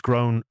club has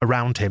grown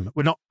around him.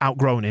 We're not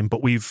outgrown him,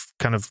 but we've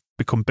kind of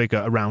become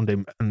bigger around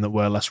him, and that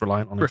we're less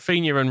reliant on him.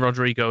 Rafinha and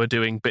Rodrigo are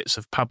doing bits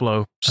of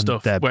Pablo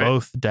stuff. They're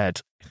both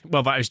dead.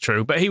 Well, that is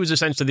true. But he was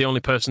essentially the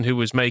only person who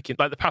was making,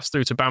 like, the pass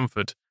through to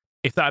Bamford.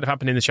 If that had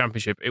happened in the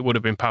Championship, it would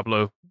have been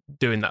Pablo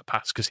doing that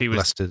pass, because he was...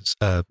 Leicester's,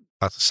 that's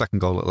the second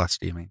goal at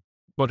Leicester, you mean?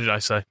 What did I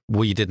say?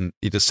 Well, you didn't.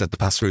 You just said the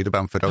pass through to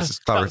Bamford. I was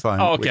just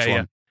clarifying which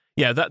one.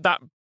 Yeah,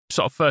 that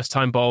sort of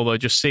first-time ball, though,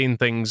 just seeing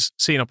things,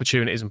 seeing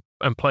opportunities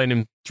and playing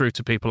him through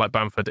to people like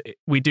Bamford.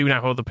 We do now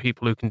have other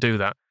people who can do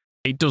that.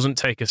 It doesn't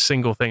take a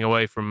single thing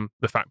away from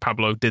the fact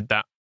Pablo did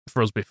that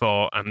for us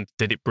before and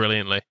did it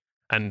brilliantly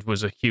and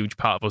was a huge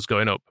part of us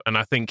going up. And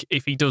I think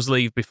if he does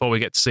leave before we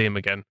get to see him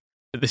again,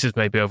 this is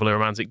maybe overly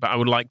romantic, but I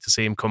would like to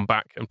see him come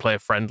back and play a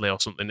friendly or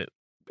something.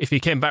 If he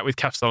came back with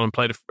Castellon and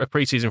played a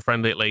pre-season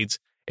friendly at Leeds,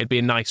 it'd be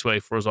a nice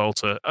way for us all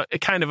to, a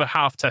kind of a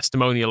half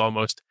testimonial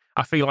almost.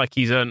 I feel like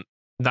he's earned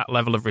that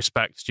level of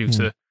respect due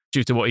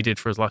to what he did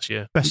for us last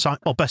year.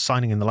 Best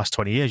signing in the last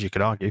 20 years, you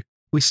could argue.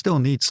 We still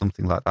need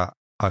something like that,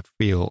 I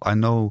feel. I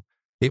know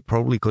it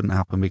probably couldn't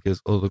happen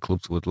because other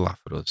clubs would laugh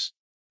at us,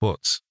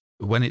 but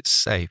when it's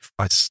safe,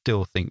 I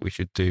still think we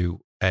should do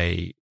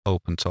a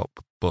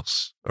open-top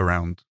bus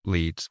around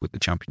Leeds with the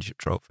Championship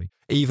trophy.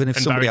 Even if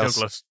somebody Barry else...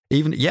 Douglas.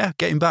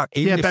 Get him back.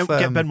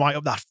 Get Ben White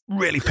up. That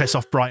really piss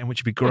off Brighton,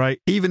 which would be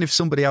great. Even if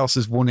somebody else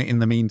has won it in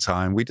the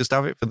meantime, we just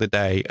have it for the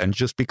day, and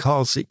just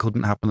because it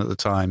couldn't happen at the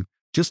time,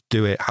 just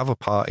do it, have a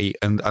party.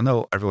 And I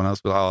know everyone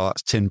else will be like, oh,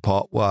 that's tin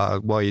pot. Why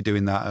are you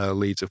doing that?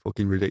 Leeds are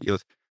fucking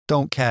ridiculous.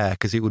 Don't care,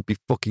 because it would be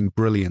fucking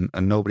brilliant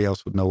and nobody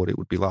else would know what it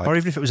would be like. Or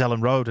even if it was Ellen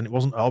Road and it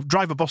wasn't, I'll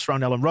drive a bus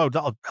around Ellen Road,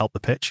 that'll help the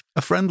pitch.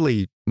 A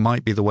friendly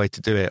might be the way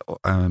to do it, or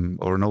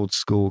an old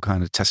school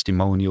kind of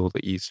testimonial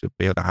that you used to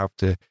be able to have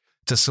to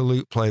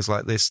salute players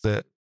like this,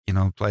 that, you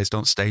know, players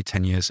don't stay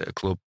 10 years at a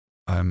club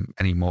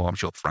anymore. I'm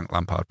sure Frank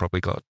Lampard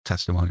probably got a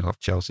testimonial off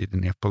Chelsea,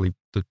 didn't he? Probably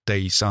the day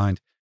he signed.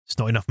 It's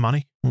not enough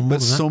money.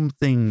 But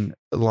something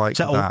like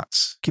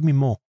that give me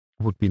more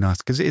would be nice,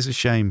 because it is a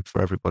shame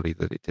for everybody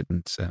that it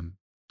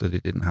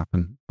didn't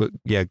happen. But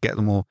yeah, get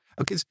them all,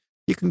 because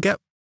you can get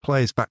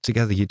players back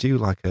together. You do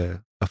like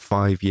a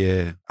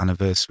 5-year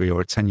anniversary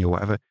or a 10-year,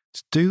 whatever.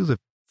 Just do the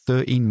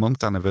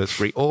 13-month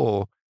anniversary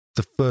or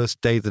the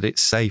first day that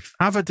it's safe.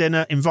 Have a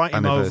dinner, invite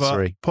him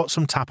over, put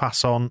some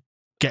tapas on,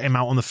 get him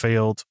out on the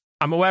field.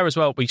 I'm aware as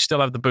well we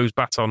still have the Booze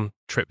Baton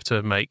trip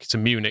to make to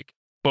Munich,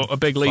 but a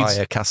big Leeds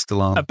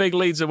Castellon. A big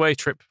Leeds away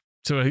trip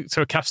to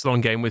a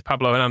Castellon game with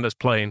Pablo Hernandez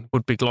playing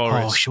would be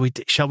glorious. Oh,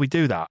 shall we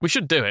do that? We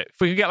should do it.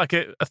 If we could get like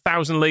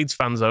 1,000 Leeds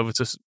fans over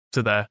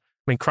to there.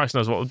 I mean, Christ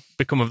knows what would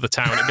become of the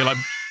town.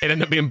 It'd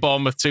end up being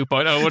Bournemouth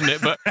 2.0, wouldn't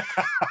it? But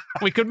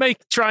we could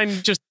try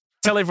and just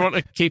tell everyone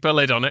to keep a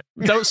lid on it.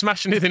 Don't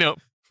smash anything up,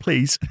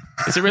 please.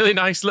 It's a really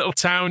nice little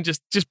town.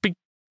 Just be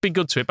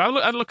good to it. But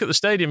I'd look at the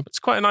stadium. It's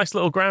quite a nice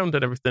little ground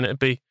and everything. It'd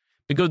be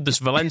good. There's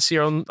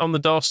Valencia on the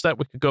doorstep.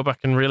 We could go back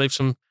and relive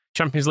some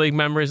Champions League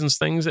memories and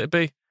things. It'd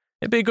be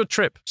a good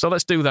trip. So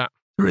let's do that.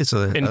 There is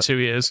in 2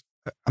 years.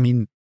 I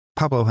mean,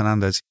 Pablo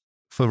Hernandez,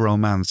 for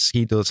romance,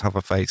 he does have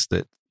a face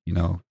that,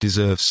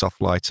 deserves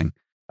soft lighting.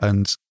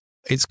 And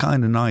it's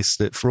kind of nice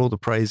that for all the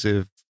praise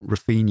of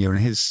Rafinha and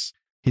his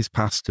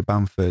pass to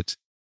Bamford,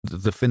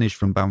 the finish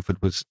from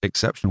Bamford was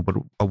exceptional. But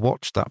I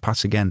watched that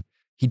pass again.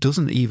 He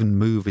doesn't even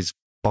move his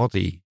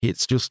body.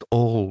 It's just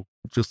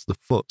the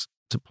foot.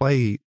 To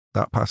play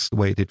that pass the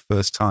way he did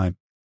first time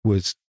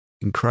was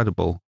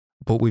incredible.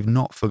 But we've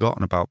not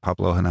forgotten about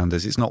Pablo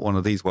Hernandez. It's not one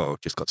of these, well,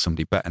 we've just got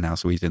somebody better now,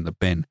 so he's in the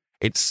bin.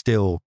 It's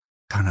still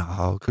kind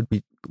of, could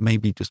we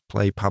maybe just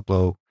play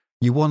Pablo?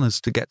 You want us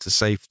to get to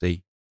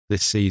safety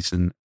this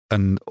season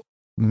and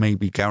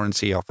maybe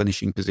guarantee our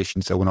finishing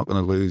position so we're not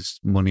going to lose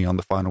money on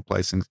the final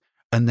placings.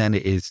 And then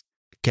it is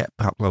get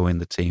Pablo in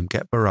the team,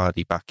 get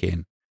Berardi back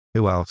in.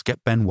 Who else? Get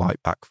Ben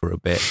White back for a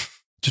bit.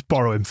 Just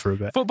borrow him for a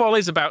bit. Football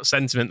is about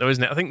sentiment, though,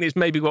 isn't it? I think it's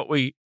maybe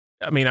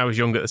I was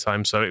young at the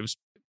time, so it was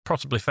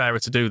possibly fairer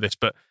to do this,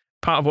 but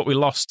part of what we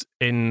lost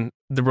in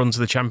the run to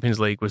the Champions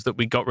League was that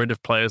we got rid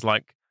of players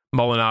like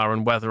Molinar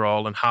and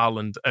Weatherall and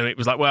Haaland, and it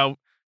was like, well,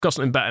 got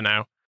something better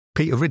now.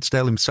 Peter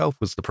Ridsdale himself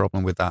was the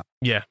problem with that.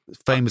 Yeah.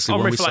 Famously,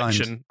 on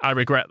reflection, I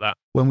regret that.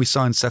 When we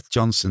signed Seth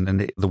Johnson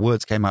and the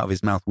words came out of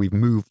his mouth, we've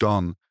moved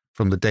on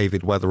from the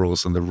David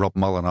Weatheralls and the Rob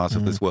Molinars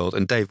of this world.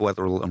 And Dave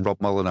Weatherall and Rob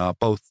Molinar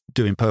both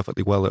doing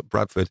perfectly well at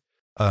Bradford.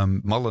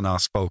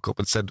 Molinar spoke up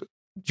and said, do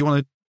you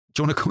want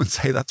to come and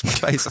say that to my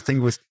face? I think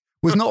it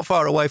was not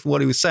far away from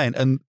what he was saying.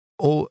 And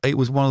it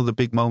was one of the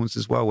big moments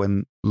as well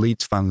when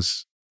Leeds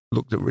fans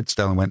looked at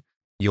Ridsdale and went,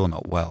 you're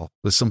not well.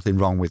 There's something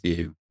wrong with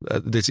you.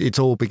 It's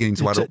all beginning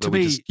to add up.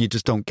 You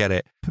just don't get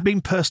it. Being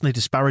personally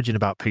disparaging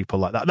about people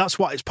like that, that's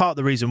why it's part of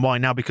the reason why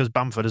now, because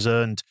Bamford has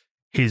earned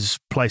his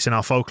place in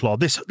our folklore,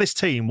 this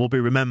team will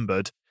be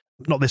remembered,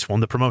 not this one,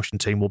 the promotion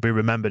team will be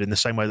remembered in the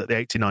same way that the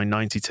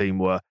 89-90 team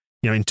were.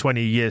 In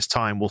 20 years'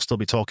 time, we'll still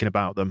be talking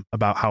about them,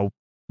 about how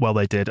well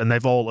they did. And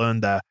they've all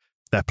earned their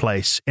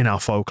place in our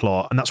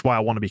folklore. And that's why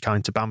I want to be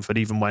kind to Bamford,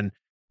 even when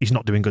he's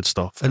not doing good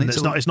stuff. And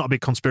it's not a big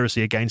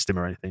conspiracy against him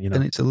or anything.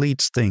 And it's a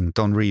Leeds thing.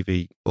 Don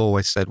Revie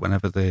always said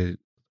whenever the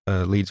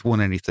Leeds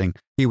won anything,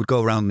 he would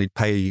go around and he'd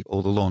pay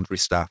all the laundry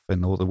staff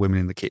and all the women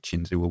in the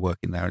kitchens who were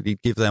working there, and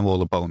he'd give them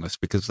all a bonus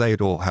because they had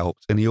all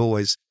helped. And he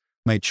always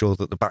made sure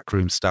that the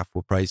backroom staff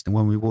were praised. And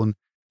when we won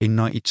in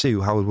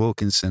 92, Howard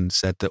Wilkinson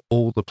said that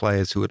all the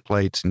players who had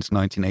played since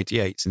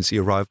 1988, since he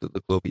arrived at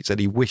the club, he said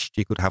he wished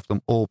he could have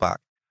them all back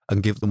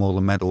and give them all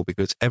a medal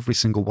because every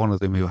single one of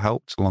them who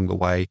helped along the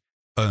way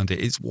earned it.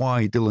 It's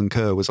why Dylan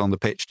Kerr was on the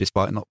pitch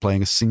despite not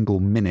playing a single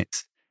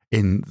minute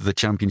in the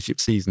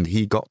championship season.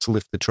 He got to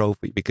lift the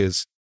trophy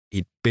because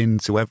he'd been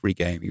to every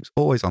game. He was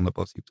always on the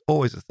bus. He was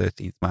always the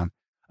 13th man.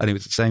 And it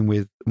was the same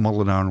with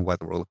Molinar and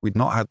Weatherall. If we'd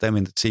not had them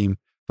in the team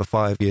for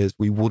 5 years,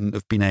 we wouldn't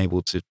have been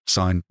able to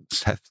sign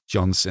Seth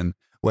Johnson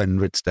when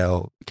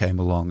Ridsdale came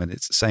along. And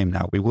it's the same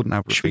now. We wouldn't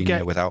have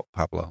Rafinha without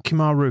Pablo.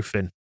 Kemar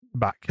Roofing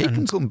back. He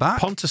can come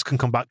back. Pontus can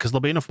come back because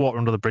there'll be enough water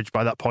under the bridge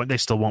by that point. They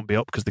still won't be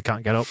up because they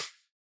can't get up.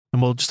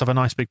 And we'll just have a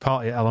nice big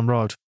party at Ellen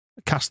Road.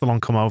 Castellon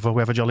come over.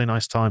 We have a jolly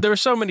nice time. There are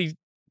so many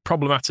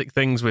problematic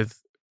things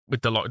with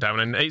the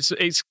lockdown, and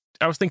it's.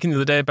 I was thinking the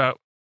other day about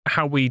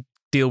how we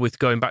deal with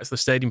going back to the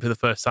stadium for the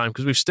first time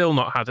because we've still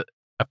not had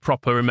a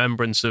proper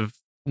remembrance of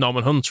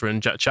Norman Hunter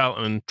and Jack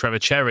Charlton and Trevor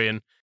Cherry,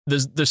 and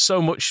there's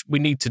so much we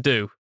need to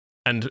do.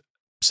 And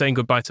saying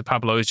goodbye to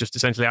Pablo is just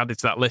essentially added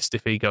to that list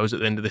if he goes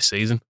at the end of this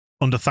season.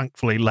 Under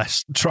thankfully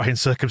less trying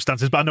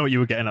circumstances, but I know what you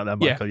were getting at there,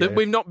 Michael. Yeah,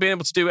 we've not been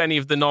able to do any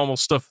of the normal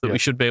stuff that we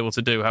should be able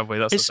to do, have we?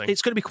 That's the thing.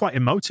 It's going to be quite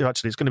emotive,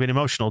 actually. It's going to be an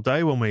emotional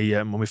day when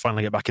we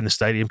finally get back in the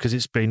stadium because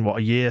it's been,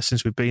 a year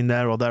since we've been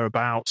there or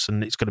thereabouts,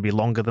 and it's going to be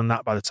longer than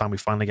that by the time we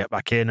finally get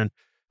back in. And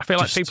I feel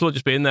like people will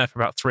just be in there for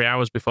about 3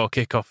 hours before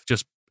kickoff,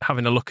 just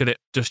having a look at it,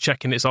 just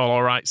checking it's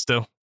all right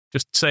still,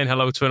 just saying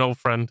hello to an old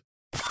friend.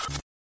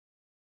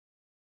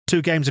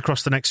 2 games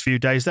across the next few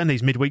days, then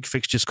these midweek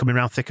fixtures coming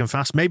around thick and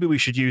fast. Maybe we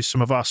should use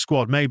some of our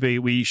squad. Maybe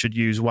we should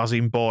use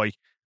Wazim Boy.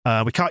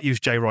 We can't use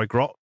J. Roy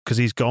Grott because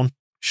he's gone.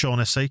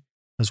 Shaughnessy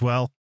as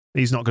well.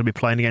 He's not going to be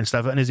playing against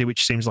Everton, is he?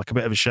 Which seems like a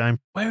bit of a shame.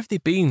 Where have they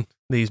been,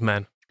 these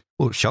men?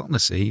 Well,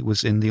 Shaughnessy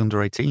was in the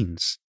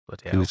under-18s.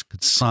 Bloody he hell. was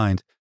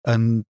consigned.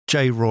 And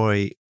J.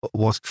 Roy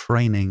was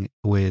training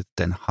with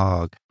Den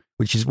Haag,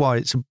 which is why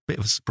it's a bit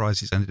of a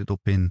surprise he's ended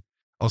up in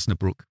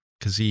Osnabrück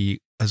because he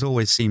has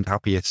always seemed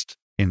happiest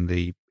in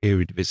the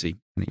Eredivisie,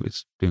 and he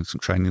was doing some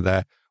training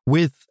there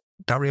with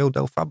Dario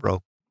Del Fabro.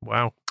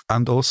 Wow.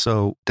 And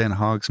also Den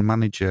Haag's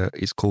manager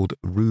is called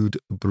Ruud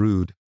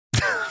Brood.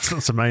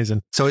 That's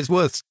amazing. So it's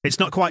worth. It's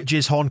not quite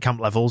Jizz Hornkamp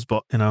levels,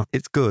 but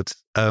it's good.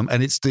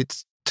 And it's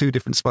two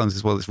different spellings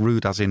as well. It's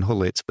Rude as in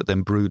Hullet, but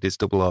then Brood is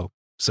double O.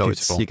 So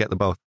you get the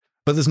both.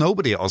 But there's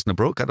nobody at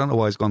Osnabrück. I don't know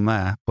why he's gone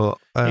there. But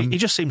he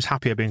just seems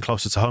happier being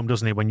closer to home,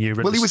 doesn't he? When you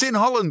he was in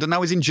Holland and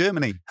now he's in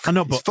Germany. I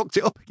know, but he's fucked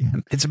it up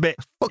again. It's a bit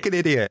fucking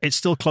idiot. It's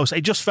still close.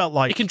 It just felt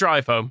like he can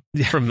drive home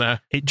from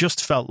there. It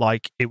just felt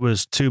like it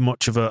was too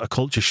much of a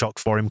culture shock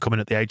for him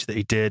coming at the age that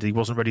he did. He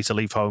wasn't ready to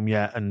leave home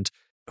yet, and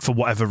for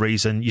whatever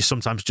reason, you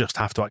sometimes just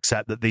have to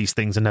accept that these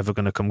things are never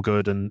going to come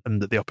good, and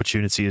that the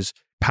opportunity is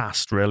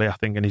past, really, I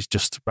think, and he's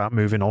just about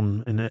moving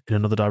on in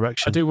another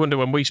direction. I do wonder,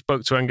 when we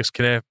spoke to Angus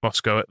Kinnear,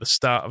 Moscow, at the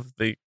start of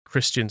the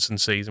Christiansen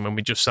season, when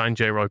we just signed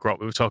J. Roy Grott,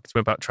 we were talking to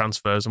him about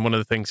transfers, and one of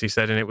the things he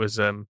said in it was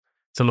to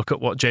look at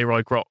what J.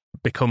 Roy Grott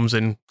becomes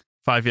in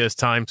 5 years'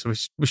 time, so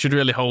we should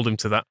really hold him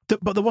to that.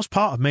 But there was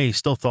part of me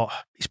still thought,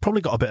 he's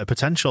probably got a bit of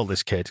potential,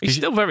 this kid. He's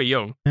still very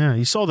young. Yeah,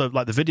 you saw the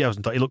videos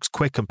and thought he looks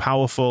quick and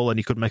powerful and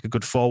he could make a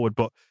good forward,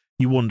 but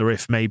you wonder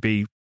if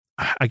maybe,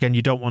 again,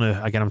 you don't want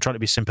to, I'm trying to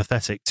be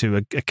sympathetic to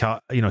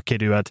a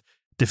kid who had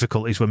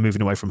difficulties when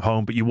moving away from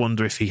home, but you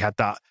wonder if he had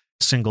that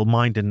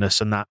single-mindedness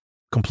and that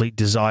complete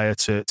desire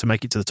to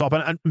make it to the top.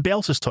 And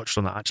Bielsa's touched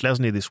on that, actually,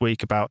 hasn't he, this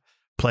week, about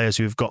players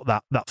who've got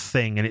that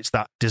thing, and it's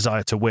that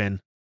desire to win.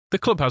 The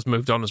club has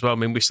moved on as well. I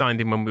mean, we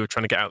signed him when we were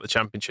trying to get out of the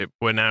Championship.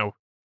 We're now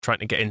trying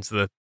to get into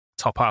the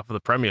top half of the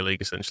Premier League,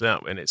 essentially,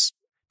 aren't we? And it's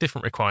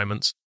different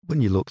requirements.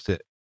 When you looked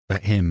at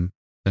him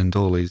and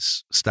all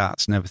his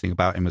stats and everything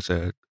about him as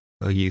a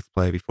youth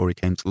player before he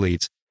came to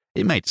Leeds,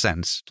 it made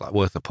sense, like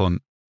worth a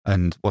punt,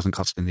 and wasn't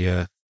costing the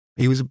earth.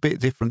 He was a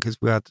bit different because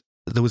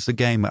there was the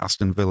game at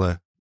Aston Villa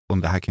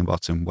under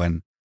Heckingbottom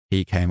when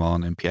he came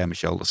on and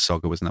Pierre-Michel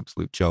Lasogga was an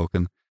absolute joke,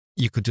 and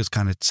you could just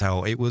kind of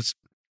tell it was.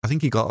 I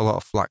think he got a lot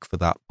of flack for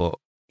that, but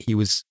he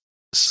was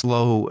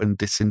slow and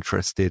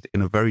disinterested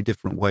in a very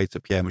different way to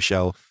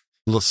Pierre-Michel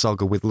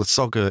Lasogga. With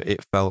Lasogga,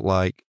 it felt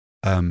like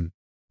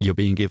you're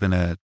being given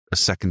a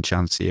second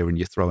chance here and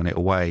you're throwing it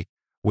away.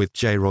 With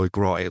J. Roy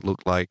Grott, it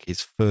looked like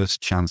his first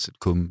chance had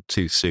come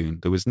too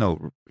soon.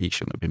 He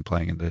shouldn't have been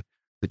playing in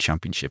the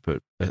Championship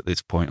at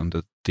this point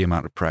under the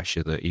amount of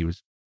pressure that he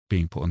was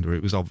being put under.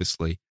 It was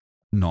obviously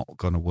not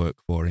going to work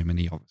for him, and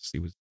he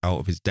obviously was out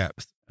of his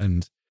depth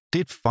and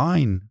did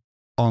fine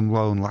on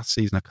loan last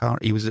season.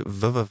 He was at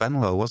Veuve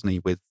Venlo, wasn't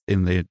he,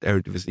 in the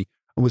Eredivisie,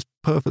 and was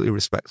perfectly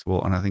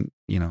respectable. And I think,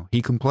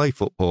 he can play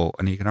football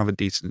and he can have a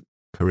decent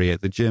career.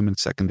 The German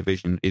second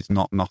division is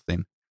not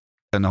nothing.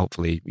 And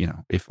hopefully,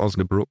 if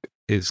Osnabrück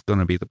is going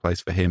to be the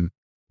place for him,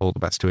 all the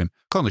best to him.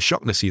 Conor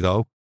Shaughnessy,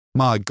 though,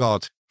 my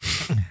God.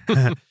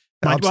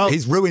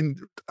 He's ruined,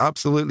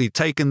 absolutely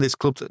taken this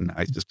club to... No,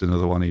 it's just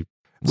another one.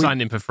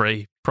 Signed him for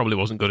free. Probably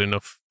wasn't good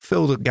enough.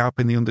 Filled a gap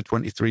in the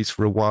under-23s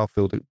for a while.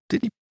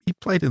 He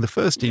played in the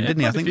first team, didn't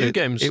he? I think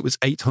it was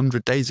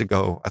 800 days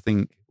ago, I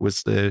think,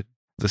 was the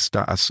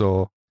stat I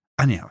saw.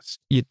 And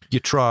you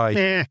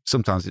try.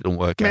 Sometimes it don't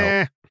work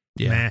out.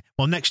 Yeah.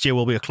 Well, next year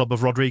will be a club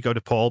of Rodrigo de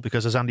Paul,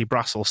 because as Andy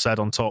Brassel said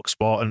on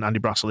TalkSport, and Andy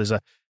Brassel is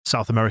a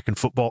South American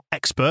football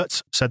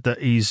expert, said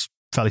that he's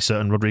fairly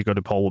certain Rodrigo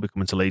de Paul will be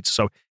coming to Leeds.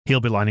 So he'll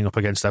be lining up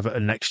against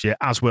Everton next year,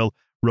 as will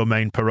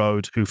Romain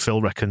Perraud, who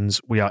Phil reckons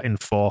we are in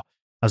for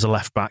as a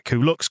left-back,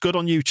 who looks good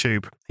on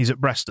YouTube. He's at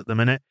Brest at the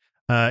minute.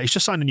 He's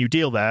just signed a new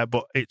deal there,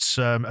 but it's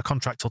a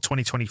contract till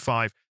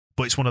 2025.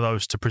 But it's one of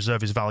those to preserve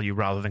his value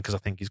rather than because I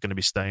think he's going to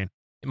be staying.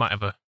 It might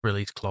have a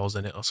release clause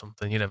in it or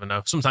something. You never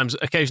know. Sometimes,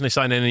 occasionally,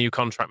 signing a new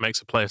contract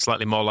makes a player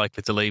slightly more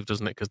likely to leave,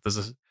 doesn't it? Because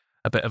there's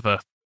a bit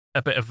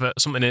of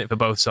something in it for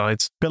both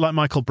sides. A bit like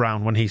Michael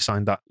Brown when he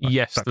signed that.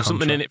 Yes, that there's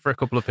something in it for a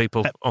couple of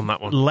people on that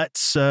one.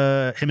 Let's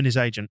him and his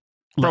agent.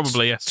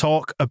 Probably yes.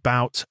 Talk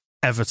about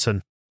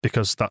Everton,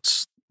 because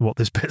that's what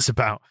this bit's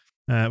about.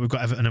 We've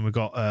got Everton and we've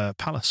got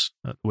Palace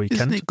at the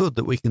weekend. Isn't it good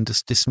that we can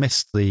just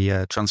dismiss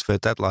the transfer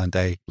deadline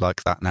day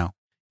like that now?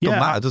 Doesn't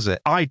matter, does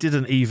it? I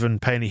didn't even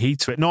pay any heed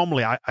to it.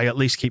 Normally, I at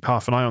least keep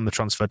half an eye on the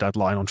transfer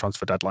deadline on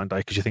transfer deadline day,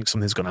 because you think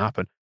something's going to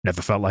happen.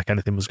 Never felt like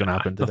anything was going to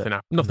happen, did it?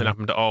 Nothing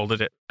happened at all, did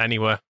it?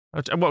 Anywhere.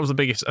 What was the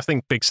biggest? I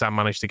think Big Sam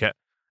managed to get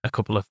a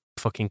couple of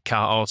fucking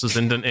cart horses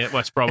in, didn't he, at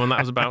West Brom, and that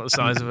was about the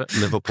size of it.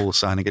 Liverpool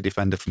signing a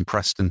defender from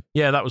Preston.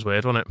 Yeah, that was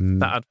weird, wasn't it?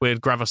 That had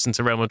weird Gravesen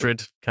to Real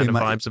Madrid kind of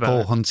vibes about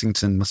Paul it.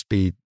 Huntington must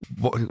be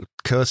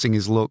cursing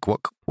his luck.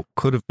 What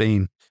could have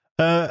been.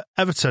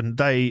 Everton,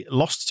 they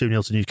lost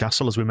 2-0 to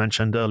Newcastle, as we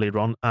mentioned earlier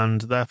on,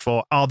 and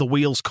therefore, are the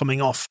wheels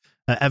coming off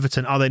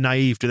Everton? Are they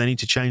naive? Do they need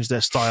to change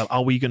their style?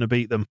 Are we going to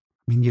beat them?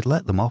 I mean, you'd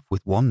let them off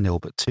with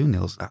 1-0, but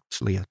 2-0 is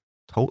actually a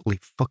totally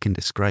fucking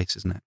disgrace,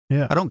 isn't it?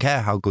 Yeah. I don't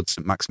care how good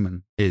St.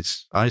 Maximin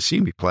is. I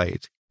assume he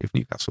played if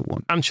Newcastle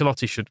won.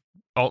 Ancelotti should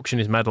auction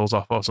his medals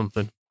off or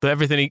something.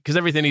 Because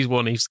everything he's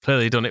won, he's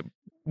clearly done it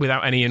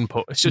without any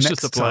input. It's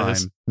just the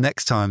players.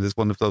 Next time, there's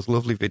one of those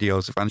lovely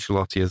videos of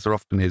Ancelotti, as there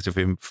often is, of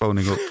him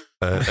phoning up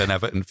an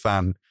Everton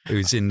fan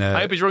who's in.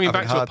 I hope he's ringing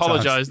back to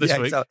apologise this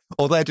week. Exactly.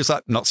 Or they're just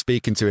like not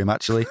speaking to him,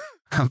 actually.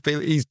 I feel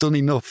he's done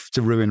enough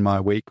to ruin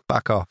my week.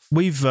 Back off.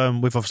 We've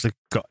obviously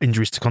got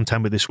injuries to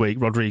contend with this week.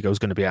 Rodrigo's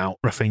going to be out.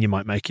 Rafinha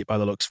might make it by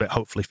the looks of it.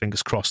 Hopefully,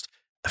 fingers crossed.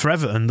 For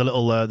Everton, the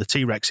little the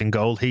T-Rex in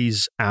goal,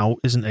 he's out,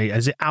 isn't he?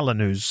 Is it Alan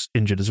who's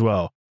injured as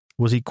well?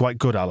 Was he quite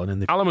good,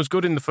 Alan? Alan was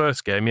good in the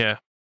first game, yeah.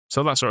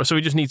 So that's all right. So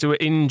we just need to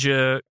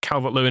injure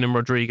Calvert-Lewin and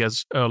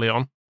Rodriguez early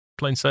on.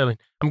 Plain sailing.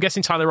 I'm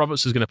guessing Tyler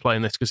Roberts is going to play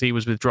in this because he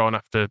was withdrawn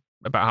after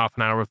about half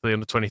an hour of the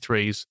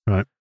under-23s,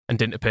 right, and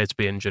didn't appear to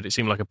be injured. It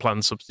seemed like a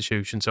planned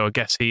substitution. So I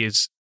guess he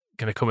is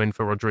going to come in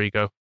for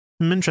Rodrigo.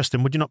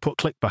 Interesting. Would you not put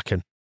Click back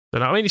in?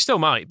 I mean, he still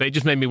might, but it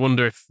just made me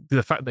wonder if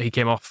the fact that he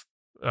came off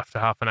after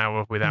half an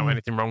hour without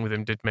anything wrong with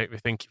him did make me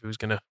think if he was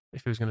going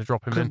to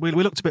drop him in. We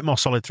looked a bit more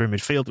solid through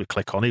midfield with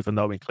Click on, even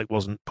though Click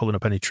wasn't pulling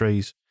up any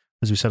trees,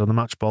 as we said on the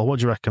match ball. What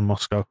do you reckon,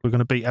 Moscow? We're going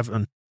to beat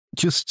Everton.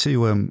 Just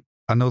to,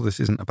 I know this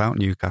isn't about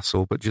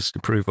Newcastle, but just to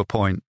prove a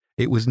point,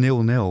 it was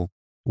 0-0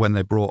 when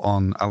they brought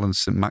on Alan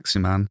St.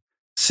 Maximan.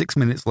 6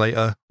 minutes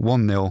later,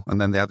 1-0,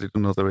 and then they added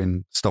another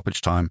in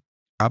stoppage time.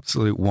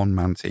 Absolute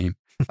one-man team.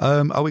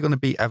 Are we going to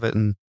beat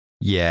Everton?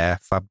 Yeah,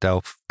 Fab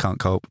Delph can't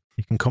cope.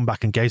 He can come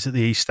back and gaze at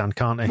the East Stand,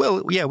 can't he?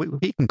 Well, yeah,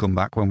 he can come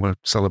back when we're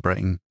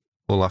celebrating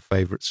all our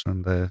favourites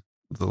from the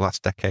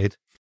last decade.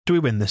 Do we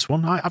win this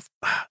one?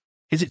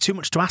 Is it too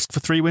much to ask for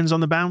 3 wins on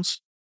the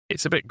bounce?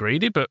 It's a bit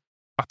greedy, but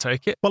I'll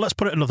take it. Well, let's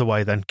put it another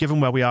way then. Given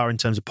where we are in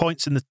terms of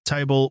points in the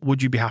table,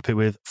 would you be happy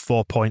with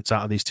 4 points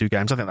out of these 2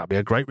 games? I think that'd be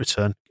a great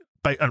return.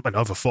 And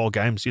over 4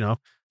 games,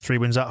 3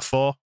 wins out of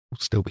 4. We'll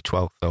still be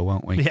 12th though,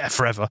 won't we? Yeah,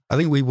 forever. I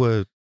think we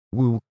were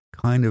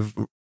kind of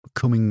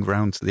coming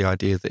round to the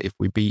idea that if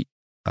we beat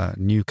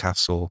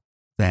Newcastle,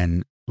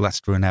 then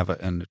Leicester and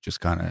Everton just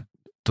kind of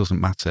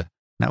doesn't matter.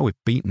 Now we've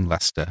beaten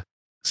Leicester,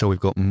 so we've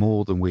got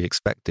more than we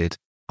expected.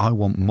 I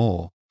want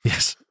more.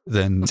 Yes.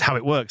 That's how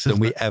it works. Than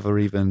we ever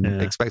even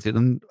expected.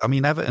 And I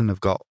mean, Everton have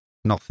got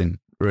nothing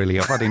really.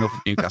 I've had enough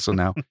of Newcastle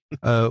now.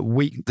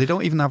 They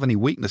don't even have any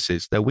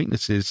weaknesses. Their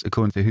weaknesses,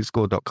 according to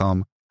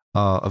WhoScored.com,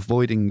 are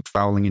avoiding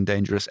fouling in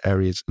dangerous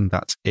areas, and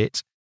that's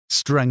it.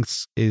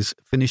 Strengths is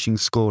finishing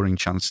scoring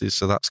chances,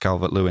 so that's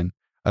Calvert-Lewin.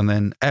 And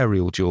then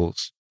aerial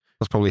duels,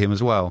 that's probably him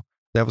as well.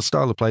 They have a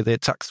style of play. They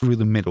attack through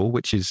the middle,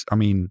 which is,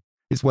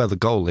 it's where the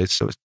goal is,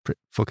 so it's pretty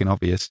fucking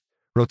obvious.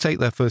 Rotate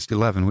their first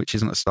 11, which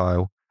isn't a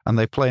style, and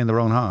they play in their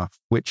own half,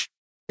 which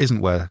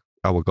isn't where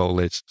our goal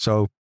is.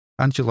 So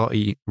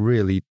Ancelotti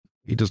really,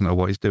 he doesn't know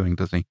what he's doing,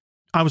 does he?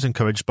 I was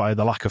encouraged by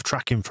the lack of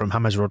tracking from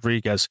James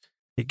Rodriguez.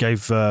 It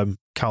gave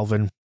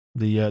Calvin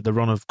the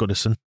run of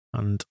Goodison,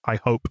 and I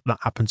hope that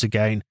happens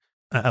again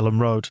at Ellen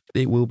Road.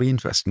 It will be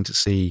interesting to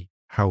see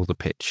how the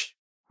pitch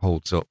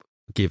holds up,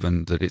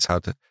 given that it's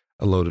had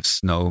a load of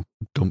snow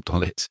dumped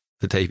on it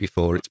the day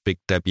before its big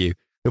debut.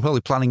 They're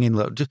probably planning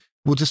in,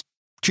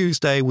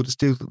 Tuesday, we'll just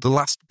do the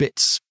last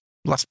bits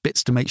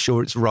to make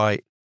sure it's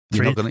right.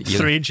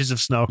 3 inches of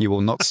snow. You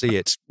will not see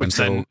it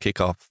until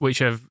kick-off. Which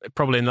have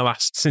probably in the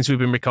last, since we've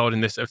been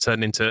recording this, have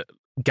turned into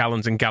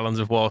gallons and gallons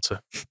of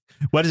water.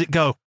 Where does it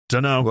go?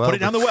 Don't know. Well, put it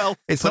down the well.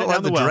 It's not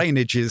like the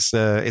drainage is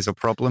a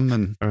problem.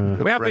 And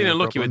we have been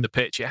unlucky with the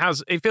pitch.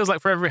 It feels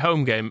like for every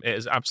home game, it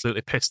has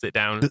absolutely pissed it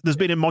down. There's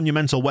been a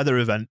monumental weather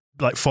event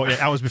like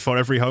 48 hours before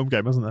every home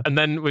game, hasn't there? And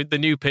then with the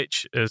new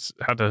pitch has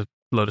had a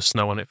load of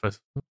snow on it for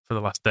the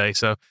last day.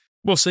 So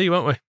we'll see,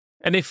 won't we?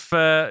 And if,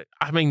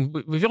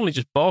 we've only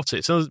just bought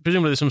it, so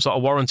presumably there's some sort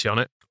of warranty on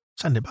it.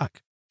 Send it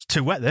back. It's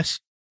too wet, this.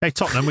 Hey,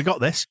 Tottenham, we got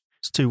this.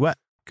 It's too wet.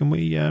 Can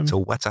we... It's a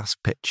wet-ass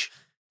pitch.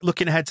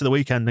 Looking ahead to the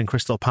weekend in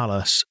Crystal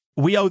Palace,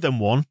 we owe them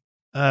one.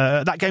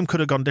 That game could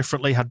have gone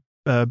differently had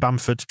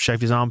Bamford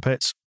shaved his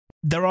armpits.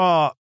 There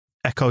are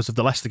echoes of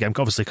the Leicester game,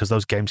 obviously, because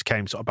those games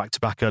came sort of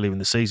back-to-back earlier in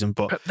the season.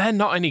 But they're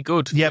not any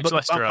good. Yeah, but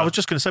I was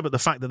just going to say, but the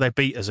fact that they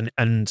beat us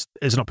and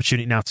there's an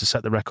opportunity now to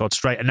set the record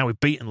straight, and now we've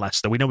beaten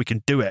Leicester, we know we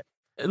can do it.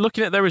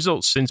 Looking at their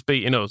results since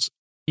beating us,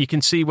 you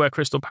can see where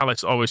Crystal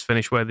Palace always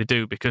finish where they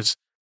do, because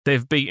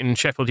they've beaten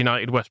Sheffield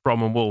United, West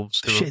Brom and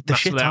Wolves. They're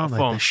shit, aren't they?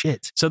 They're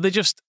shit. So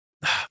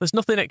there's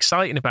nothing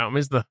exciting about them,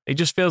 is there? It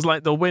just feels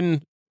like they'll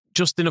win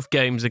just enough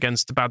games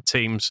against the bad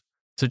teams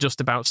to just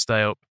about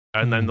stay up,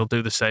 and then they'll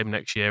do the same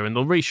next year, and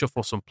they'll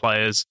reshuffle some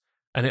players,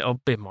 and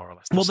it'll be more or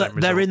less the same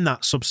they're result. in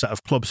that subset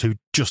of clubs who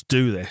just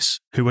do this,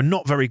 who are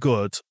not very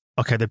good.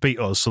 Okay, they beat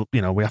us, so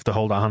we have to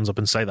hold our hands up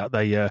and say that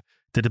they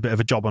did a bit of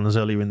a job on us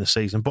earlier in the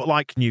season. But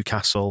like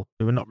Newcastle,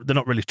 they're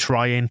not really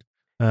trying.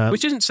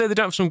 Which isn't to say they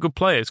don't have some good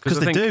players, because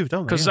they do,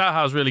 don't they? Because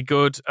Zaha's really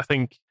good. I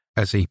think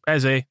Eze,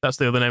 that's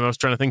the other name I was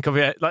trying to think of.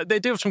 Yeah, like they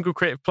do have some good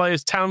creative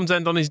players.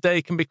 Townsend on his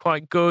day can be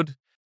quite good.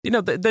 They're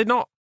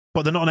not.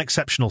 But they're not an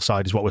exceptional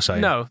side, is what we're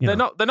saying. No, they're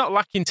not. They're not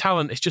lacking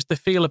talent. It's just they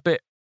feel a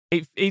bit.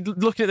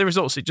 Looking at the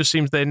results, it just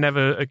seems they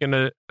never are going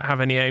to have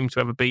any aim to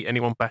ever beat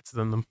anyone better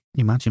than them.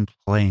 Imagine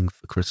playing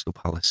for Crystal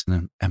Palace in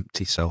an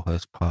empty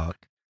Selhurst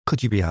Park.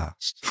 Could you be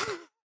asked?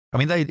 I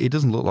mean, it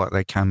doesn't look like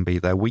they can be.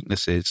 Their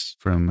weaknesses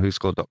from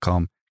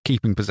WhoScored.com,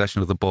 keeping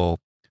possession of the ball.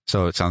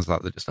 So it sounds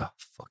like they're just,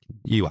 fucking,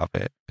 you have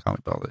it.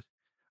 Can't be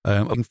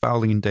bothered.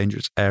 Fouling in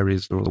dangerous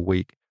areas are all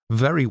weak.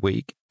 Very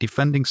weak.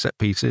 Defending set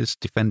pieces,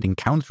 defending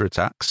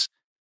counter-attacks.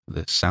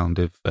 The sound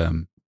of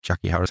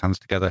Jackie Harris hands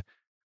together.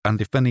 And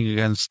defending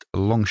against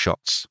long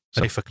shots.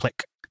 Ready for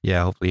Click.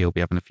 yeah, hopefully he'll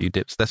be having a few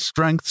dips. Their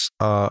strengths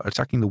are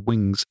attacking the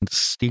wings and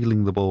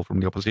stealing the ball from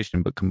the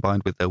opposition, but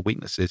combined with their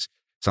weaknesses,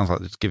 sounds like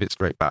they just give it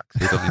straight back.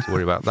 So you don't need to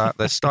worry about that.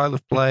 Their style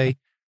of play,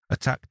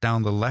 attack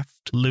down the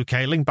left. Luke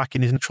Ayling back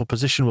in his natural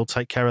position will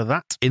take care of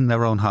that. In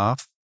their own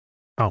half.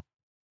 Oh.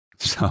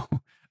 So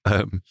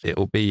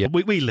it'll be...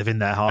 We live in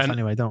their half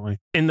anyway, don't we?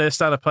 In their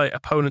style of play,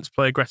 opponents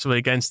play aggressively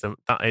against them.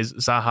 That is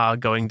Zaha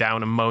going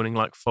down and moaning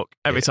like fuck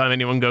every time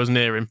anyone goes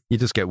near him. You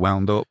just get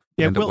wound up.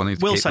 Yeah,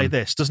 we'll say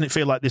this. Doesn't it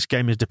feel like this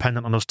game is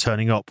dependent on us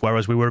turning up,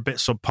 whereas we were a bit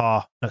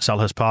subpar at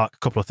Selhurst Park? A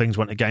couple of things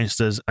went against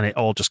us and it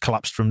all just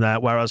collapsed from there,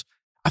 whereas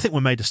I think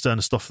we're made of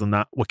sterner stuff than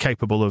that. We're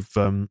capable of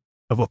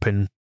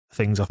upping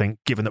things, I think,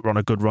 given that we're on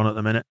a good run at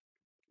the minute.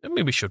 I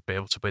mean, we should be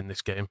able to win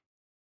this game.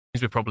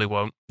 Means we probably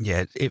won't.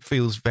 Yeah, it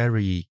feels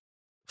very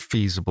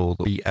feasible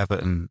to beat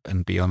Everton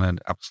and be on an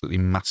absolutely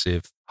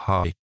massive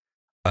high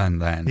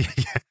and then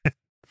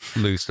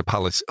lose to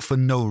Palace for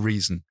no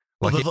reason.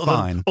 Like, it's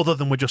fine. Other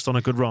than we're just on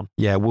a good run.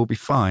 Yeah, we'll be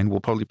fine.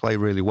 We'll probably play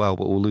really well,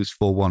 but we'll lose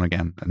 4-1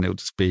 again. And it'll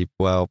just be,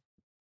 well,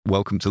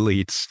 welcome to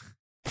Leeds.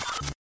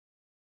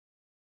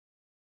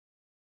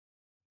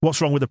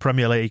 What's wrong with the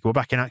Premier League? We're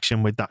back in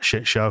action with that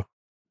shit show.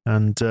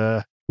 And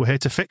we're here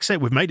to fix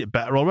it. We've made it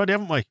better already,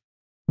 haven't we?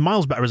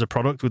 Miles better as a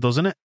product with us,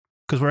 isn't it?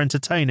 Because we're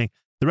entertaining.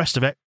 The rest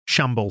of it,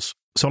 shambles.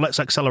 So let's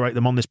accelerate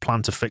them on this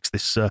plan to fix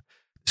this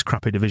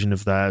crappy division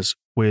of theirs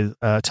with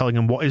telling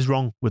them what is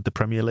wrong with the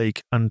Premier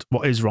League and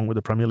what is wrong with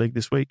the Premier League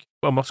this week.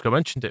 Well, Moscow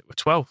mentioned it. We're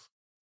 12th.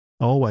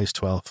 Always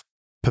 12th.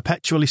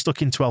 Perpetually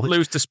stuck in 12th.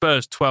 Lose to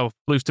Spurs, 12th.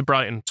 Lose to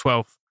Brighton,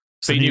 12th.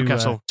 Beat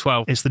Newcastle,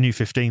 12th. It's the new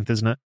 15th,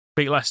 isn't it?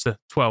 Beat Leicester,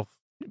 12th.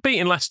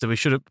 Beating Leicester, we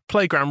should have,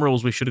 playground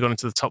rules, we should have gone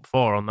into the top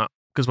 4 on that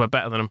because we're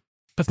better than them.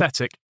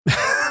 Pathetic.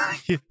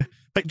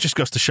 It just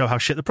goes to show how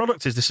shit the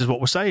product is. This is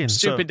what we're saying.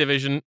 Stupid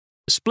division.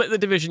 Split the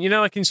division. You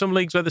know, like in some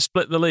leagues where they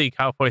split the league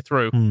halfway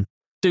through.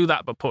 Do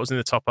that, but put us in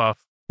the top half.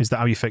 Is that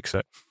how you fix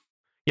it?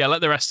 Yeah,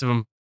 let the rest of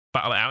them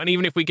battle it out. And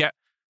even if we get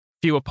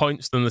fewer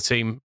points than the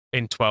team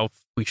in 12th,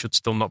 we should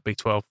still not be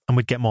 12th. And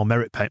we'd get more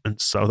merit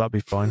payments, so that'd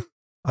be fine.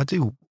 I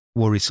do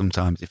worry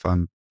sometimes if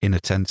I'm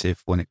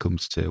inattentive when it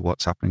comes to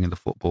what's happening in the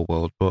football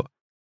world, but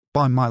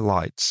by my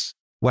lights,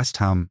 West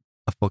Ham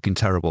are fucking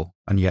terrible,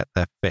 and yet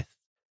they're 5th.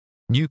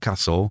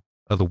 Newcastle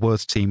are the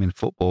worst team in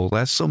football.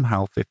 They're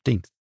somehow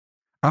 15th.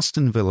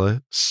 Aston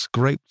Villa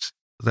scraped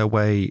their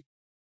way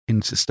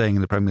into staying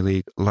in the Premier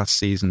League last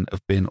season,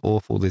 have been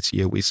awful this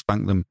year. We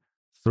spanked them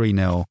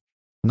 3-0,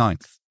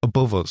 9th,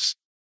 above us.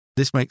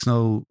 This makes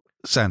no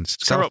sense.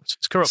 It's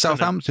corrupt.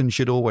 Southampton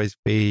should always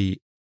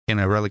be in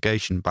a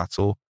relegation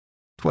battle.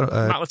 Matt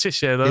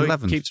Letizia, though,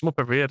 11th. He keeps them up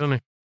every year, doesn't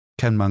he?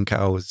 Ken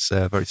Mankau was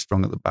very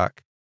strong at the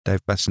back.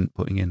 Dave Besant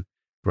putting in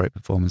great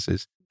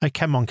performances. Hey,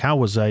 Ken Mankau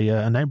was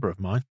a neighbour of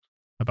mine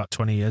about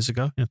 20 years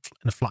ago in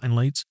a flat in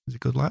Leeds. He's a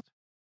good lad.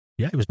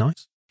 Yeah, he was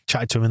nice.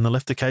 Chatted to him in the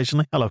lift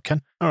occasionally. Hello,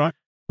 Ken. All right.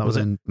 That was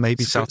it.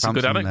 Maybe It's a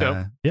Southampton. good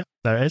anecdote. Yeah,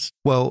 there it is.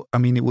 Well, I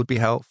mean, it would be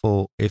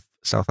helpful if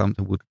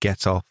Southampton would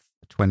get off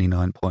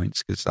 29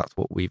 points because that's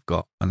what we've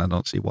got, and I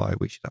don't see why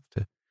we should have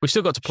to. We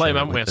still got to play them,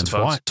 haven't we, I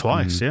suppose?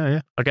 Twice,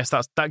 yeah. I guess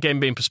that game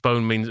being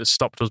postponed means it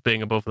stopped us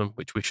being above them,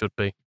 which we should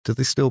be. Do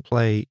they still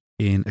play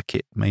in a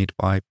kit made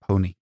by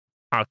Pony?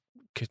 I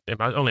could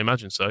only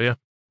imagine so, yeah.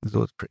 It's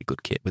always a pretty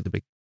good kit with the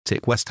big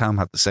tick. West Ham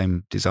had the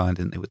same design,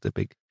 didn't they, with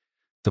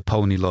the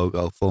Pony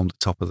logo formed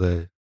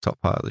the top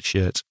part of the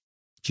shirt.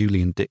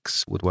 Julian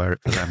Dix would wear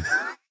it for them.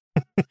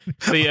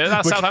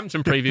 That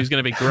Southampton preview is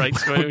going to be great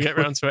when we get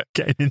round to it.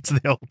 Getting into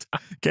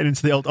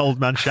the old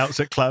man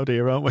shouts at Cloudy,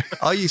 aren't we?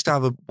 I used to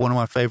have one of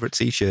my favourite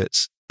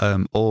T-shirts.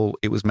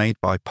 It was made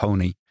by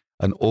Pony,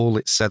 and all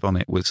it said on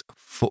it was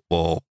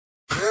football,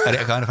 and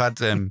it kind of had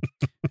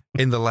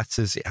in the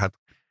letters it had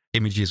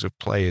images of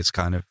players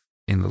kind of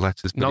in the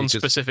letters.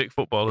 Non-specific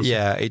footballers.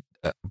 Yeah,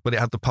 but it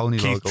had the Pony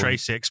logo. Keith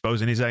Tracy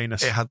exposing his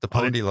anus. It had the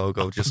Pony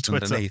logo just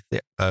underneath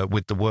it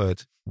with the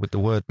word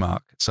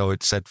mark. So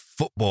it said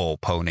football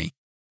Pony.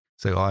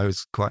 So I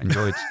always quite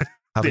enjoyed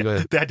having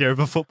the idea of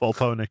a football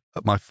pony.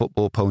 My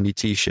football pony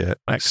T-shirt.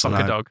 Like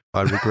soccer dog.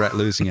 I regret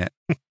losing it.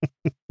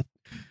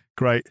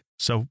 Great.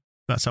 So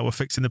that's how we're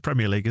fixing the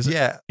Premier League, is it?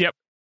 Yeah. Yep.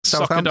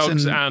 Soccer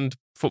dogs and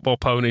football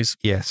ponies.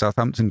 Yeah,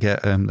 Southampton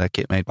get their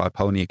kit made by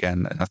Pony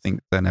again, and I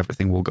think then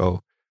everything will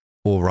go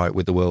all right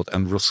with the world,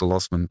 and Russell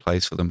Osman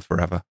plays for them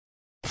forever.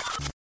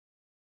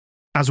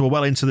 As we're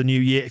well into the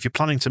new year, if you're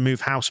planning to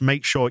move house,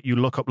 make sure you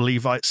look up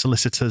Levite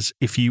Solicitors.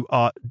 If you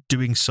are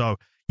doing so,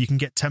 you can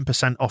get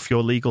 10% off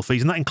your legal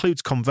fees, and that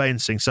includes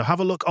conveyancing. So have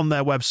a look on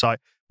their website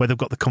where they've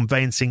got the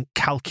conveyancing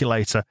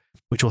calculator,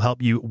 which will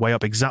help you weigh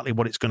up exactly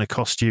what it's going to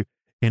cost you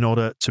in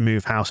order to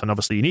move house. And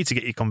obviously you need to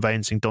get your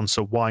conveyancing done,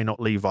 so why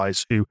not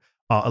Levi's, who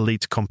are a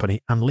Leeds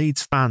company and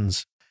Leeds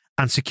fans?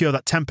 And secure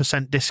that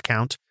 10%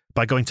 discount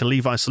by going to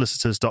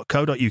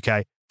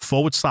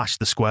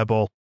levisolicitors.co.uk/the square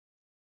ball.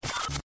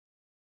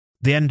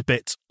 The end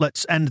bit.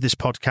 Let's end this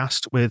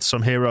podcast with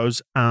some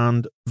heroes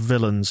and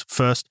villains.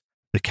 First,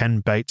 the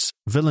Ken Bates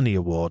Villainy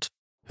Award.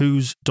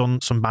 Who's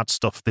done some bad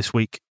stuff this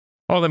week?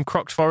 All them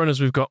crocked foreigners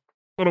we've got.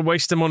 What a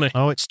waste of money.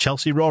 Oh, it's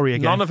Chelsea Rory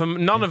again.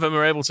 None of them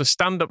are able to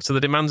stand up to the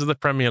demands of the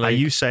Premier League. Are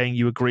you saying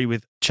you agree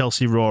with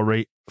Chelsea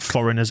Rory?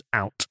 Foreigners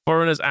out.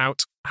 Foreigners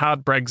out.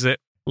 Hard Brexit.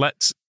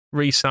 Let's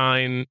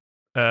re-sign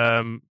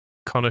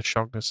Conor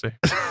Shaughnessy,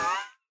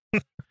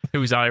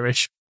 who's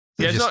Irish.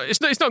 Yeah,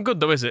 it's not good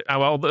though, is it?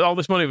 All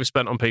this money we've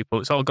spent on people,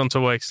 it's all gone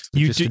to waste.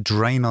 A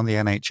drain on the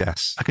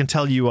NHS. I can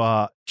tell you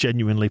are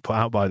genuinely put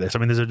out by this. I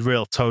mean, there's a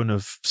real tone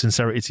of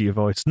sincerity to your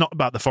voice. Not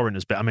about the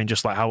foreigners bit. I mean,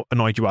 just like how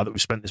annoyed you are that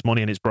we've spent this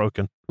money and it's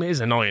broken. It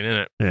is annoying,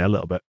 isn't it? Yeah, a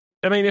little bit.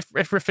 I mean, if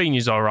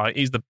Rafinha's all right,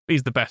 he's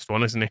the best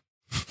one, isn't he?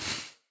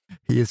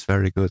 He is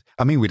very good.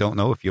 I mean, we don't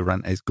know if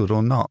Llorente is good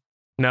or not.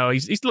 No,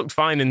 he's looked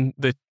fine in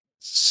the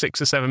 6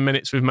 or 7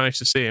 minutes we've managed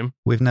to see him.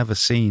 We've never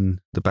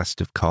seen the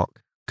best of Koch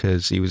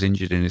because he was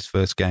injured in his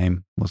first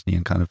game, wasn't he?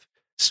 And kind of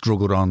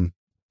struggled on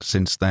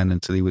since then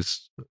until he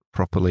was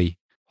properly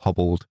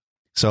hobbled.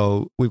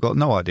 So we've got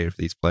no idea if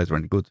these players are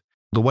any good.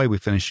 The way we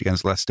finished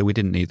against Leicester, we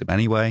didn't need them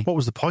anyway. What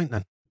was the point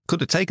then? Could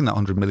have taken that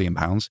 £100 million,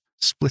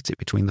 split it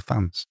between the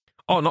fans.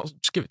 Oh,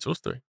 just give it to us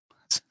three.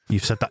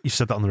 You've said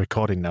that on the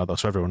recording now, though,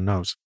 so everyone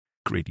knows.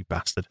 Greedy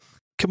bastard.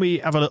 Can we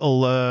have a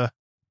little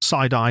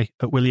side eye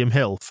at William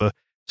Hill for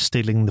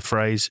stealing the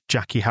phrase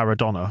Jackie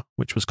Haradonna,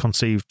 which was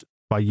conceived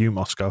by you,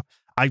 Moscow?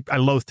 I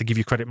loathe to give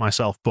you credit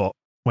myself, but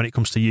when it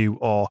comes to you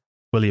or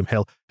William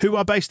Hill, who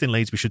are based in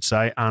Leeds, we should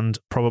say, and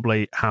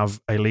probably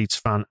have a Leeds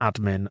fan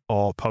admin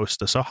or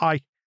poster. So hi.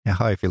 Yeah,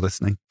 hi if you're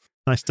listening.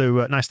 Nice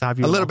to have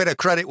you. A little bit of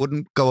credit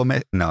wouldn't go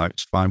amiss. No,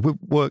 it's fine. We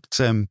worked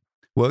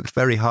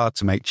very hard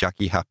to make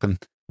Jackie happen.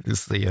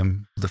 It's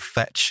the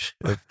fetch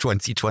of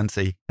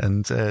 2020,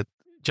 and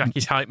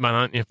Jackie's hype man,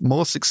 aren't you?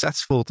 More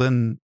successful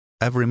than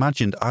ever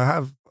imagined. I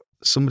have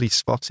somebody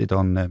spotted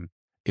on.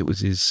 It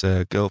was his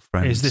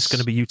girlfriend. Is this going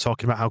to be you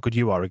talking about how good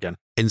you are again?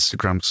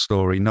 Instagram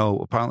story. No,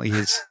 apparently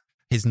his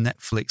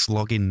Netflix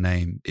login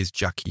name is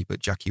Jackie,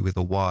 but Jackie with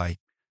a Y.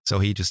 So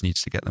he just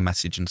needs to get the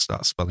message and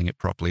start spelling it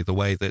properly. The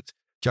way that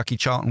Jackie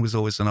Charlton was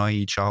always an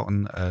IE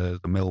Charlton, the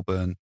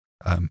Milburn.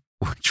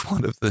 Which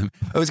one of them?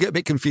 I always get a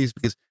bit confused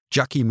because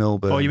Jackie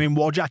Milburn. Oh, you mean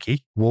War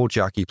Jackie? War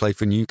Jackie played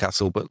for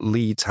Newcastle, but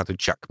Leeds had a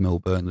Jack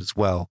Milburn as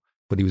well.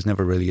 But he was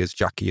never really as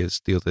Jackie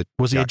as the other.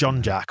 Was he a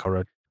John Jack or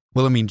a?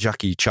 Well, I mean,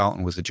 Jackie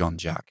Charlton was a John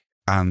Jack,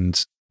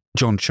 and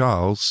John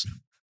Charles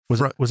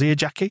was he a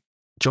Jackie?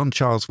 John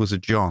Charles was a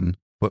John,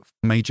 but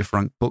Major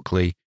Frank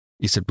Buckley,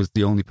 he said, was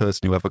the only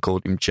person who ever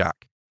called him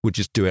Jack. Would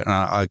just do it, and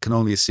I can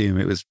only assume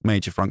it was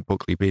Major Frank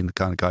Buckley, being the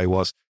kind of guy he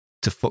was,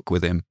 to fuck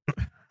with him.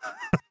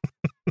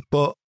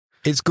 But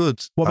it's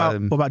good. What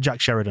about Jack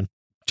Sheridan?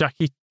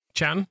 Jackie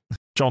Chan?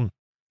 John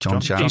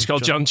Chan. He's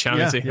called John Chan,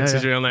 is he? That's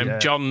his real name. Yeah.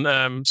 John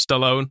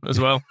Stallone as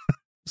well.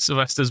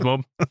 Sylvester's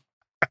mum.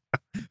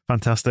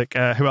 Fantastic.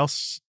 Who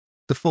else?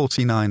 The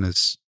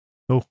 49ers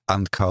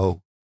and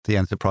Co., the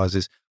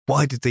Enterprises.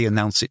 Why did they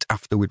announce it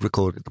after we'd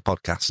recorded the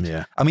podcast?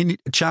 Yeah. I mean,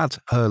 Chad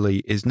Hurley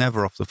is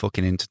never off the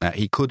fucking internet.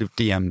 He could have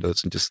DM'd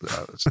us and just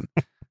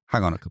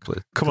hang on a couple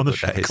of Come on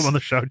the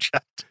show,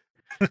 Chad.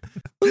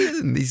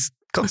 He's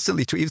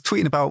constantly he was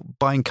tweeting about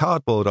buying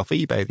cardboard off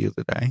eBay the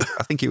other day.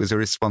 I think it was a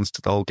response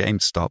to the whole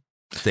GameStop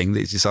thing that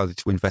he's decided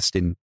to invest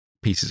in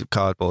pieces of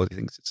cardboard. He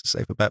thinks it's a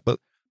safer bet. But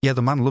yeah,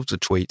 the man loves a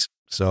tweet,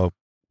 so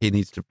he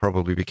needs to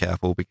probably be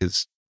careful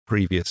because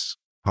previous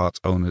Hearts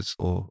owners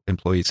or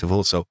employees have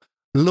also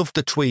loved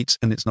a tweet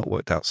and it's not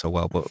worked out so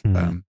well. But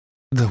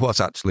there was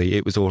actually,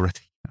 it was already,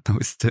 I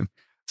noticed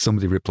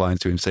somebody replying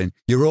to him saying,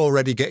 "You're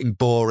already getting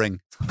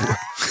boring."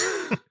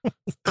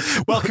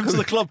 Welcome to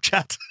the club,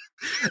 chat.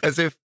 As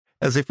if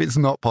it's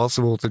not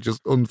possible to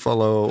just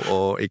unfollow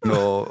or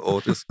ignore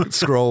or just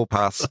scroll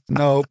past.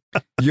 No,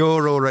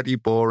 you're already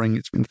boring.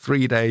 It's been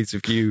 3 days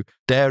of you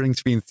daring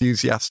to be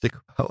enthusiastic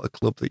about a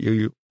club that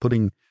you're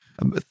putting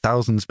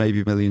thousands,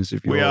 maybe millions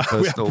of your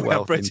personal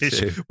wealth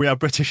into. We are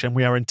British and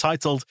we are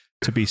entitled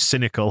to be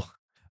cynical.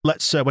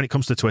 Let's, when it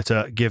comes to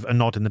Twitter, give a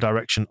nod in the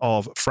direction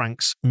of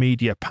Frank's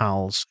media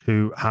pals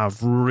who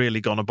have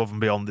really gone above and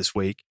beyond this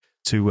week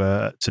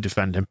to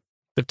defend him.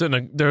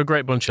 They're a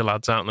great bunch of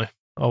lads, aren't they?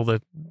 All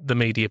the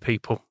media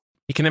people.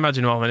 You can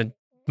imagine them all having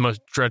the most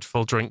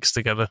dreadful drinks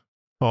together.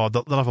 Oh,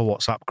 they'll have a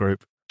WhatsApp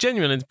group.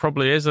 Genuinely, it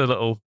probably is a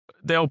little.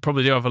 They all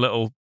probably do have a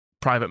little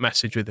private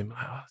message with him.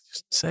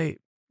 Just say,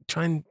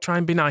 try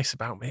and be nice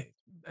about me.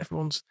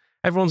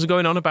 Everyone's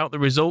going on about the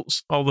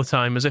results all the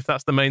time, as if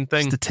that's the main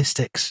thing.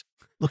 Statistics.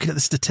 Looking at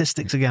the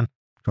statistics again.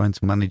 Trying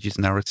to manage his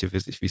narrative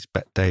as if he's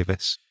Bet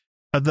Davis.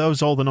 Are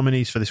those all the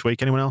nominees for this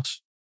week? Anyone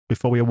else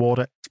before we award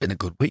it? It's been a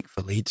good week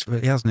for Leeds,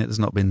 really, hasn't it? There's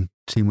not been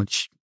too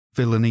much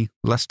villainy.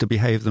 Leicester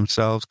behaved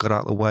themselves, got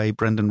out of the way.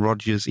 Brendan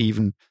Rodgers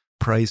even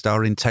praised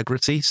our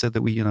integrity, said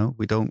that we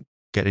don't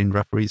get in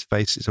referees'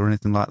 faces or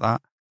anything like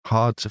that.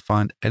 Hard to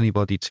find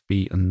anybody to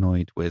be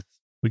annoyed with.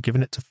 We're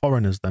giving it to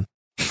foreigners then.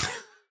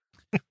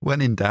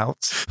 When in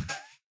doubt,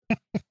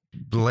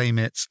 blame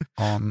it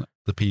on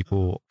the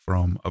people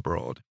from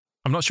abroad.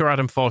 I'm not sure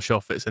Adam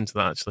Forshaw fits into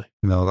that, actually.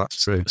 No,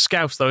 that's true.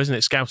 Scouse, though, isn't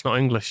it? Scouse, not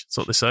English. That's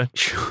what they say.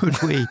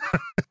 Should we?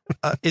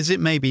 Is it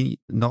maybe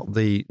not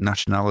the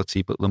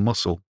nationality, but the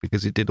muscle?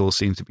 Because it did all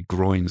seem to be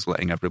groins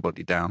letting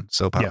everybody down.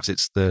 So perhaps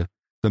it's the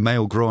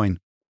male groin.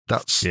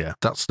 That's the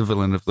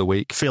villain of the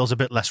week. Feels a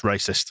bit less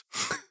racist.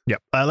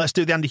 Yep. Let's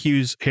do the Andy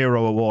Hughes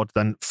Hero Award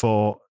then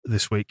for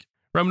this week.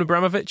 Roman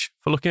Abramovich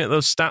for looking at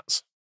those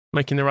stats,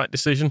 making the right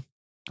decision.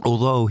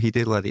 Although he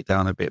did let it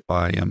down a bit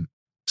by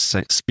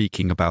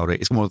speaking about it.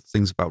 It's one of the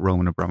things about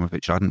Roman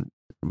Abramovich I hadn't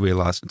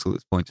realised until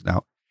it's pointed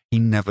out. He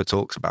never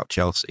talks about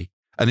Chelsea.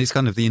 And it's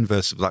kind of the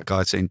inverse of that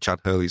guy saying Chad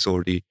Hurley's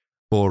already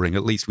boring.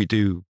 At least we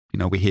do,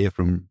 we hear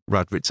from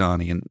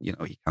Radrizzani and,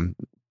 he can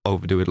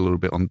overdo it a little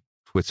bit on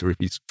Twitter if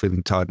he's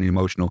feeling tired and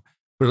emotional.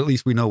 But at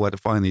least we know where to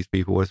find these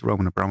people, whereas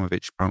Roman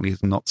Abramovich apparently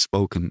has not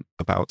spoken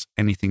about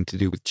anything to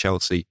do with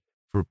Chelsea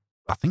for,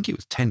 I think it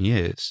was 10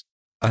 years.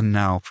 And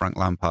now Frank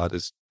Lampard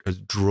has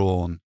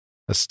drawn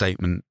a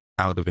statement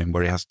out of him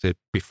where he has to,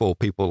 before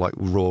people like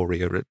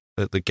Rory are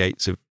at the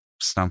gates of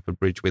Stamford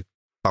Bridge with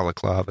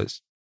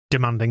balaclavas,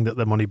 demanding that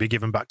the money be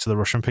given back to the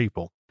Russian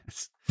people.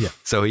 Yeah.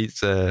 So he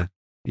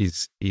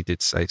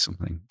did say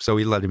something. So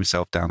he let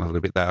himself down a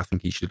little bit there. I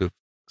think he should have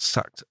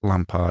sacked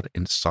Lampard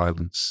in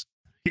silence.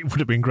 It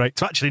would have been great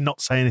to actually not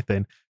say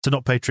anything, to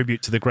not pay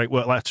tribute to the great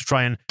work, like to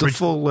try and the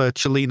full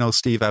Chelino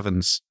Steve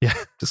Evans. Yeah.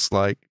 Just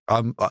like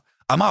I'm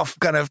off,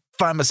 gonna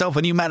find myself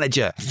a new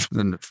manager.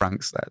 And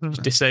Frank's there.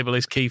 Just disable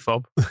his key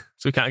fob so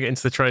we can't get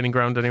into the training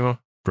ground anymore.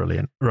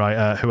 Brilliant.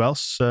 Right, who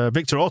else?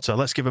 Victor Orta.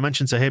 Let's give a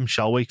mention to him,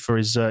 shall we, for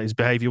his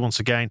behaviour once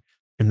again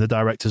in the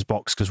director's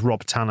box, because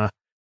Rob Tanner,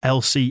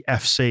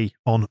 LCFC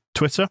on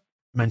Twitter,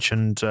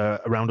 mentioned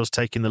around us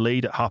taking the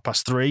lead at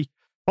 3:30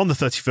 on the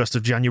 31st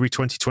of January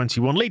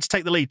 2021. Leeds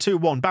take the lead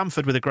 2-1.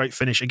 Bamford with a great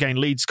finish. Again,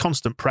 Leeds'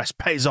 constant press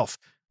pays off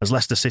as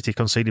Leicester City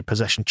conceded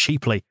possession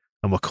cheaply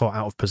and were caught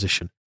out of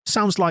position.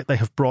 Sounds like they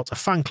have brought a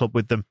fan club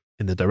with them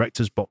in the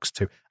director's box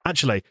too.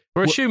 Actually,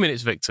 we're assuming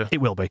it's Victor.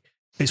 It will be.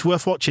 It's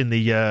worth watching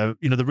the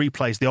the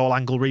replays, the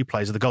all-angle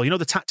replays of the goal.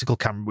 The tactical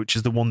camera, which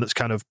is the one that's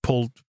kind of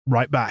pulled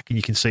right back and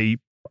you can see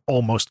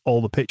almost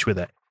all the pitch with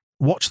it.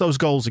 Watch those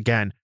goals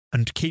again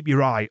and keep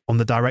your eye on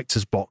the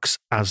director's box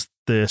as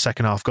the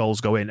second half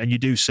goals go in. And you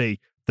do see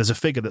there's a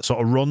figure that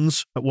sort of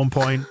runs at one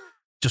point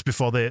just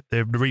before the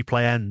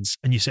replay ends.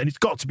 And you say, and it's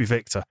got to be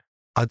Victor.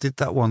 I did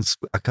that once.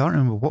 I can't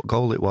remember what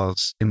goal it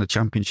was in the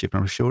Championship.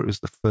 I'm sure it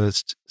was the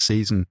first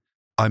season.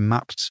 I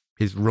mapped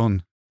his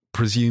run,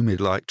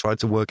 presumably, tried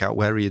to work out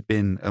where he had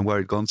been and where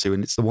he'd gone to.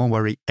 And it's the one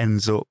where he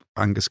ends up,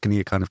 Angus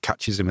Kinnear kind of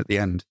catches him at the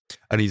end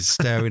and he's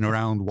staring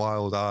around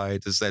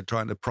wild-eyed as they're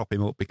trying to prop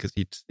him up because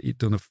he'd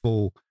done a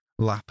full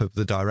lap of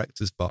the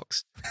director's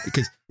box.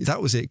 Because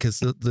that was it,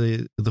 because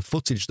the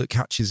footage that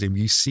catches him,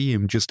 you see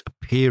him just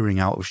appearing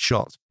out of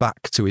shot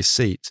back to his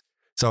seat.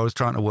 So I was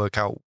trying to work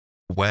out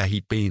where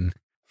he'd been.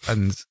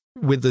 And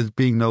with there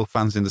being no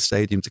fans in the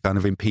stadium to kind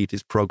of impede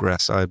his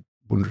progress, I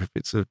wonder if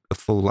it's a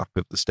full lap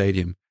of the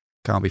stadium.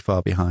 Can't be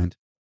far behind.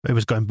 It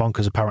was going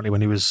bonkers apparently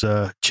when he was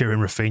cheering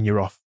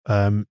Rafinha off.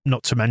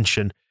 Not to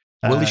mention...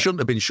 Well, he shouldn't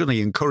have been, shouldn't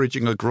he?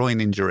 Encouraging a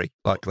groin injury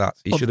like that.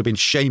 He should have been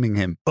shaming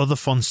him. Other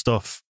fun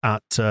stuff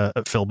at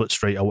Filbert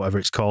Street or whatever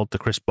it's called, the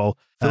Crisp Bowl.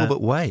 Filbert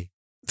Way.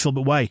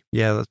 Filbert Way.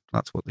 Yeah,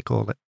 that's what they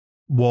call it.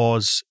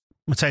 Was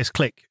Matthias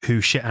Klick,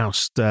 who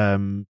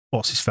shithoused,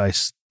 what's his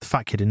face? The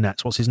fat kid in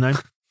nets. What's his name?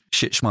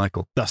 Shit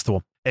Schmeichel. That's the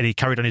one. And he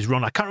carried on his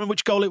run. I can't remember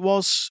which goal it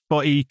was,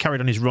 but he carried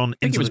on his run.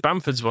 I think it was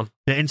Bamford's one.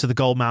 Yeah, into the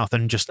goal mouth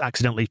and just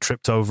accidentally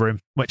tripped over him,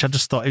 which I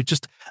just thought it was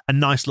just a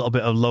nice little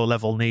bit of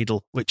low-level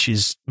needle, which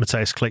is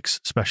Matthias Klick's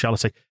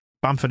speciality.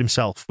 Bamford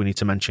himself, we need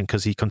to mention,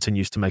 because he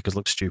continues to make us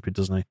look stupid,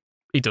 doesn't he?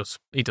 He does.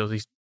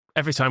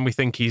 Every time we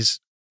think his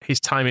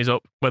time is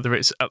up, whether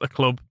it's at the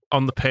club,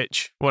 on the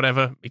pitch,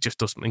 whatever, he just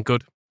does something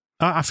good.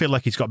 I feel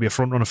like he's got to be a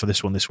front-runner for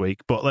this one this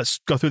week, but let's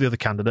go through the other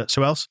candidates.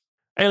 Who else?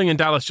 Ayling and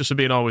Dallas just for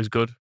being always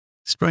good.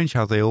 Strange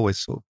how they always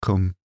sort of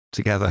come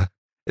together.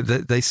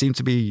 They seem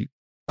to be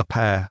a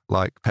pair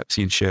like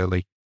Pepsi and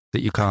Shirley,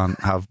 that you can't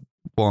have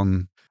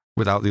one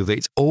without the other.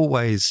 It's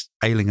always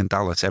Ayling and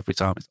Dallas every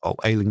time. It's,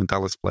 Ayling and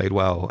Dallas played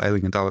well.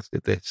 Ayling and Dallas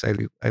did this.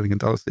 Ayling and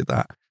Dallas did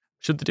that.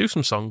 Should they do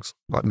some songs?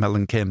 Like Mel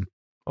and Kim.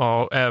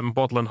 Or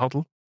Waddle and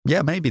Hoddle?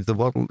 Yeah, maybe the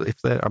Waddle.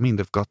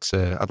 They've got,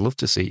 I'd love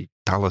to see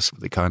Dallas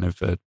with the kind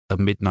of a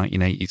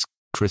mid-1980s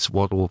Chris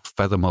Waddle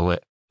feather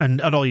mullet. And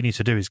all you need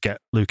to do is get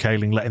Luke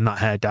Ayling letting that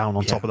hair down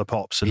on top of the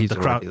pops, and the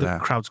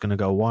crowd's going to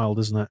go wild,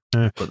 isn't it?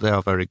 Yeah. But they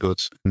are very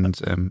good,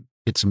 and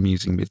it's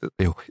amusing me that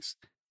they always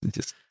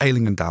just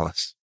Ayling and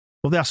Dallas.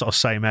 Well, they're sort of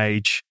same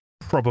age,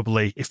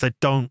 probably. If they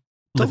don't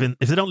live in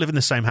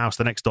the same house,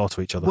 they're next door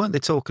to each other. Weren't they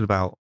talking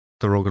about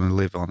they're all going to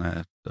live on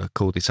a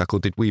cul-de-sac? Or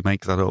did we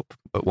make that up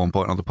at one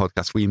point on the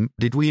podcast?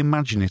 Did we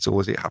imagine it, or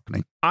was it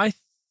happening? I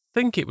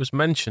think it was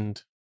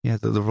mentioned. Yeah,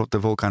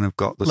 they've all kind of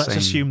got the same. Let's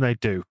assume they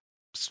do.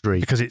 Street.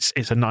 Because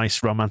it's a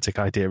nice romantic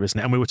idea, isn't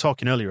it? And we were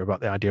talking earlier about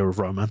the idea of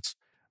romance.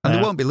 And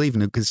they won't be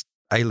leaving it because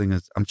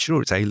I'm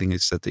sure it's Ayling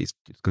has said that he's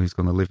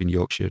going to live in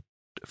Yorkshire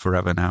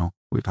forever now.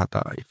 We've had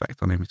that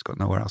effect on him. He's got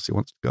nowhere else he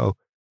wants to go.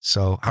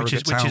 So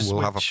Harrogate Town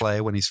will have a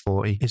player when he's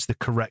 40. Is the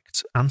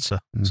correct answer.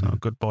 So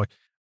good boy.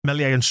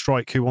 Meslier and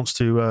Strike, who wants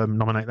to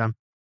nominate them?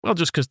 Well,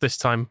 just because this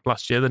time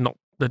last year they'd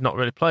not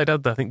really played,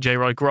 had they? I think J.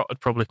 Roy Grott had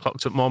probably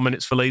clocked up more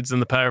minutes for Leeds than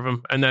the pair of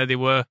them, and there they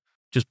were,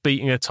 just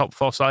beating a top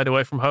 4 side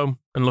away from home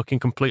and looking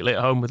completely at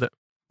home with it.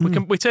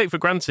 We take for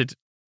granted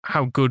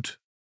how good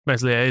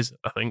Meslier is,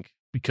 I think,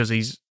 because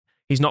he's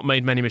not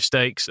made many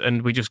mistakes,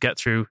 and we just get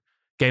through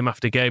game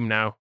after game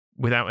now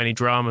without any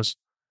dramas.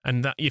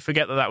 And that you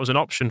forget that was an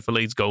option for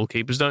Leeds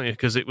goalkeepers, don't you?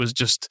 Because it was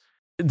just,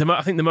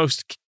 I think the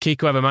most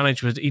Kiko ever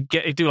managed was he'd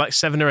do like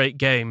 7 or 8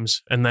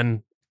 games, and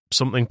then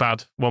something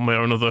bad, one way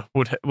or another,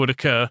 would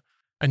occur,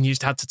 and you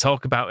just had to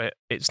talk about it.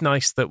 It's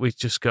nice that we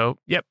just go,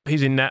 yep,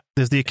 he's in net.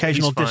 There's the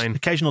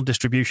occasional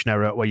distribution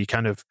error where you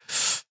kind of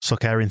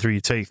suck air in through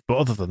your teeth, but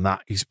other than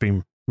that, he's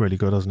been really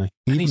good, hasn't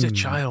he? And he's a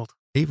child.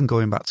 Even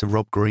going back to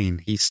Rob Green,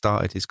 he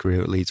started his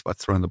career at Leeds by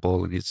throwing the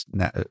ball in his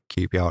net at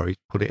QPR. He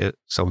put it at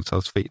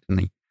so-and-so's feet,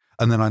 didn't he?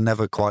 And then I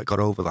never quite got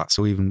over that.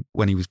 So even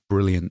when he was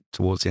brilliant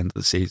towards the end of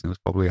the season, he was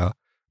probably our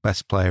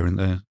best player in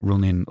the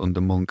run-in under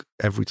Monk.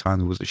 Every time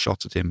there was a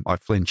shot at him, I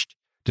flinched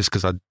just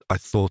because I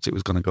thought it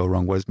was going to go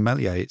wrong. Whereas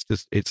Meslier,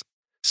 it's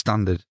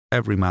standard.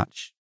 Every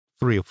match,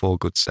 3 or 4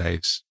 good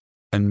saves,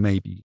 and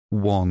maybe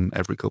 1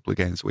 every couple of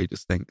games where you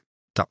just think,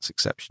 that's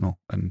exceptional.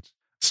 And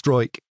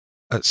Struijk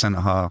at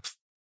centre-half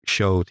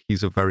showed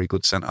he's a very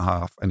good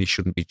centre-half, and he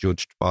shouldn't be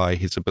judged by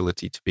his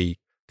ability to be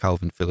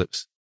Calvin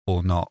Phillips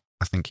or not.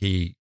 I think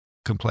he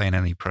can play in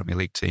any Premier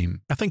League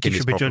team. I think he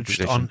should be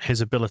judged on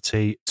his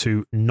ability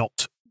to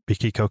not be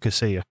Kiko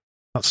Casilla.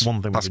 That's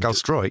one thing. Pascal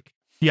Struijk?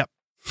 Yep.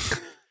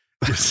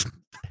 Just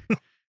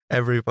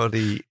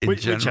everybody in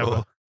general.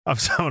 Whichever. I'm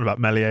talking about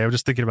Meslier. I'm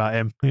just thinking about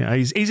him. Yeah,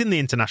 he's in the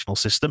international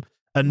system.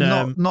 And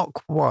not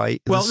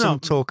quite. There's some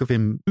talk of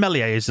him.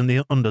 Meslier is in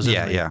the unders,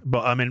 isn't he? Yeah.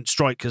 But I mean,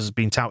 Struijk has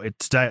been touted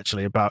today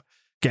actually about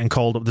getting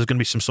called up. There's going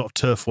to be some sort of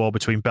turf war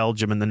between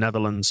Belgium and the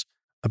Netherlands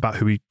about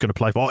who he's going to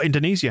play for. Or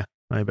Indonesia,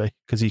 maybe,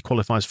 because he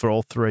qualifies for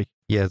all 3.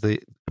 Yeah, the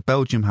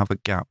Belgium have a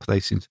gap. They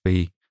seem to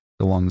be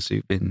the ones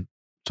who've been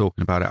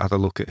talking about it. I had a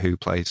look at who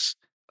plays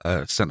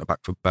centre-back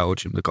for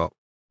Belgium. They've got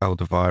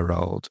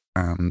Alderweireld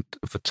and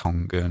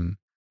Vertonghen,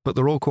 but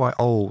they're all quite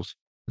old,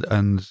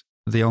 and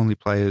the only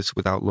players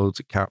without loads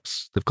of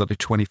caps, they've got a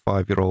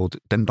 25-year-old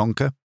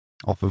Dendoncker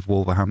off of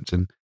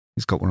Wolverhampton.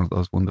 He's got one of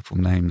those wonderful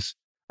names.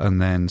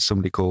 And then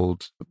somebody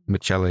called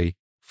Michele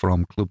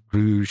from Club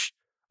Brugge,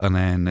 and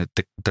then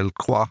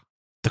Delcroix.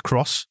 The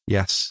Cross?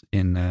 Yes,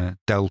 in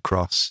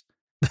Delcroix.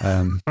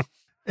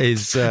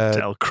 Is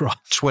Delcroix.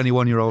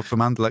 21-year-old from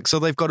Anderlecht. So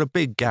they've got a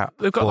big gap.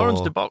 They've got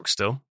Laurens de Bock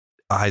still.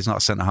 He's not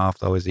a centre-half,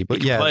 though, is he?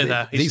 But he can play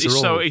there. He's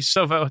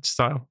so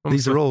versatile.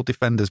 These are all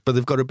defenders, but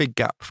they've got a big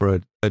gap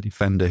for a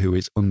defender who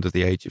is under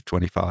the age of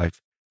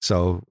 25.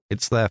 So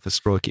it's there for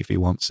Struijk if he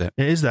wants it.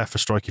 It is there for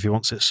Struijk if he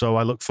wants it. So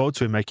I look forward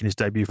to him making his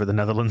debut for the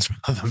Netherlands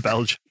rather than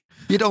Belgium.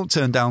 You don't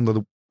turn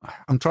down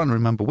I'm trying to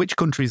remember, which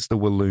country is the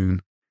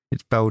Walloon?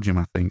 It's Belgium,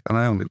 I think. And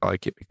I only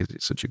like it because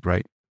it's such a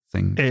great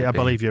thing. I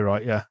believe you're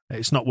right, yeah.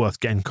 It's not worth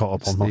getting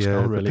caught up on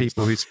Moscow, really. The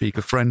people who speak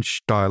a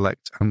French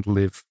dialect and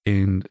live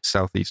in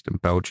southeastern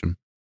Belgium.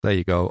 There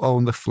you go. Oh,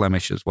 and the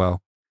Flemish as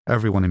well.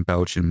 Everyone in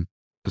Belgium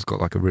has got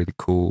like a really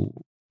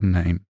cool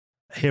name.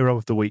 Hero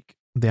of the week.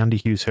 The Andy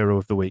Hughes Hero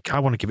of the week. I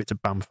want to give it to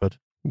Bamford.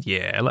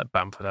 Yeah, let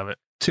Bamford have it.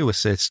 2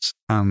 assists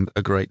and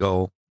a great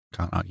goal.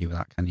 Can't argue with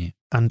that, can you?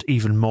 And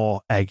even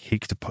more egg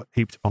heaped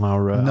upon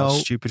our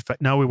stupid...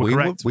 No, we were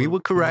correct. We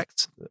were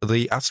correct.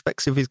 The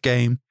aspects of his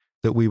game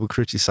that we were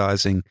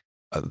criticising,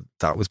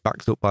 that was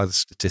backed up by the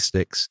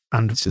statistics.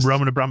 And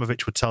Roman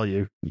Abramovich would tell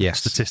you,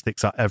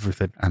 statistics are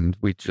everything. And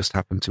we just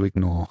happened to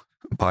ignore,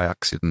 by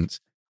accident,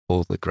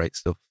 all the great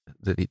stuff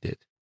that he did.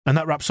 And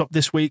that wraps up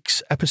this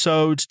week's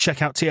episode.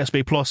 Check out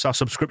TSB Plus, our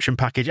subscription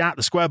package at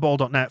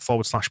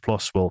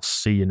thesquareball.net/plus. We'll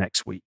see you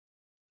next week.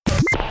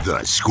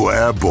 The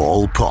Square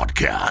Ball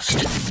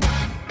Podcast.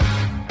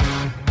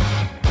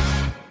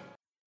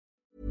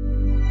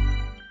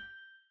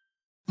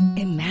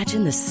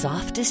 Imagine the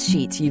softest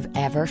sheets you've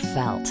ever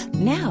felt.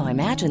 Now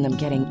imagine them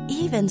getting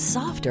even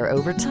softer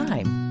over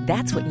time.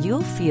 That's what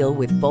you'll feel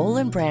with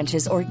Boll &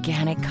 Branch's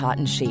organic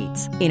cotton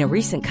sheets. In a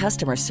recent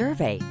customer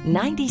survey,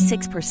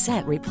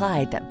 96%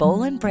 replied that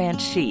Boll &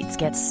 Branch sheets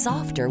get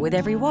softer with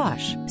every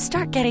wash.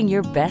 Start getting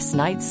your best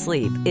night's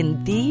sleep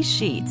in these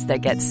sheets that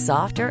get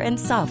softer and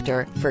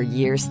softer for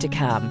years to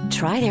come.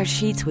 Try their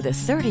sheets with a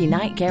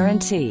 30-night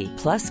guarantee.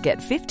 Plus, get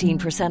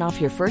 15%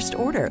 off your first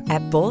order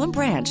at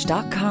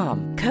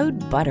bollandbranch.com.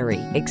 Code BUTTERY.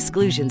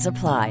 Exclusions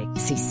apply.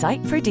 See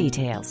site for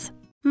details.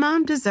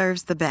 Mom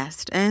deserves the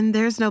best, and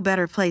there's no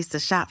better place to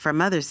shop for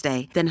Mother's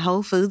Day than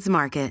Whole Foods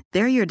Market.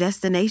 They're your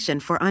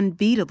destination for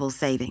unbeatable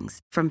savings,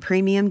 from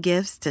premium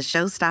gifts to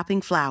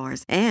show-stopping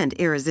flowers and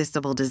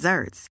irresistible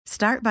desserts.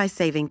 Start by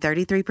saving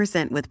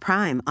 33% with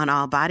Prime on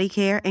all body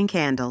care and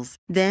candles.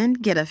 Then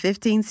get a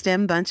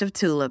 15-stem bunch of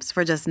tulips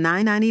for just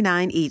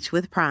 $9.99 each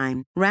with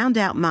Prime. Round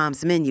out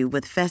Mom's menu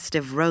with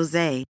festive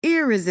rosé,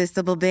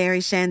 irresistible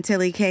berry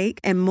chantilly cake,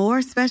 and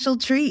more special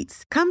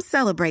treats. Come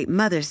celebrate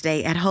Mother's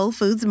Day at Whole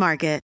Foods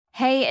Market.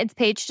 Hey, it's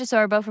Paige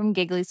DeSorbo from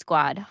Giggly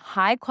Squad.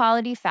 High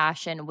quality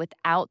fashion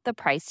without the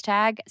price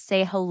tag.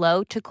 Say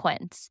hello to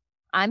Quince.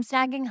 I'm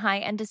snagging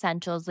high-end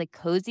essentials like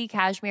cozy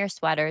cashmere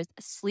sweaters,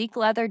 sleek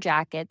leather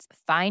jackets,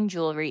 fine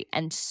jewelry,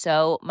 and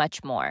so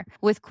much more.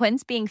 With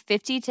Quince being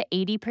 50 to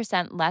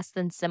 80% less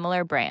than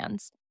similar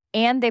brands.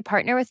 And they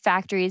partner with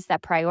factories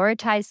that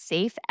prioritize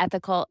safe,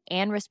 ethical,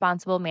 and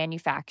responsible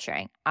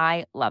manufacturing.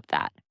 I love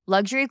that.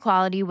 Luxury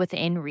quality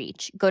within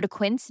reach. Go to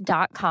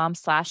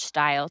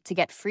quince.com/style to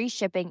get free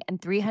shipping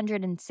and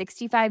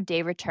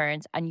 365-day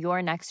returns on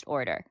your next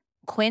order.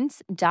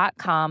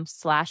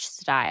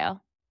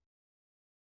 Quince.com/style.